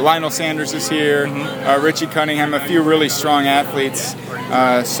professional. Lionel Sanders is here. Richie Cunningham, a few really strong athletes.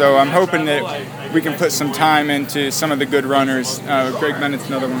 So I'm hoping that we can put some time into some of the good runners. Greg Bennett's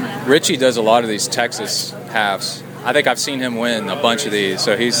another one. Richie does a lot of these Texas halves. I think I've seen him win a bunch of these.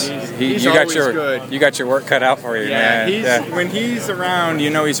 So he's you got your work cut out for you, man. When he's around,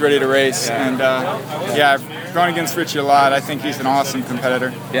 he's ready to race. And I've gone against Richie a lot. I think he's an awesome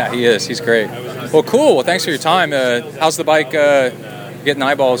competitor. Yeah, he is. He's great. Well, cool. Well, thanks for your time. How's the bike getting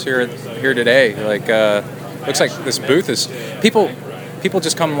eyeballs here today? Looks like this booth is people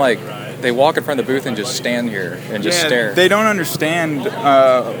just come they walk in front of the booth and just stand here and just stare. They don't understand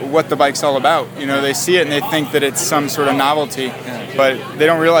what the bike's all about. They see it and they think that it's some sort of novelty, but they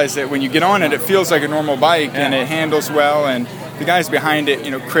don't realize that when you get on it, it feels like a normal bike and it handles well and the guys behind it,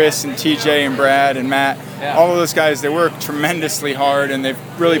 Chris and TJ and Brad and Matt, all of those guys, they work tremendously hard, and they've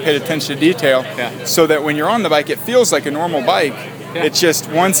really paid attention to detail so that when you're on the bike, it feels like a normal bike. Yeah. It's just,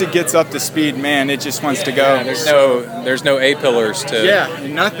 once it gets up to speed, man, it just wants to go. Yeah, there's no A-pillars to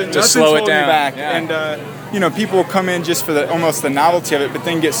nothing slow it down. Back. Yeah. And people will come in just for almost the novelty of it, but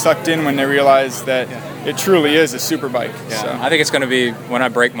then get sucked in when they realize that it truly is a super bike. Yeah. So. I think it's going to be, when I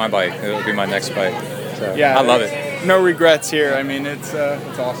break my bike, it'll be my next bike. So, I love it. No regrets here. I mean, it's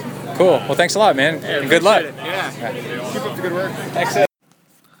awesome. Cool. Well, thanks a lot, man. Yeah, good luck. Keep up the good work. Thanks.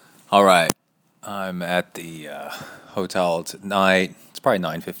 All right. I'm at the hotel tonight. It's probably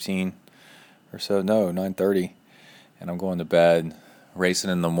 9:15 or so. No, 9:30. And I'm going to bed, racing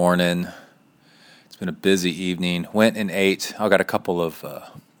in the morning. It's been a busy evening. Went and ate. I got a couple of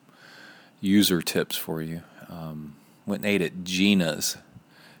user tips for you. Went and ate at Gina's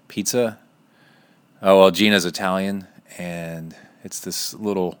Pizza. Oh, well, Gina's Italian, and it's this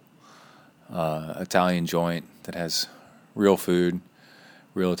little Italian joint that has real food,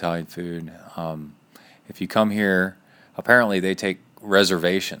 real Italian food. If you come here, apparently they take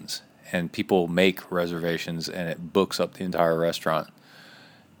reservations, and people make reservations, and it books up the entire restaurant.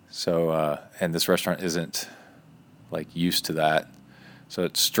 So, and this restaurant isn't used to that, so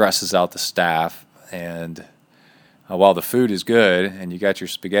it stresses out the staff. And while the food is good and you got your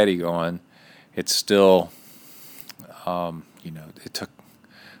spaghetti going, it's still, it took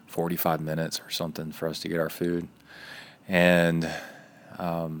 45 minutes or something for us to get our food. And,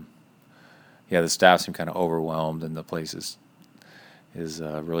 the staff seem kind of overwhelmed, and the place is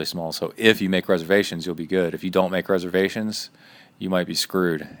really small. So if you make reservations, you'll be good. If you don't make reservations, you might be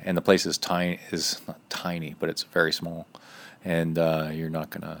screwed. And the place is not tiny, but it's very small. And you're not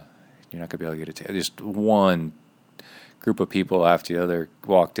gonna be able to get it. Just one group of people after the other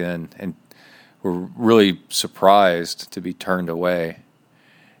walked in and were really surprised to be turned away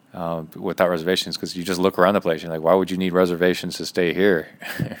without reservations, because you just look around the place and you're like, why would you need reservations to stay here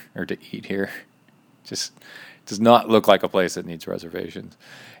or to eat here? Just does not look like a place that needs reservations.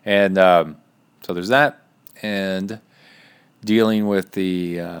 And so there's that, and dealing with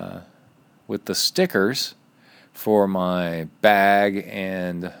the stickers for my bag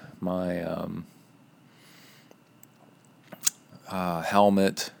and my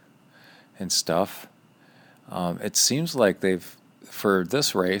helmet and stuff. It seems like for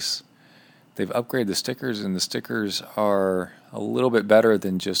this race, they've upgraded the stickers, and the stickers are a little bit better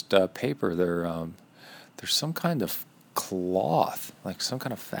than just paper. There's some kind of cloth, like some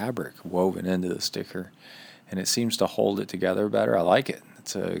kind of fabric woven into the sticker, and it seems to hold it together better. I like it.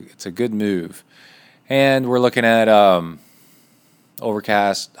 It's a good move. And we're looking at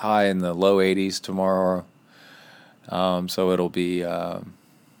overcast, high in the low 80s tomorrow. So it'll be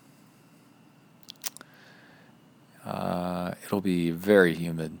very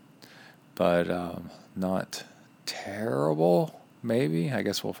humid, but not terrible. Maybe. I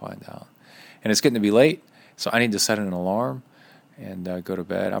guess we'll find out. And it's getting to be late, so I need to set an alarm and go to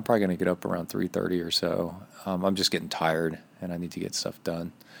bed. I'm probably going to get up around 3:30 or so. I'm just getting tired, and I need to get stuff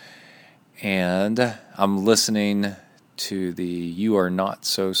done. And I'm listening to the You Are Not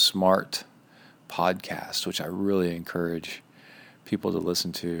So Smart podcast, which I really encourage people to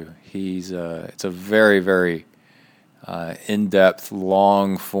listen to. It's a very, very in-depth,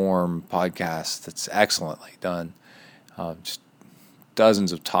 long-form podcast that's excellently done. Just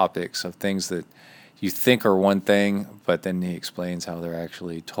dozens of topics of things that you think are one thing, but then he explains how they're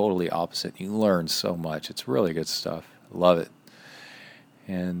actually totally opposite. You learn so much. It's really good stuff. Love it.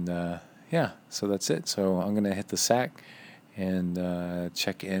 And so that's it. So I'm going to hit the sack and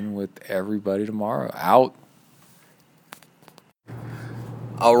check in with everybody tomorrow. Out.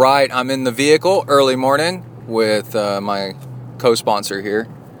 All right, I'm in the vehicle early morning with my co-sponsor here.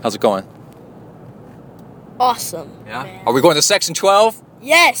 How's it going? Awesome. Yeah. Man. Are we going to Section 12?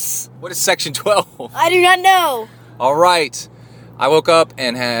 Yes. What is Section 12? I do not know. All right. I woke up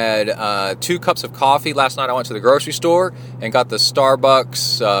and had 2 cups of coffee. Last night I went to the grocery store and got the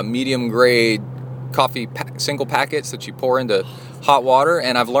Starbucks medium grade coffee single packets that you pour into hot water.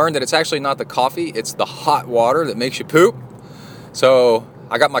 And I've learned that it's actually not the coffee, it's the hot water that makes you poop. So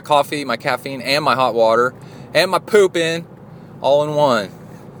I got my coffee, my caffeine, and my hot water, and my poop in all in one.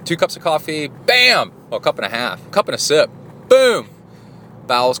 2 cups of coffee, bam! Well, a cup and a half, cup and a sip, boom!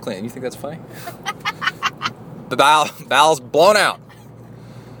 Bowels clean. You think that's funny? The bowels blown out.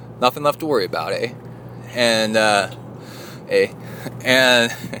 Nothing left to worry about, eh? And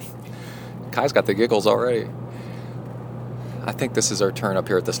Kai's got the giggles already. I think this is our turn up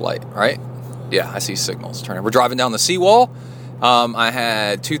here at this light, right? Yeah, I see signals turning. We're driving down the seawall. I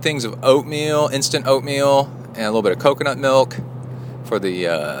had 2 things of oatmeal, instant oatmeal, and a little bit of coconut milk. for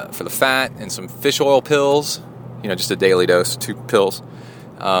the fat, and some fish oil pills. Just a daily dose, 2 pills,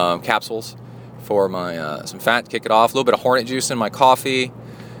 capsules for my some fat. Kick it off. A little bit of Hornet juice in my coffee.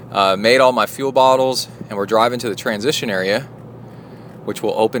 Made all my fuel bottles, and we're driving to the transition area, which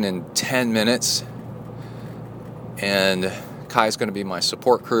will open in 10 minutes. And Kai's going to be my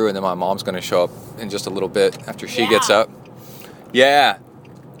support crew, and then my mom's going to show up in just a little bit after she gets up. Yeah.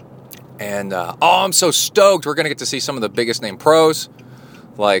 And, I'm so stoked. We're going to get to see some of the biggest name pros,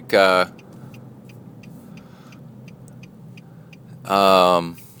 like Lionel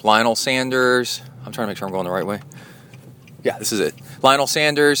Sanders. I'm trying to make sure I'm going the right way. Yeah, this is it. Lionel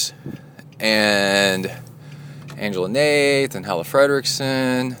Sanders and Angela Naeth and Hella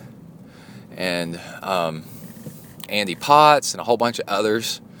Fredrickson and Andy Potts and a whole bunch of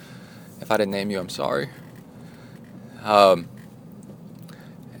others. If I didn't name you, I'm sorry.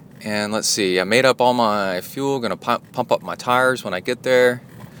 And let's see, I made up all my fuel, gonna pump up my tires when I get there.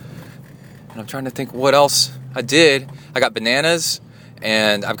 And I'm trying to think what else I did. I got bananas,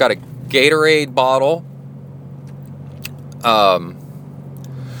 and I've got a Gatorade bottle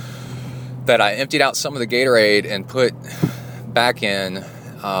that I emptied out some of the Gatorade and put back in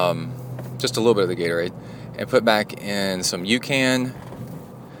just a little bit of the Gatorade, and put back in some UCAN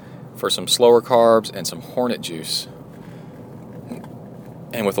for some slower carbs and some Hornet juice.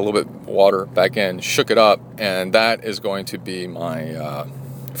 And with a little bit of water back in, shook it up, and that is going to be my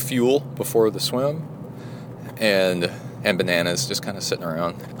fuel before the swim. And bananas, just kind of sitting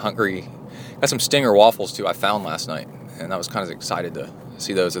around, hungry. Got some Stinger waffles too I found last night, and I was kind of excited to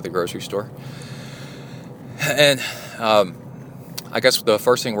see those at the grocery store. And I guess the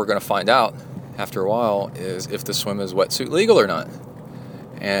first thing we're going to find out after a while is if the swim is wetsuit legal or not.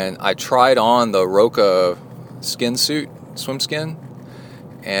 And I tried on the Roka skin suit, swim skin,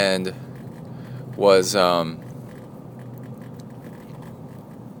 and was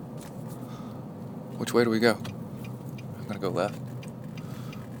which way do we go? I'm gonna go left.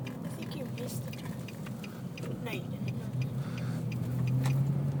 I think you missed the turn. No, you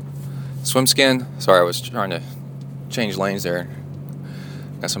didn't. Swim skin. Sorry, I was trying to change lanes there.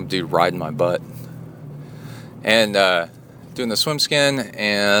 Got some dude riding my butt. And doing the swim skin,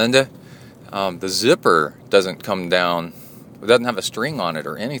 and the zipper doesn't come down. It doesn't have a string on it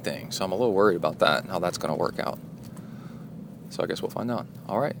or anything, so I'm a little worried about that and how that's going to work out. So I guess we'll find out.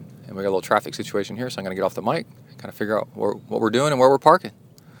 All right, and we got a little traffic situation here, so I'm going to get off the mic, kind of figure out what we're doing and where we're parking.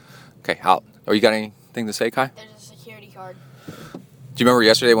 Okay, out. Oh, you got anything to say, Kai? There's a security card. Do you remember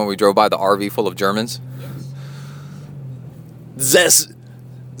yesterday when we drove by the RV full of Germans? Yes.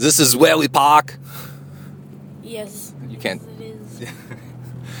 This is where we park. Yes. You can't. Yes, it is.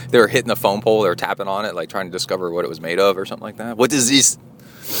 They were hitting the phone pole. They were tapping on it, like trying to discover what it was made of or something like that. What is this?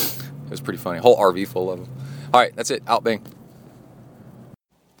 It was pretty funny. Whole RV full of them. All right, that's it. Out, bang.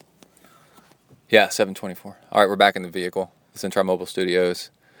 Yeah, 7:24. All right, we're back in the vehicle. ZenTri Mobile Studios.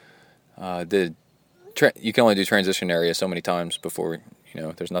 You can only do transition area so many times before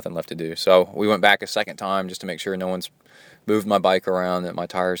there's nothing left to do. So we went back a second time just to make sure no one's moved my bike around, that my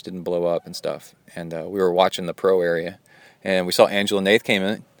tires didn't blow up and stuff. And we were watching the pro area, and we saw Angela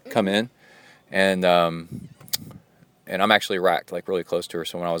Naeth come in, and I'm actually racked, like really close to her.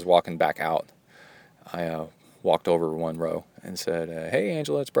 So when I was walking back out, I walked over one row and said, "Hey,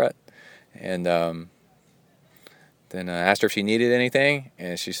 Angela, it's Brett." And then I asked her if she needed anything,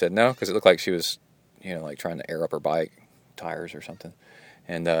 and she said no, because it looked like she was, like trying to air up her bike tires or something,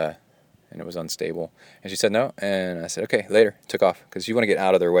 and it was unstable. And she said no, and I said okay, later. Took off because you want to get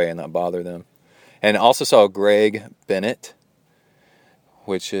out of their way and not bother them. And also saw Greg Bennett,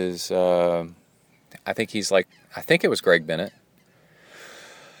 which is I think it was Greg Bennett.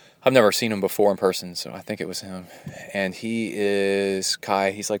 I've never seen him before in person, so I think it was him. And he is Kai.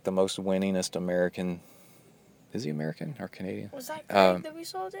 He's like the most winningest American. Is he American or Canadian? Was that Greg that we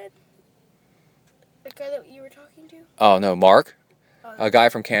saw dead? The guy that you were talking to? Oh, no, Mark. A guy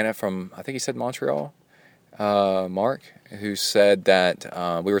from Canada, I think he said Montreal. Mark, who said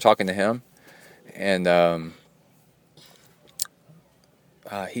that we were talking to him. And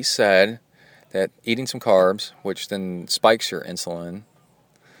he said that eating some carbs, which then spikes your insulin,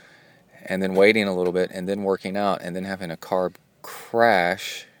 and then waiting a little bit, and then working out, and then having a carb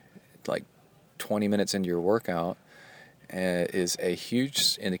crash, like 20 minutes into your workout, is a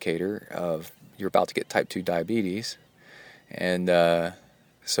huge indicator of you're about to get type 2 diabetes. And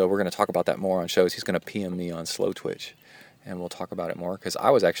so we're going to talk about that more on shows. He's going to PM me on Slow Twitch, and we'll talk about it more, because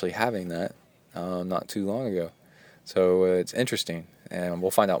I was actually having that not too long ago. So it's interesting, and we'll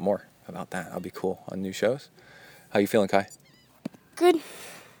find out more about that. That'll be cool on new shows. How you feeling, Kai? Good.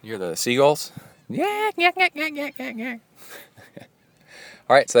 You hear the seagulls? Yeah.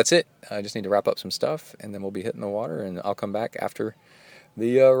 All right, so that's it. I just need to wrap up some stuff, and then we'll be hitting the water, and I'll come back after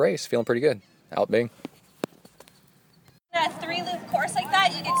the race. Feeling pretty good. Out, Bing. A 3-loop course like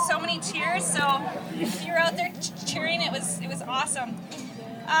that, you get so many cheers. So if you're out there cheering, it was awesome.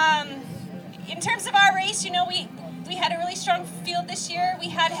 In terms of our race, you know, we had a really strong field this year. We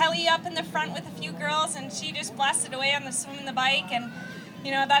had Helly up in the front with a few girls, and she just blasted away on the swim and the bike, and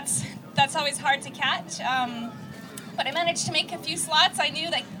you know that's always hard to catch. But I managed to make a few slots. I knew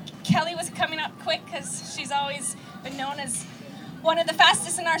that Kelly was coming up quick because she's always been known as one of the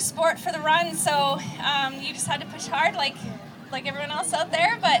fastest in our sport for the run. So you just had to push hard like everyone else out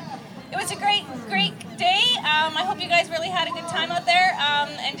there. But it was a great day. I hope you guys really had a good time out there.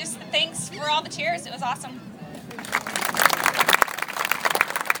 And just thanks for all the cheers. It was awesome.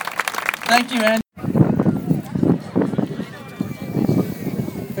 Thank you, Andy.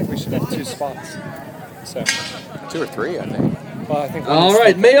 I think we should have 2 spots. So 2 or 3, I think. well, I think All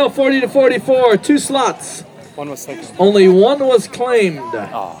right, male 40 to 44, 2 slots. one was taken. Only one was claimed.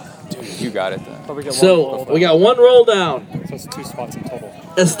 Oh, dude, you got it then. But we got So we got 1 roll down. So it's 2 spots in total.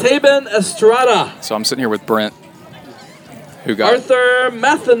 Esteban Estrada. So I'm sitting here with Brent, who got Arthur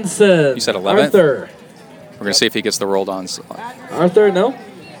Mathenson. You said 11th? Arthur. We're going to see if he gets the rolled on slot. Arthur, no.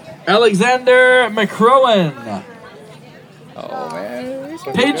 Alexander McCrowan. Oh, man.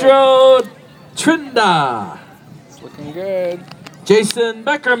 Pedro Trinda. It's looking good. Jason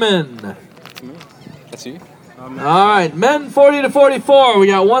Beckerman. That's you? All right, men 40 to 44. We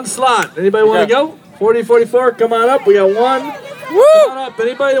got 1 slot. Anybody want to go? 40 to 44, come on up. We got 1. Woo! Come on up.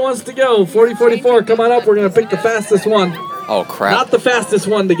 Anybody that wants to go? 40 44, come on up. We're going to pick the fastest one. Oh, crap. Not the fastest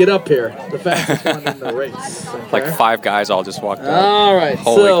one to get up here. The fastest one in the race. Okay? Like 5 guys all just walked up. All right,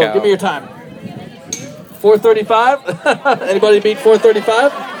 Holy so cow. give me your time. 4:35. Anybody beat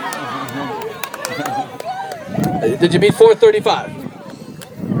 4:35? Did you beat 4:35?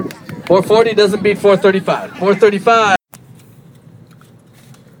 4:40 doesn't beat 4:35. 4:35.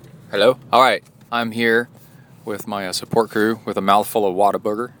 Hello? All right. I'm here with my support crew with a mouthful of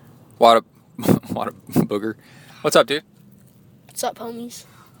Whataburger. Whataburger. What's up, dude? What's up, homies?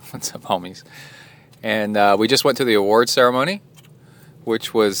 What's up, homies? And we just went to the awards ceremony,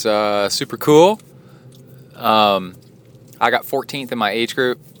 which was super cool. I got 14th in my age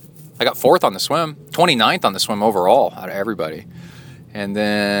group. I got 4th on the swim, 29th on the swim overall out of everybody. And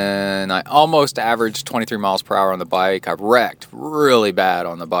then I almost averaged 23 miles per hour on the bike. I wrecked really bad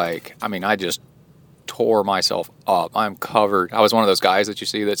on the bike. I mean, I just tore myself up. I'm covered. I was one of those guys that you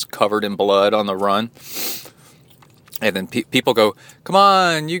see that's covered in blood on the run. And then people go, come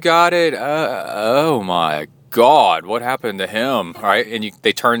on, you got it. Oh, my God, what happened to him? All right, and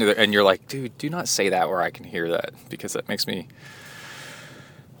they turn to and you're like, dude, do not say that where I can hear that, because that makes me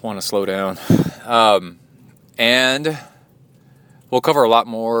want to slow down. And we'll cover a lot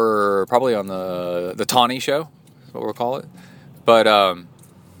more probably on the Tawny show, is what we'll call it. But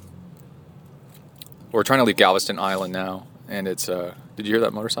we're trying to leave Galveston Island now, and it's did you hear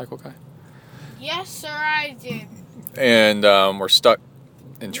that motorcycle guy? Yes, sir, I did. And we're stuck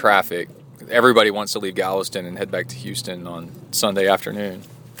in traffic. Everybody wants to leave Galveston and head back to Houston on Sunday afternoon.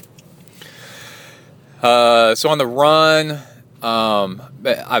 So on the run,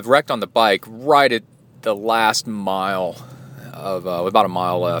 I've wrecked on the bike right at the last mile of about a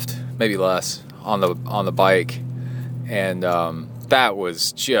mile left, maybe less, on the bike, and that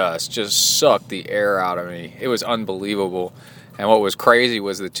was just sucked the air out of me. It was unbelievable. And what was crazy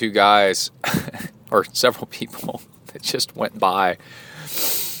was the 2 guys, or several people, that just went by,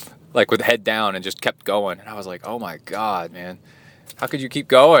 like with head down and just kept going. And I was like, oh my God, man. How could you keep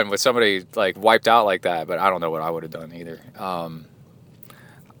going with somebody like wiped out like that? But I don't know what I would have done either.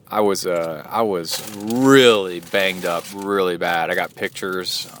 I was really banged up really bad. I got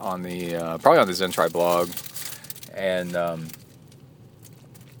pictures on the, probably on the ZenTri blog. And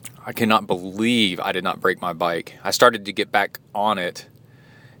I cannot believe I did not break my bike. I started to get back on it,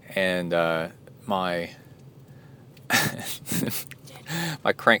 and my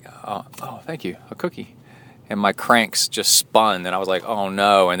my crank, oh, thank you, a cookie. And my cranks just spun, and I was like, oh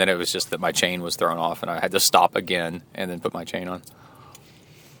no. And then it was just that my chain was thrown off, and I had to stop again and then put my chain on.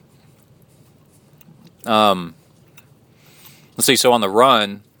 Let's see, so on the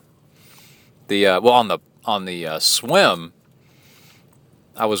run, on the swim,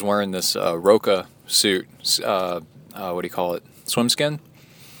 I was wearing this Roca suit, what do you call it, swim skin,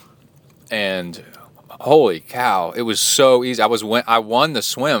 and holy cow, it was so easy. I won the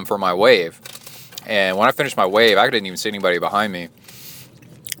swim for my wave, and when I finished my wave, I didn't even see anybody behind me.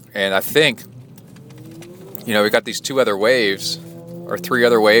 And I think, we got these 2 other waves, or 3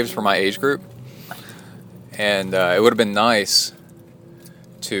 other waves for my age group, and it would have been nice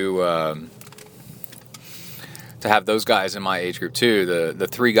to have those guys in my age group too. The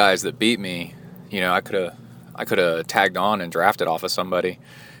 3 guys that beat me, I could have tagged on and drafted off of somebody,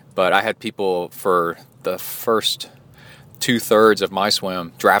 but I had people for the first 2/3 of my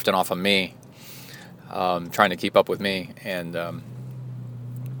swim drafting off of me, trying to keep up with me, and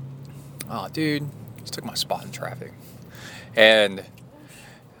oh dude, just took my spot in traffic. And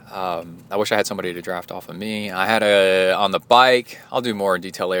I wish I had somebody to draft off of me. I had on the bike. I'll do more in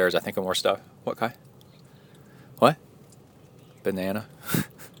detail layers. I think of more stuff. What, Kai? What? Banana.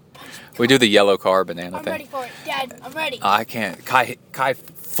 We do the yellow car banana thing. I'm ready for it, Dad. I'm ready. I can't. Kai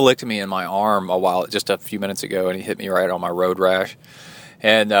flicked me in my arm just a few minutes ago, and he hit me right on my road rash.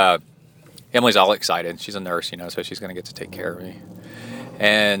 And Emily's all excited. She's a nurse, so she's going to get to take care of me.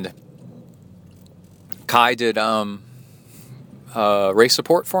 And Kai did race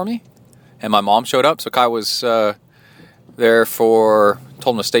support for me, and my mom showed up. So Kai was there told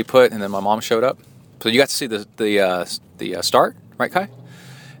him to stay put, and then my mom showed up. So you got to see the start, right, Kai?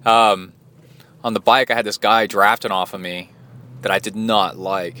 On the bike, I had this guy drafting off of me that I did not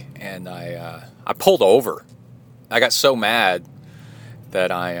like, and I pulled over. I got so mad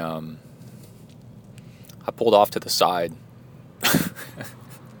that I pulled off to the side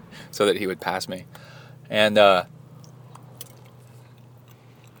so that he would pass me. And trying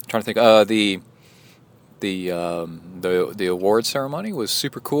to think, the award ceremony was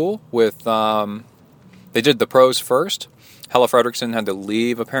super cool. With they did the pros first. Hella Fredrickson had to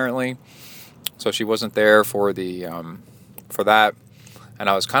leave apparently, so she wasn't there for that. And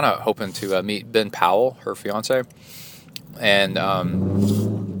I was kind of hoping to meet Ben Powell, her fiance. And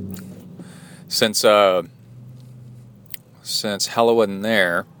since Hella wasn't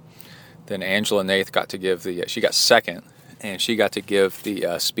there, then Angela Naeth got to give she got second, and she got to give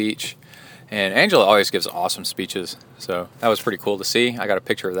the speech. And Angela always gives awesome speeches, so that was pretty cool to see. I got a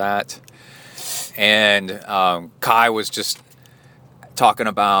picture of that. And Kai was just talking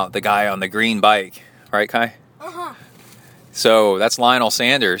about the guy on the green bike, right, Kai? Uh-huh. So that's Lionel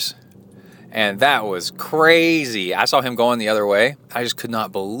Sanders, and that was crazy. I saw him going the other way. I just could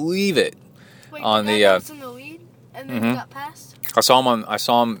not believe it. Wait, on the guy was in the lead, and then he got passed? I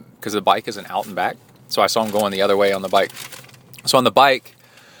saw him because the bike isn't out and back, so I saw him going the other way on the bike. So on the bike,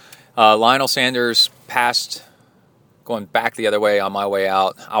 Lionel Sanders passed going back the other way on my way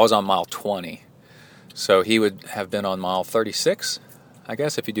out. I was on mile 20. So he would have been on mile 36, I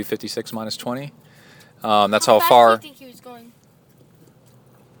guess, if you do 56 minus 20. That's how far. Do you think he was going?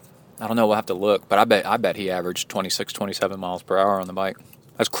 I don't know. We'll have to look. But I bet he averaged 26, 27 miles per hour on the bike.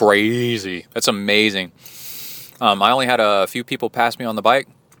 That's crazy. That's amazing. I only had a few people pass me on the bike.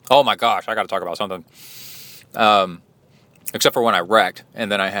 Oh, my gosh. I got to talk about something. Except for when I wrecked. And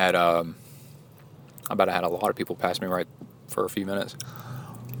then I had a lot of people pass me right for a few minutes.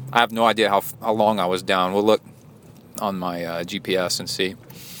 I have no idea how long I was down. We'll look on my GPS and see.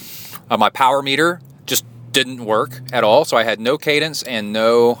 My power meter just didn't work at all, so I had no cadence and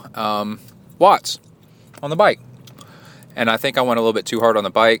no watts on the bike. And I think I went a little bit too hard on the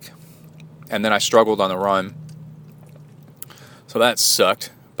bike, and then I struggled on the run. So that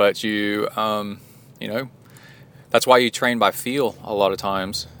sucked. But that's why you train by feel a lot of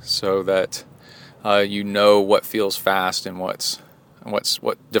times, so that you know what feels fast and what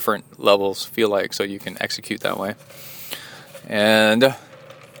different levels feel like, so you can execute that way. And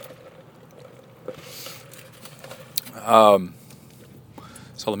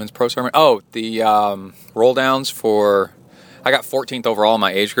Sullivan's Pro Ceremony. Oh, the roll downs I got 14th overall in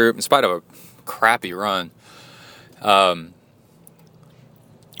my age group in spite of a crappy run. So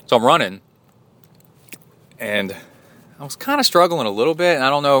I'm running, and I was kind of struggling a little bit, and I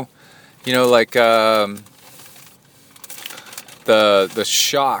don't know, the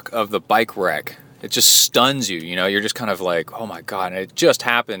shock of the bike wreck, it just stuns you, you're just kind of like, oh my God. And it just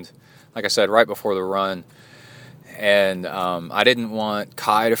happened, like I said, right before the run. And I didn't want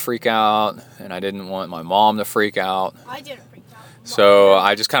Kai to freak out, and I didn't want my mom to freak out. I didn't freak out. So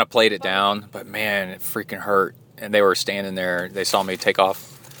I just kind of played it down, but man, it freaking hurt. And they were standing there, they saw me take off.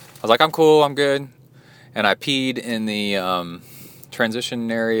 I was like, I'm cool, I'm good. And I peed in the transition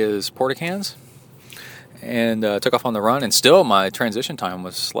area's porta cans, and took off on the run, and still my transition time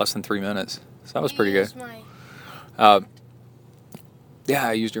was less than 3 minutes. So that was pretty good. Yeah,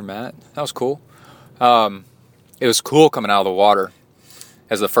 I used your mat. That was cool. It was cool coming out of the water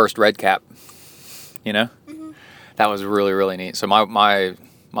as the first red cap, Mm-hmm. That was really, really neat. So my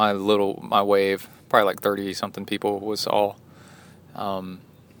wave, probably like 30 something people, was all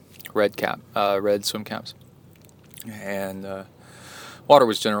red swim caps. And water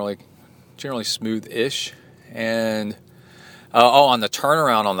was generally smooth-ish, and On the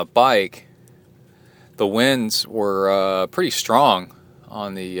turnaround on the bike, the winds were pretty strong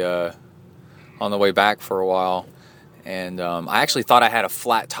on the way back for a while, and I actually thought I had a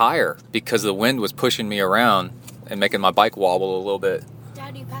flat tire because the wind was pushing me around and making my bike wobble a little bit.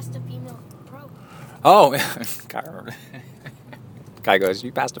 Dad, you passed a female pro. Oh, guy goes,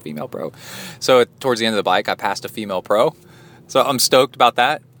 you passed a female pro. So towards the end of the bike, I passed a female pro. So I'm stoked about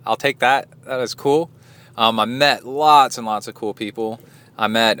that. I'll take that. That is cool. I met lots and lots of cool people. I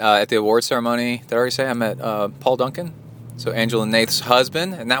met at the award ceremony, did I already say? I met Paul Duncan, so Angela Naeth's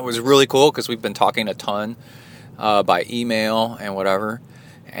husband, and that was really cool because we've been talking a ton by email and whatever.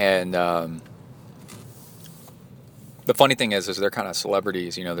 And the funny thing is they're kind of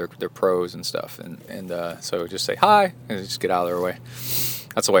celebrities, you know, they're pros and stuff, and so just say hi and just get out of their way.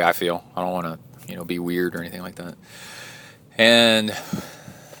 That's the way I feel. I don't want to, you know, be weird or anything like that. And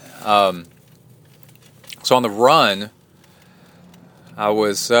so on the run, I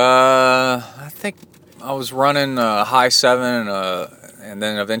was I think I was running a high 7 and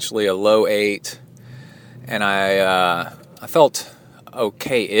then eventually a low 8, and I felt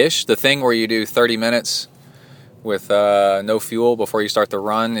okay-ish. The thing where you do 30 minutes with no fuel before you start the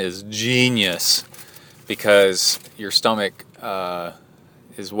run is genius because your stomach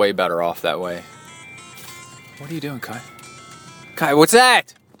is way better off that way. What are you doing, Kai? Kai, what's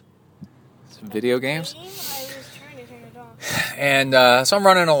that? Some video games? I was trying to turn it off. And so I'm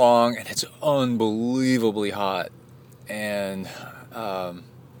running along, and it's unbelievably hot. And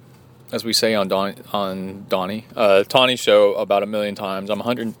as we say on Tawny's show about 1,000,000 times,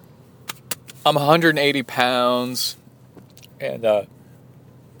 I'm 180 pounds, and so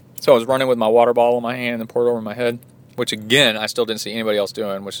I was running with my water bottle in my hand and poured it over my head, which again I still didn't see anybody else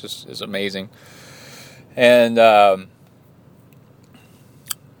doing, which is amazing. And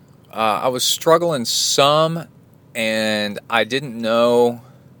I was struggling some, and I didn't know.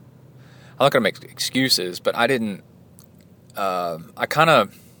 I'm not going to make excuses, but I didn't. I kind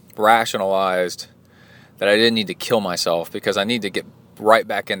of rationalized that I didn't need to kill myself because I need to get right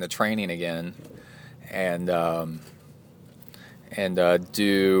back into training again, and do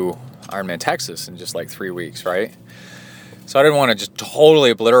Ironman Texas in just like 3 weeks, right? So I didn't want to just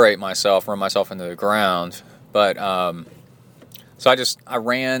totally obliterate myself, run myself into the ground, but so I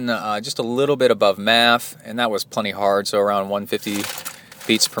ran just a little bit above MAF, and that was plenty hard, so around 150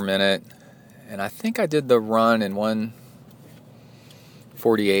 beats per minute, and I think I did the run in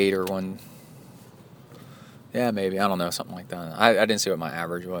 148 or maybe, I don't know, something like that. I didn't see what my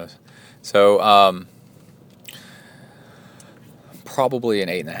average was. So, probably an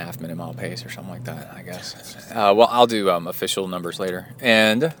 8.5 minute mile pace or something like that, I guess. Well, I'll do official numbers later.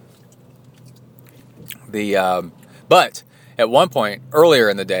 And but at one point earlier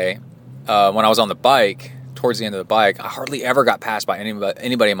in the day, when I was on the bike, towards the end of the bike, I hardly ever got passed by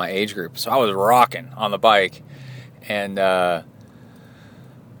anybody in my age group. So I was rocking on the bike, and that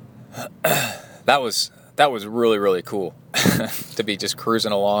was really, really cool to be just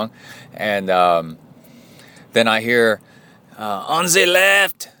cruising along. And then I hear on the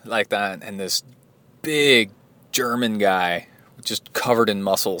left, like that, and this big German guy just covered in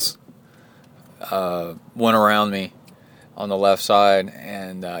muscles went around me on the left side,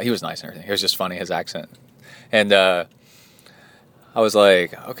 and he was nice and everything. It was just funny, his accent. And I was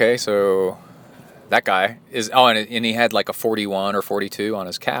like, okay, so that guy is, and he had like a 41 or 42 on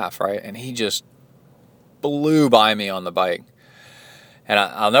his calf, right? And he just blew by me on the bike. And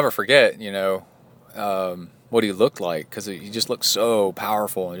I'll never forget, you know, what he looked like, because he just looked so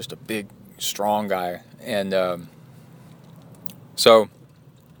powerful and just a big, strong guy. And so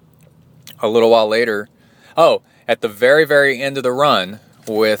a little while later, at the very, very end of the run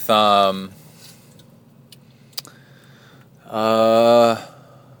with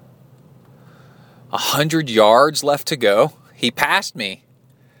 100 yards left to go, he passed me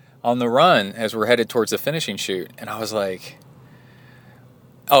on the run as we're headed towards the finishing chute. And I was like,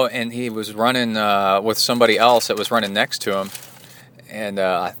 and he was running with somebody else that was running next to him, and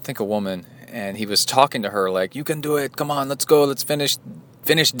I think a woman, and he was talking to her like, you can do it, come on, let's go, let's finish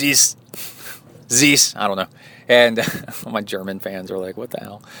this, I don't know. And my German fans are like, what the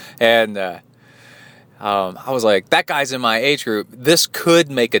hell? And I was like, that guy's in my age group, this could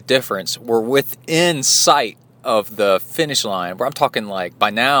make a difference. We're within sight of the finish line, where I'm talking like, by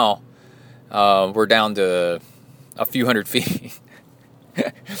now, we're down to a few hundred feet.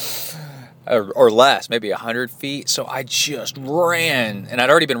 or less, maybe 100 feet. So I just ran, and I'd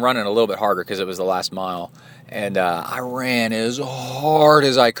already been running a little bit harder because it was the last mile, and I ran as hard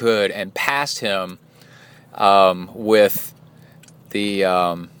as I could and passed him with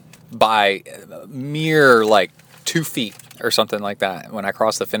the by mere like 2 feet, or something like that when I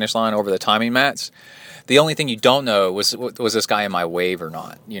crossed the finish line over the timing mats. The only thing you don't know was this guy in my wave or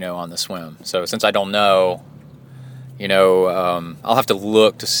not, on the swim. So since I don't know, I'll have to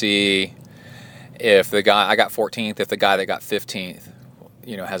look to see if the guy I got 14th, if the guy that got 15th,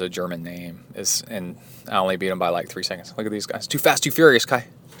 has a German name, and I only beat him by like 3 seconds. Look at these guys. Too fast, too furious, Kai.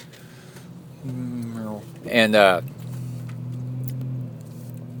 And,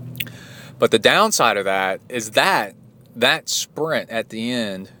 but the downside of that is that sprint at the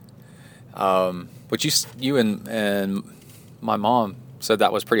end, which you and my mom said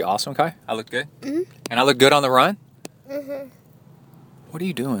that was pretty awesome, Kai. I looked good? Mm-hmm. And I looked good on the run? Mm-hmm. What are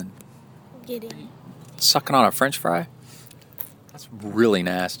you doing? Getting. Sucking on a French fry? That's really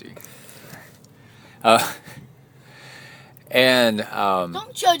nasty. Don't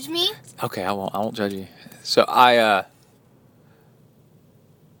judge me. Okay, I won't judge you. So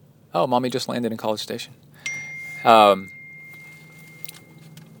Mommy just landed in College Station.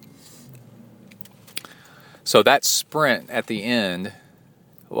 So that sprint at the end,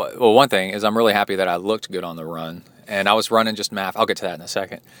 well, one thing is I'm really happy that I looked good on the run, and I was running just math. I'll get to that in a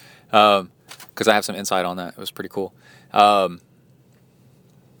second, because I have some insight on that. It was pretty cool.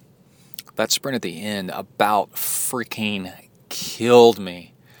 That sprint at the end about freaking killed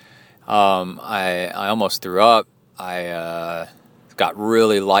me. I almost threw up. I got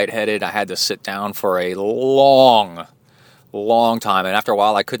really lightheaded. I had to sit down for a long time, and after a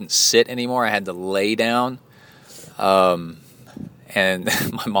while I couldn't sit anymore. I had to lay down. And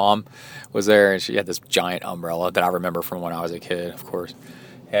my mom was there, and she had this giant umbrella that I remember from when I was a kid, of course.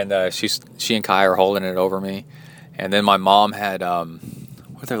 And she and Kai are holding it over me. And then my mom had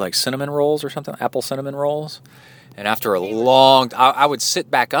what are they, like cinnamon rolls or something, apple cinnamon rolls. And after I would sit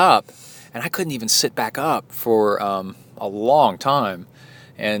back up, and I couldn't even sit back up for a long time.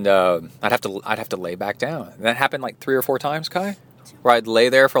 And I'd have to lay back down. And that happened like 3 or 4 times, Kai, where I'd lay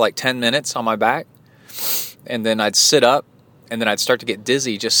there for like 10 minutes on my back, and then I'd sit up, and then I'd start to get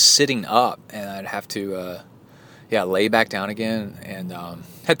dizzy just sitting up, and I'd have to lay back down again. And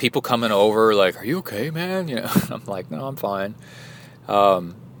had people coming over like, "Are you okay, man?" I'm like, "No, I'm fine.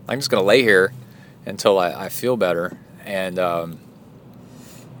 I'm just gonna lay here until I feel better." And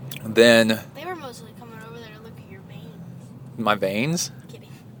then they were mostly coming over there to look at your veins. My veins? Kidding.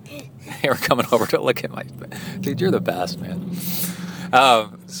 They were coming over to look at my... Dude, you're the best, man.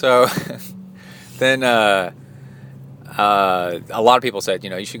 So then a lot of people said,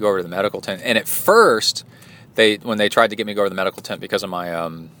 you should go over to the medical tent. And at first, when they tried to get me to go over to the medical tent because of my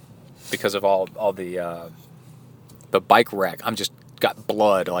because of all the bike wreck, I'm just got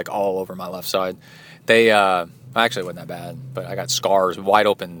blood like all over my left side. They actually it wasn't that bad, but I got scars, wide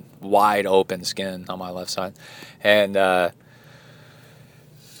open skin on my left side, and I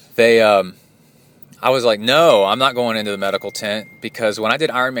was like, no, I'm not going into the medical tent, because when I did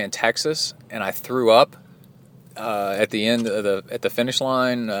Ironman Texas and I threw up at the end of the finish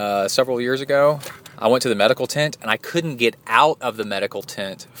line several years ago, I went to the medical tent and I couldn't get out of the medical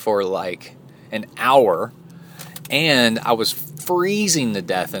tent for like an hour, and I was freezing to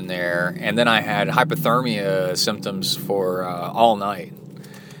death in there, and then I had hypothermia symptoms for all night,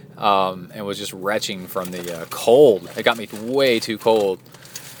 and was just retching from the cold. It got me way too cold.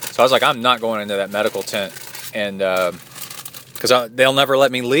 So I was like, I'm not going into that medical tent, and because they'll never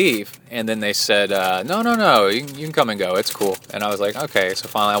let me leave. And then they said, no, you can come and go. It's cool. And I was like, okay. So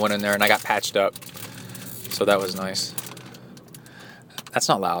finally I went in there and I got patched up. So that was nice. That's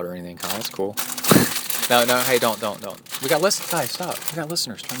not loud or anything, Kyle. That's cool. No, hey, don't. We got listeners. Guys, stop. We got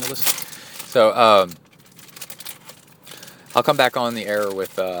listeners trying to listen. So I'll come back on the air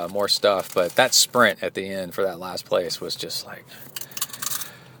with more stuff. But that sprint at the end for that last place was just like...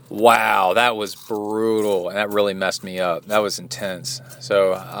 wow, that was brutal, and that really messed me up. That was intense.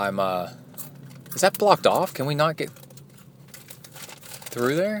 So I'm, is that blocked off? Can we not get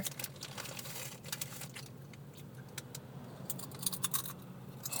through there?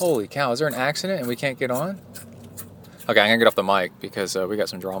 Holy cow, is there an accident and we can't get on? Okay, I'm gonna get off the mic because we got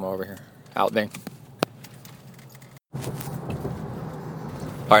some drama over here. Out there.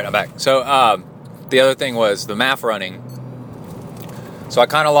 Alright, I'm back. So, the other thing was the MAF running. So I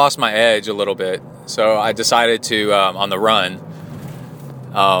kind of lost my edge a little bit. So I decided to, on the run,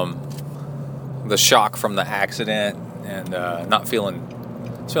 the shock from the accident and not feeling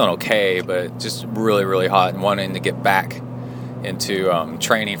okay, but just really, really hot and wanting to get back into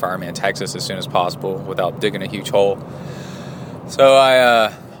training for Ironman Texas as soon as possible without digging a huge hole. So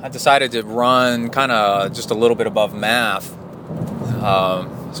I decided to run kind of just a little bit above MAF.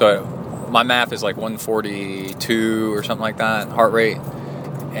 So my MAF is like 142 or something like that, heart rate.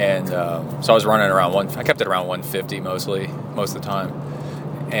 And so I was running around I kept it around 150 most of the time.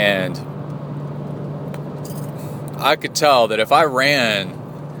 And I could tell that if I ran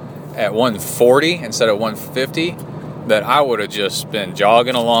at 140 instead of 150, that I would have just been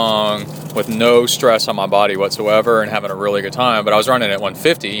jogging along with no stress on my body whatsoever and having a really good time. But I was running at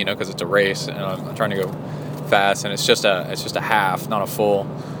 150, because it's a race and I'm trying to go fast, and it's just a half, not a full.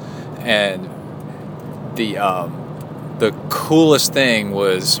 And the coolest thing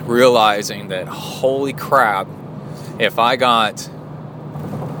was realizing that, holy crap, if I got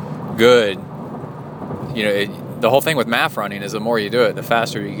good, the whole thing with MAF running is the more you do it, the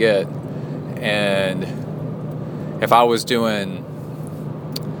faster you get. And if I was doing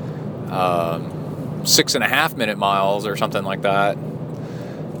 6.5 minute miles or something like that,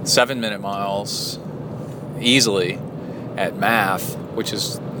 7 minute miles easily at MAF, which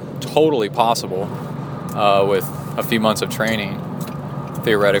is totally possible with a few months of training,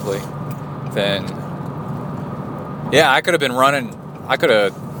 theoretically, then yeah, I could have been running. I could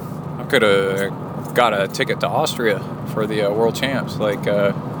have got a ticket to Austria for the World Champs. Like,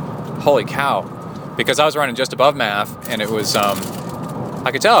 holy cow! Because I was running just above MAF, and it was I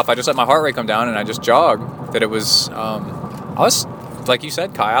could tell if I just let my heart rate come down and I just jogged that it was. I was, like you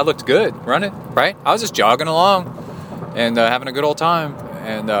said, Kai. I looked good running, right? I was just jogging along and having a good old time,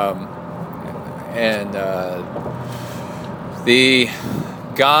 and the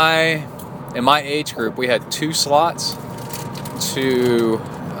guy in my age group, we had 2 slots to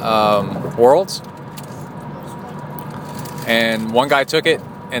Worlds, and one guy took it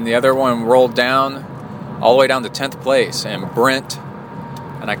and the other one rolled down all the way down to 10th place, and Brent,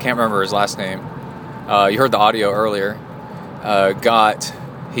 and I can't remember his last name, you heard the audio earlier,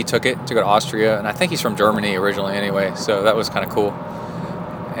 he took it to go to Austria, and I think he's from Germany originally anyway, so that was kind of cool.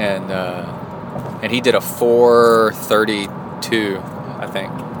 And he did a 4:32, I think.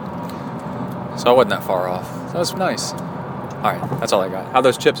 So I wasn't that far off. So that was nice. All right, that's all I got. How are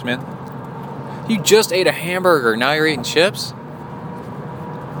those chips, man? You just ate a hamburger. Now you're eating chips?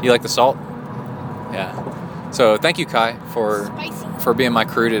 You like the salt? Yeah. So thank you, Kai, for being my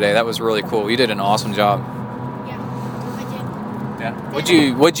crew today. That was really cool. You did an awesome job. Yeah, I did. Yeah.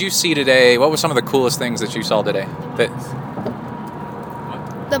 What'd you see today? What were some of the coolest things that you saw today?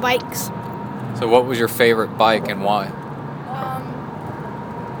 The bikes. So what was your favorite bike and why?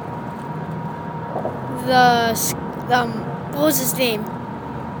 What was his name?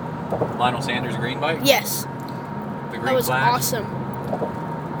 Lionel Sanders' green bike? Yes. The green That was flag? awesome.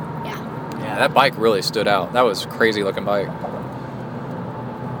 Yeah, that bike really stood out. That was a crazy looking bike.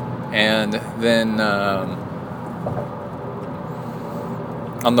 And then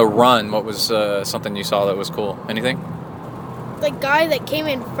on the run, what was something you saw that was cool? Anything? The guy that came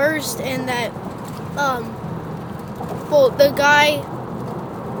in first, and that, the guy,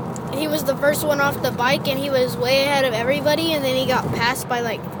 he was the first one off the bike, and he was way ahead of everybody, and then he got passed by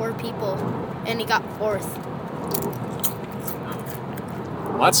like 4 people, and he got 4th.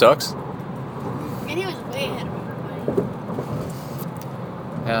 Well, that sucks. And he was way ahead of everybody.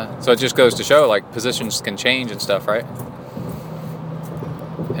 Yeah, so it just goes to show, like, positions can change and stuff, right?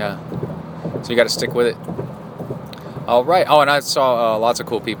 Yeah. So you got to stick with it. All right. Oh, and I saw lots of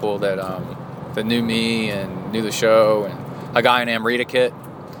cool people that knew me and knew the show, and a guy in Amrita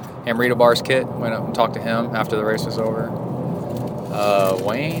Bar's kit. Went up and talked to him after the race was over.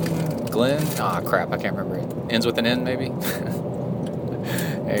 Glenn. Crap, I can't remember it. Ends with an N, maybe.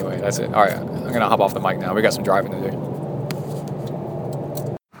 Anyway, that's it. All right, I'm gonna hop off the mic now. We got some driving to do.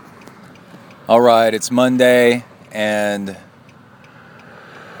 All right, it's Monday, and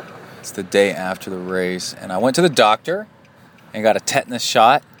it's the day after the race, and I went to the doctor and got a tetanus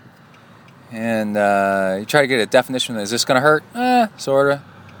shot. And you try to get a definition. Is this going to hurt? Sort of,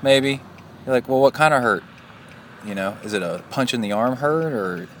 maybe. You're like, well, what kind of hurt? Is it a punch in the arm hurt?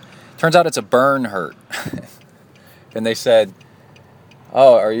 Or turns out it's a burn hurt. And they said,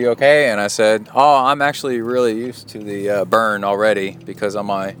 oh, are you okay? And I said, oh, I'm actually really used to the burn already, because on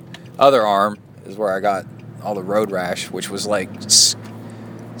my other arm is where I got all the road rash, which was like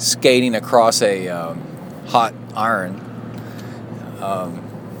skating across a hot iron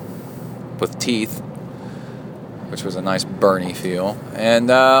with teeth, which was a nice burny feel.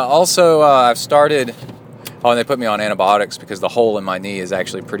 And also I've started, and they put me on antibiotics because the hole in my knee is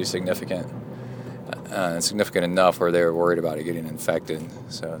actually pretty significant. Significant enough where they were worried about it getting infected.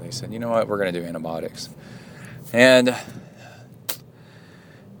 So they said, you know what, we're going to do antibiotics. And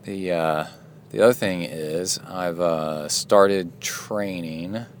the other thing is I've started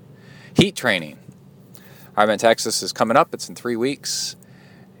heat training. IMTX is coming up. It's in 3 weeks.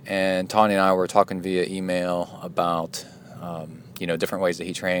 And Tanya and I were talking via email about different ways to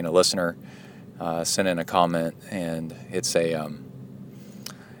heat train. A listener sent in a comment, and it's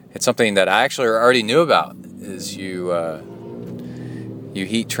something that I actually already knew about. Is you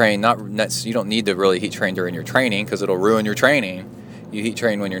heat train, you don't need to really heat train during your training because it'll ruin your training. You heat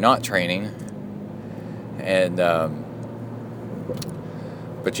train when you're not training, and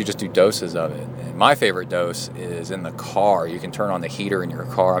but you just do doses of it. And my favorite dose is in the car. You can turn on the heater in your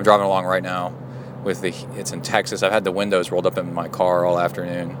car. I'm driving along right now it's in Texas. I've had the windows rolled up in my car all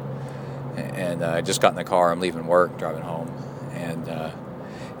afternoon, and I just got in the car. I'm leaving work, driving home, and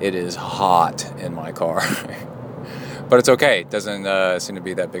it is hot in my car. But it's okay. It doesn't seem to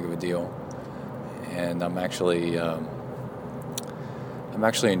be that big of a deal, and I'm actually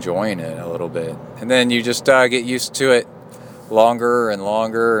enjoying it a little bit. And then you just get used to it longer and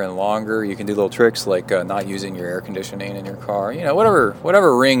longer and longer. You can do little tricks like not using your air conditioning in your car.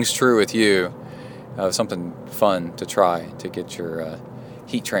 Whatever rings true with you. Something fun to try to get your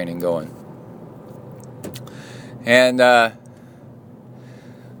heat training going. And let's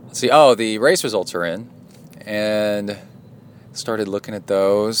see. Oh, the race results are in, and started looking at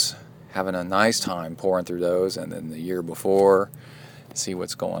those, having a nice time pouring through those, and then the year before, see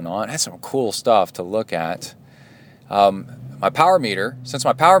what's going on. Had some cool stuff to look at. My power meter, since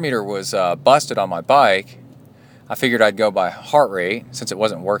my power meter was busted on my bike, I figured I'd go by heart rate, since it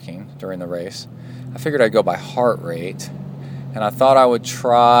wasn't working during the race. I figured I'd go by heart rate, and I thought I would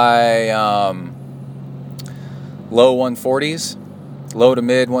try low 140s, low to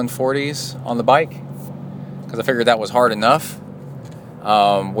mid 140s on the bike, because I figured that was hard enough,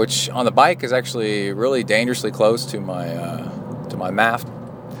 which on the bike is actually really dangerously close to my MAF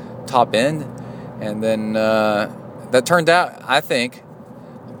top end. And then that turned out, I think,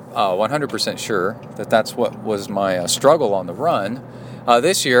 100% sure that's what was my struggle on the run.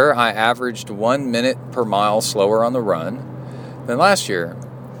 This year, I averaged 1 minute per mile slower on the run than last year,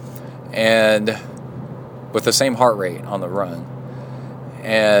 and with the same heart rate on the run.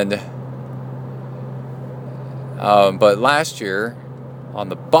 And but last year on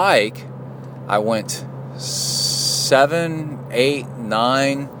the bike, I went 7, 8,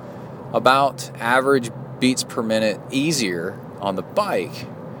 9 about average beats per minute easier on the bike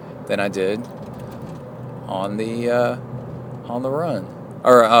than I did on the run,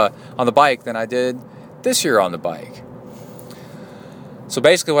 or on the bike than I did this year on the bike. So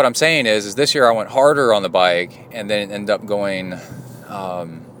basically what I'm saying is this year I went harder on the bike and then ended up going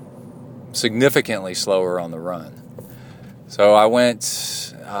significantly slower on the run. So I went,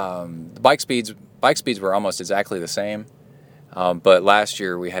 the bike speeds were almost exactly the same. But last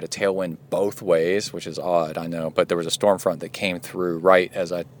year we had a tailwind both ways, which is odd, I know. But there was a storm front that came through right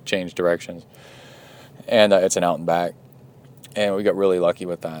as I changed directions. And it's an out and back. And we got really lucky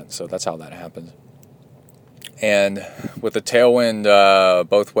with that. So that's how that happened. And with the tailwind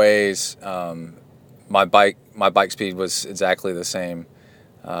both ways, my bike speed was exactly the same.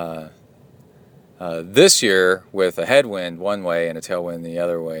 This year with a headwind one way and a tailwind the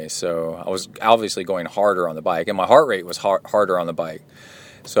other way. So I was obviously going harder on the bike, and my heart rate was harder on the bike.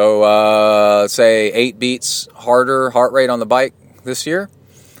 So let's say 8 beats harder heart rate on the bike this year,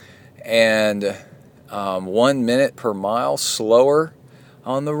 and 1 minute per mile slower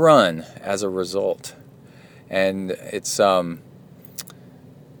on the run as a result. And it's a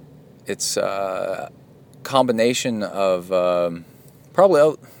combination of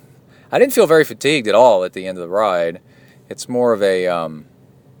probably. I didn't feel very fatigued at all at the end of the ride. It's more of a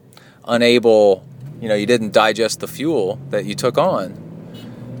unable, you didn't digest the fuel that you took on.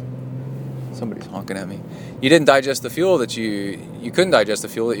 Somebody's honking at me. You didn't digest the fuel that you couldn't digest the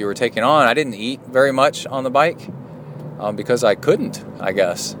fuel that you were taking on. I didn't eat very much on the bike because I couldn't, I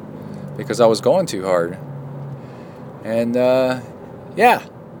guess, because I was going too hard. And yeah,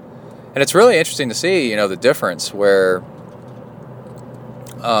 and it's really interesting to see, the difference where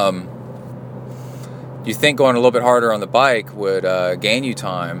you think going a little bit harder on the bike would gain you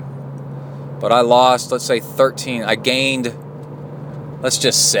time, but I lost, let's say 13. I gained, let's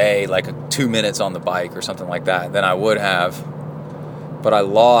just say like 2 minutes on the bike or something like that than I would have, but I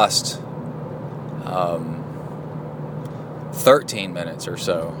lost 13 minutes or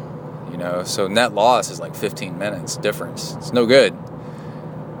so, so net loss is like 15 minutes difference. It's no good.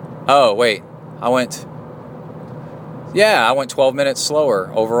 Oh, wait, I went 12 minutes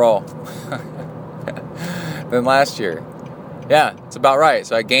slower overall than last year. Yeah, it's about right.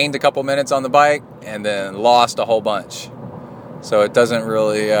 So I gained a couple minutes on the bike and then lost a whole bunch. So it doesn't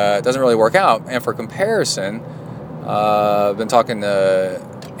really work out. And for comparison, I've been talking to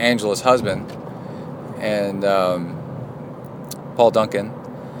Angela's husband and Paul Duncan,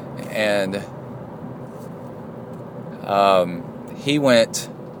 and he went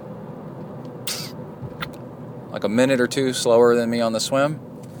like a minute or two slower than me on the swim,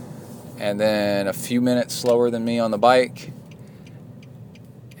 and then a few minutes slower than me on the bike,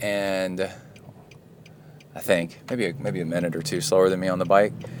 and I think maybe a minute or two slower than me on the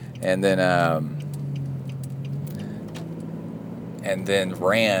bike, and then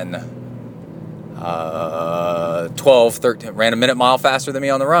ran 12, 13, ran a minute mile faster than me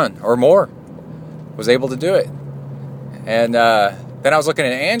on the run or more. Was able to do it. And then I was looking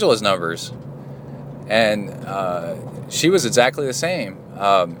at Angela's numbers, and she was exactly the same.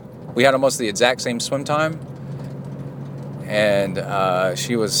 We had almost the exact same swim time, and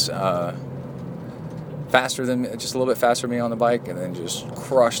she was faster than me, just a little bit faster than me on the bike, and then just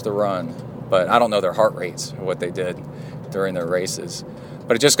crushed the run. But I don't know their heart rates or what they did during their races.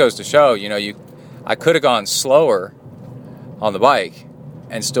 But it just goes to show, I could have gone slower on the bike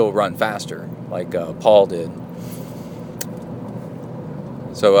and still run faster, like Paul did.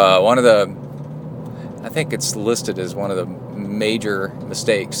 So I think it's listed as one of the major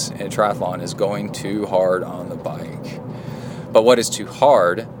mistakes in triathlon is going too hard on the bike. But what is too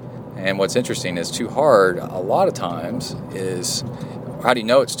hard, and what's interesting is too hard a lot of times is, how do you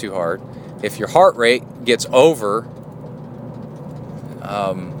know it's too hard? If your heart rate gets over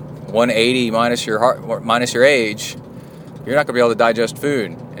 180 minus your age, you're not going to be able to digest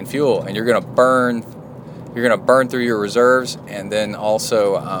food and fuel, and you're going to burn through your reserves, and then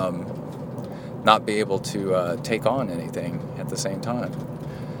also not be able to take on anything at the same time.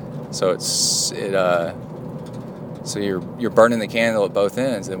 So so you're burning the candle at both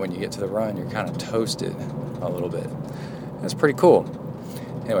ends, and when you get to the run, you're kind of toasted a little bit. And it's pretty cool.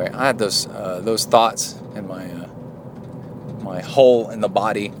 Anyway, I had those thoughts in my hole in the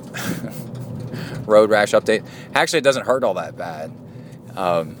body road rash update. Actually, it doesn't hurt all that bad.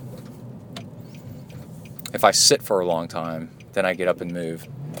 If I sit for a long time, then I get up and move,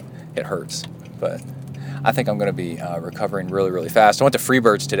 it hurts. But I think I'm going to be recovering really, really fast. I went to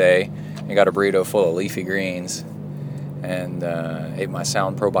Freebirds today and got a burrito full of leafy greens, and ate my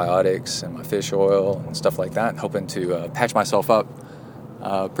Sound probiotics and my fish oil and stuff like that, hoping to patch myself up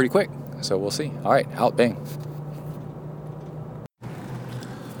pretty quick. So we'll see. All right, out, bang.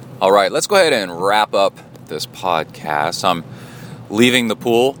 All right, let's go ahead and wrap up this podcast. I'm leaving the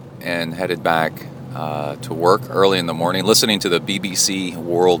pool and headed back to work early in the morning, listening to the BBC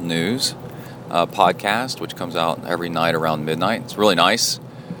World News podcast, which comes out every night around midnight. It's really nice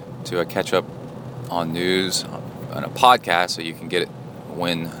to catch up on news on a podcast, so you can get it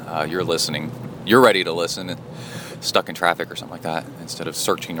when you're listening. You're ready to listen, stuck in traffic or something like that, instead of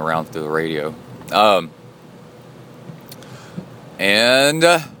searching around through the radio.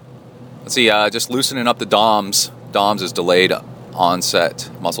 Let's see, just loosening up the DOMS. DOMS is delayed onset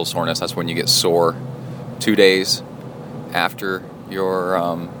muscle soreness. That's when you get sore 2 days after your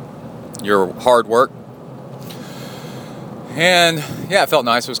hard work. And yeah, it felt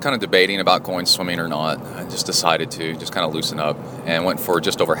nice. I was kind of debating about going swimming or not. I just decided to just kind of loosen up and went for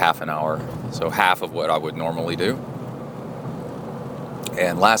just over half an hour. So half of what I would normally do.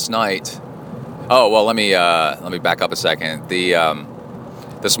 And last night, let me back up a second.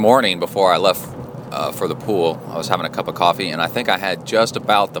 This morning before I left for the pool, I was having a cup of coffee, and I think I had just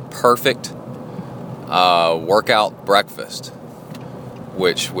about the perfect workout breakfast,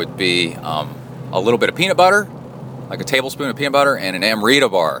 which would be a little bit of peanut butter, like a tablespoon of peanut butter, and an Amrita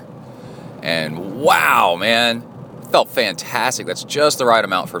bar. And wow, man, felt fantastic. That's just the right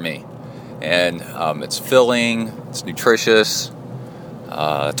amount for me. And it's filling, it's nutritious.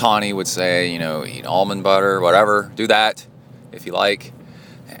 Tawny would say, eat almond butter, whatever. Do that if you like.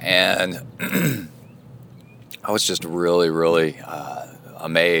 And I was just really, really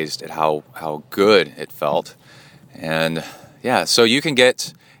amazed at how good it felt. And yeah, so you can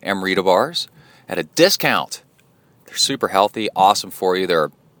get Amrita bars at a discount. They're super healthy, awesome for you. They're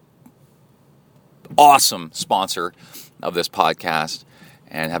an awesome sponsor of this podcast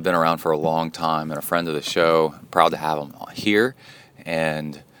and have been around for a long time and a friend of the show. I'm proud to have them here.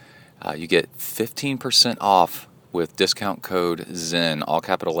 And you get 15% off with discount code ZEN, all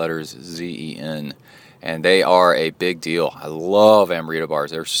capital letters ZEN. And they are a big deal. I love Amrita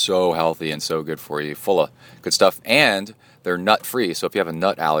bars. They're so healthy and so good for you, full of good stuff. And they're nut-free, so if you have a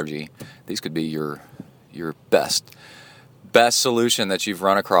nut allergy, these could be your best solution that you've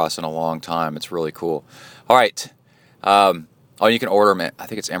run across in a long time. It's really cool. All right. You can order them at, I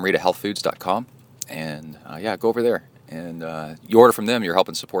think it's amritahealthfoods.com. And go over there. And you order from them, you're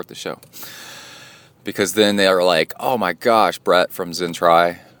helping support the show. Because then they are like, oh my gosh, Brett from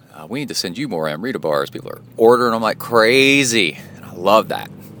ZenTri, we need to send you more Amrita bars. People are ordering them like crazy. And I love that.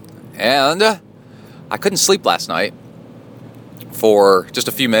 And I couldn't sleep last night for just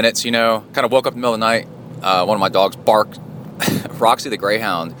a few minutes, kind of woke up in the middle of the night. One of my dogs barked. Roxy the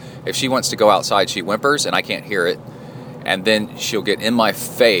Greyhound, if she wants to go outside, she whimpers and I can't hear it. And then she'll get in my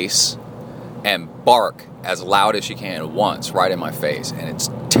face and bark as loud as she can at once, right in my face. And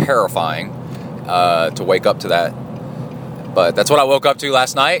it's terrifying to wake up to that. But that's what I woke up to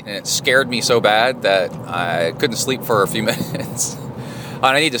last night, and it scared me so bad that I couldn't sleep for a few minutes. And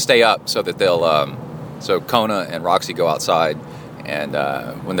I need to stay up so that so Kona and Roxy go outside, and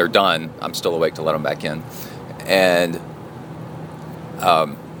when they're done, I'm still awake to let them back in. And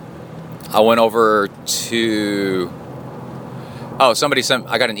I went over to... I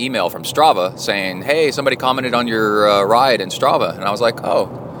got an email from Strava saying, hey, somebody commented on your ride in Strava. And I was like,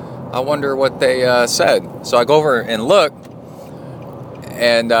 oh, I wonder what they said. So I go over and look,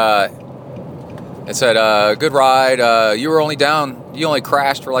 and it said, good ride. You only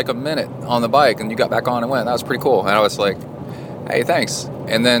crashed for like a minute on the bike, and you got back on and went. That was pretty cool. And I was like, hey, thanks.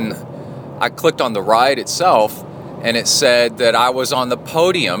 And then I clicked on the ride itself, and it said that I was on the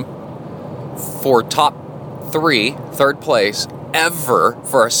podium for third place, ever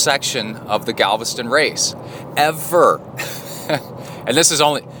for a section of the Galveston race. Ever. And this is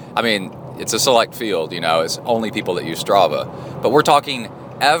only, it's a select field, it's only people that use Strava. But we're talking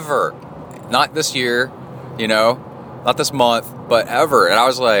ever. Not this year, not this month, but ever. And I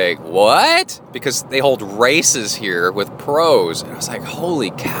was like, what? Because they hold races here with pros. And I was like,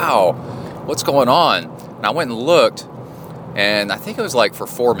 holy cow, what's going on? And I went and looked, and I think it was like for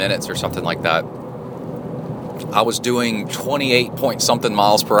 4 minutes or something like that. I was doing 28 point something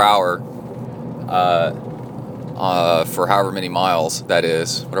miles per hour for however many miles that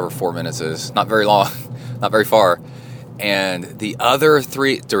is, whatever 4 minutes is. Not very long, not very far. And the other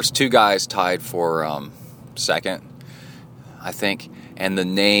three, there's two guys tied for second, I think. And the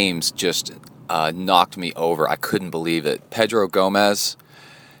names just knocked me over. I couldn't believe it. Pedro Gomez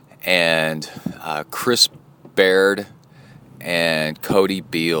and Chris Baird and Cody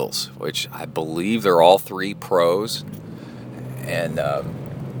Beals, which I believe they're all three pros. And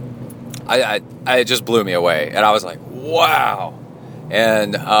it just blew me away. And I was like, wow.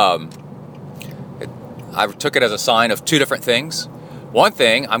 And I took it as a sign of two different things. One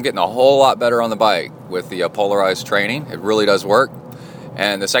thing, I'm getting a whole lot better on the bike with the polarized training. It really does work.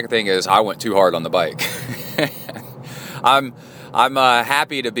 And the second thing is I went too hard on the bike. I'm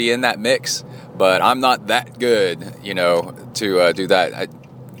happy to be in that mix, but I'm not that good, to do that.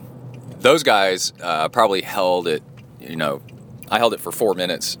 Those guys probably held it, I held it for 4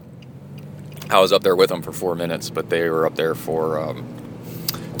 minutes. I was up there with them for 4 minutes, but they were up there for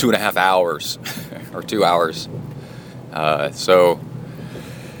 2.5 hours or 2 hours. So,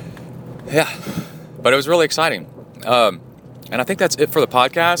 yeah, but it was really exciting. And I think that's it for the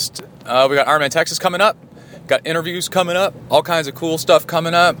podcast. We got Ironman Texas coming up. Got interviews coming up, all kinds of cool stuff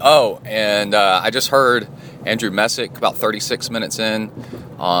coming up. Oh, and I just heard Andrew Messick about 36 minutes in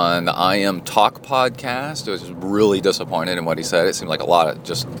on the IMTX podcast. I was really disappointed in what he said. It seemed like a lot of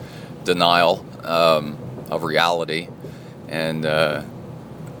just denial of reality, and that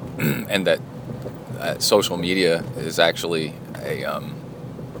social media is actually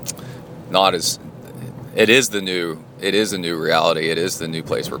not as... It is the new reality. It is the new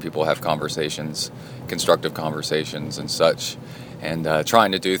place where people have conversations, constructive conversations and such. And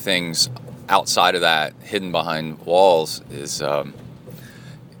trying to do things outside of that, hidden behind walls, is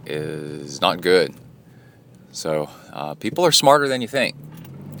not good. So people are smarter than you think,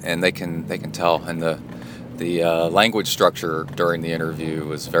 and they can tell. And the language structure during the interview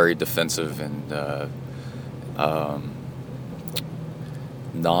was very defensive and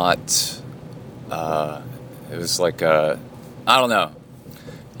not. It was like, I don't know.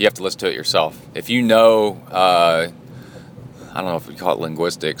 You have to listen to it yourself. If you know, I don't know if we call it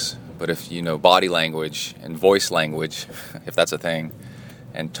linguistics, but if you know body language and voice language, if that's a thing,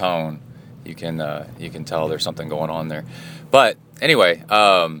 and tone, you can tell there's something going on there. But anyway,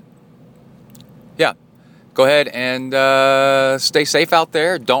 yeah, go ahead and stay safe out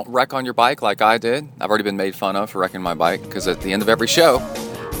there. Don't wreck on your bike like I did. I've already been made fun of for wrecking my bike, because at the end of every show,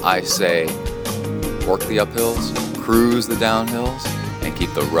 I say, work the uphills, cruise the downhills, and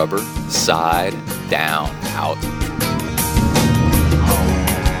keep the rubber side down out.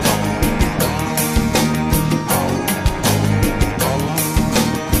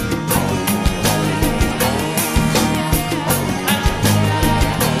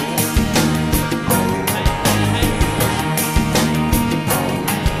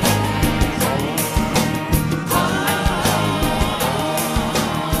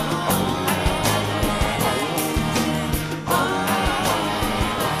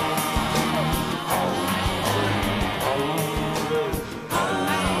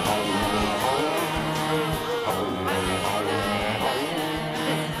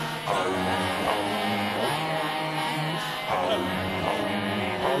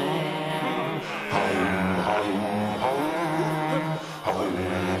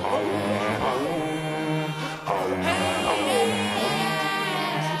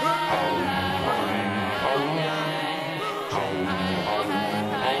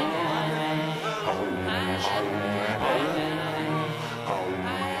 Challenge.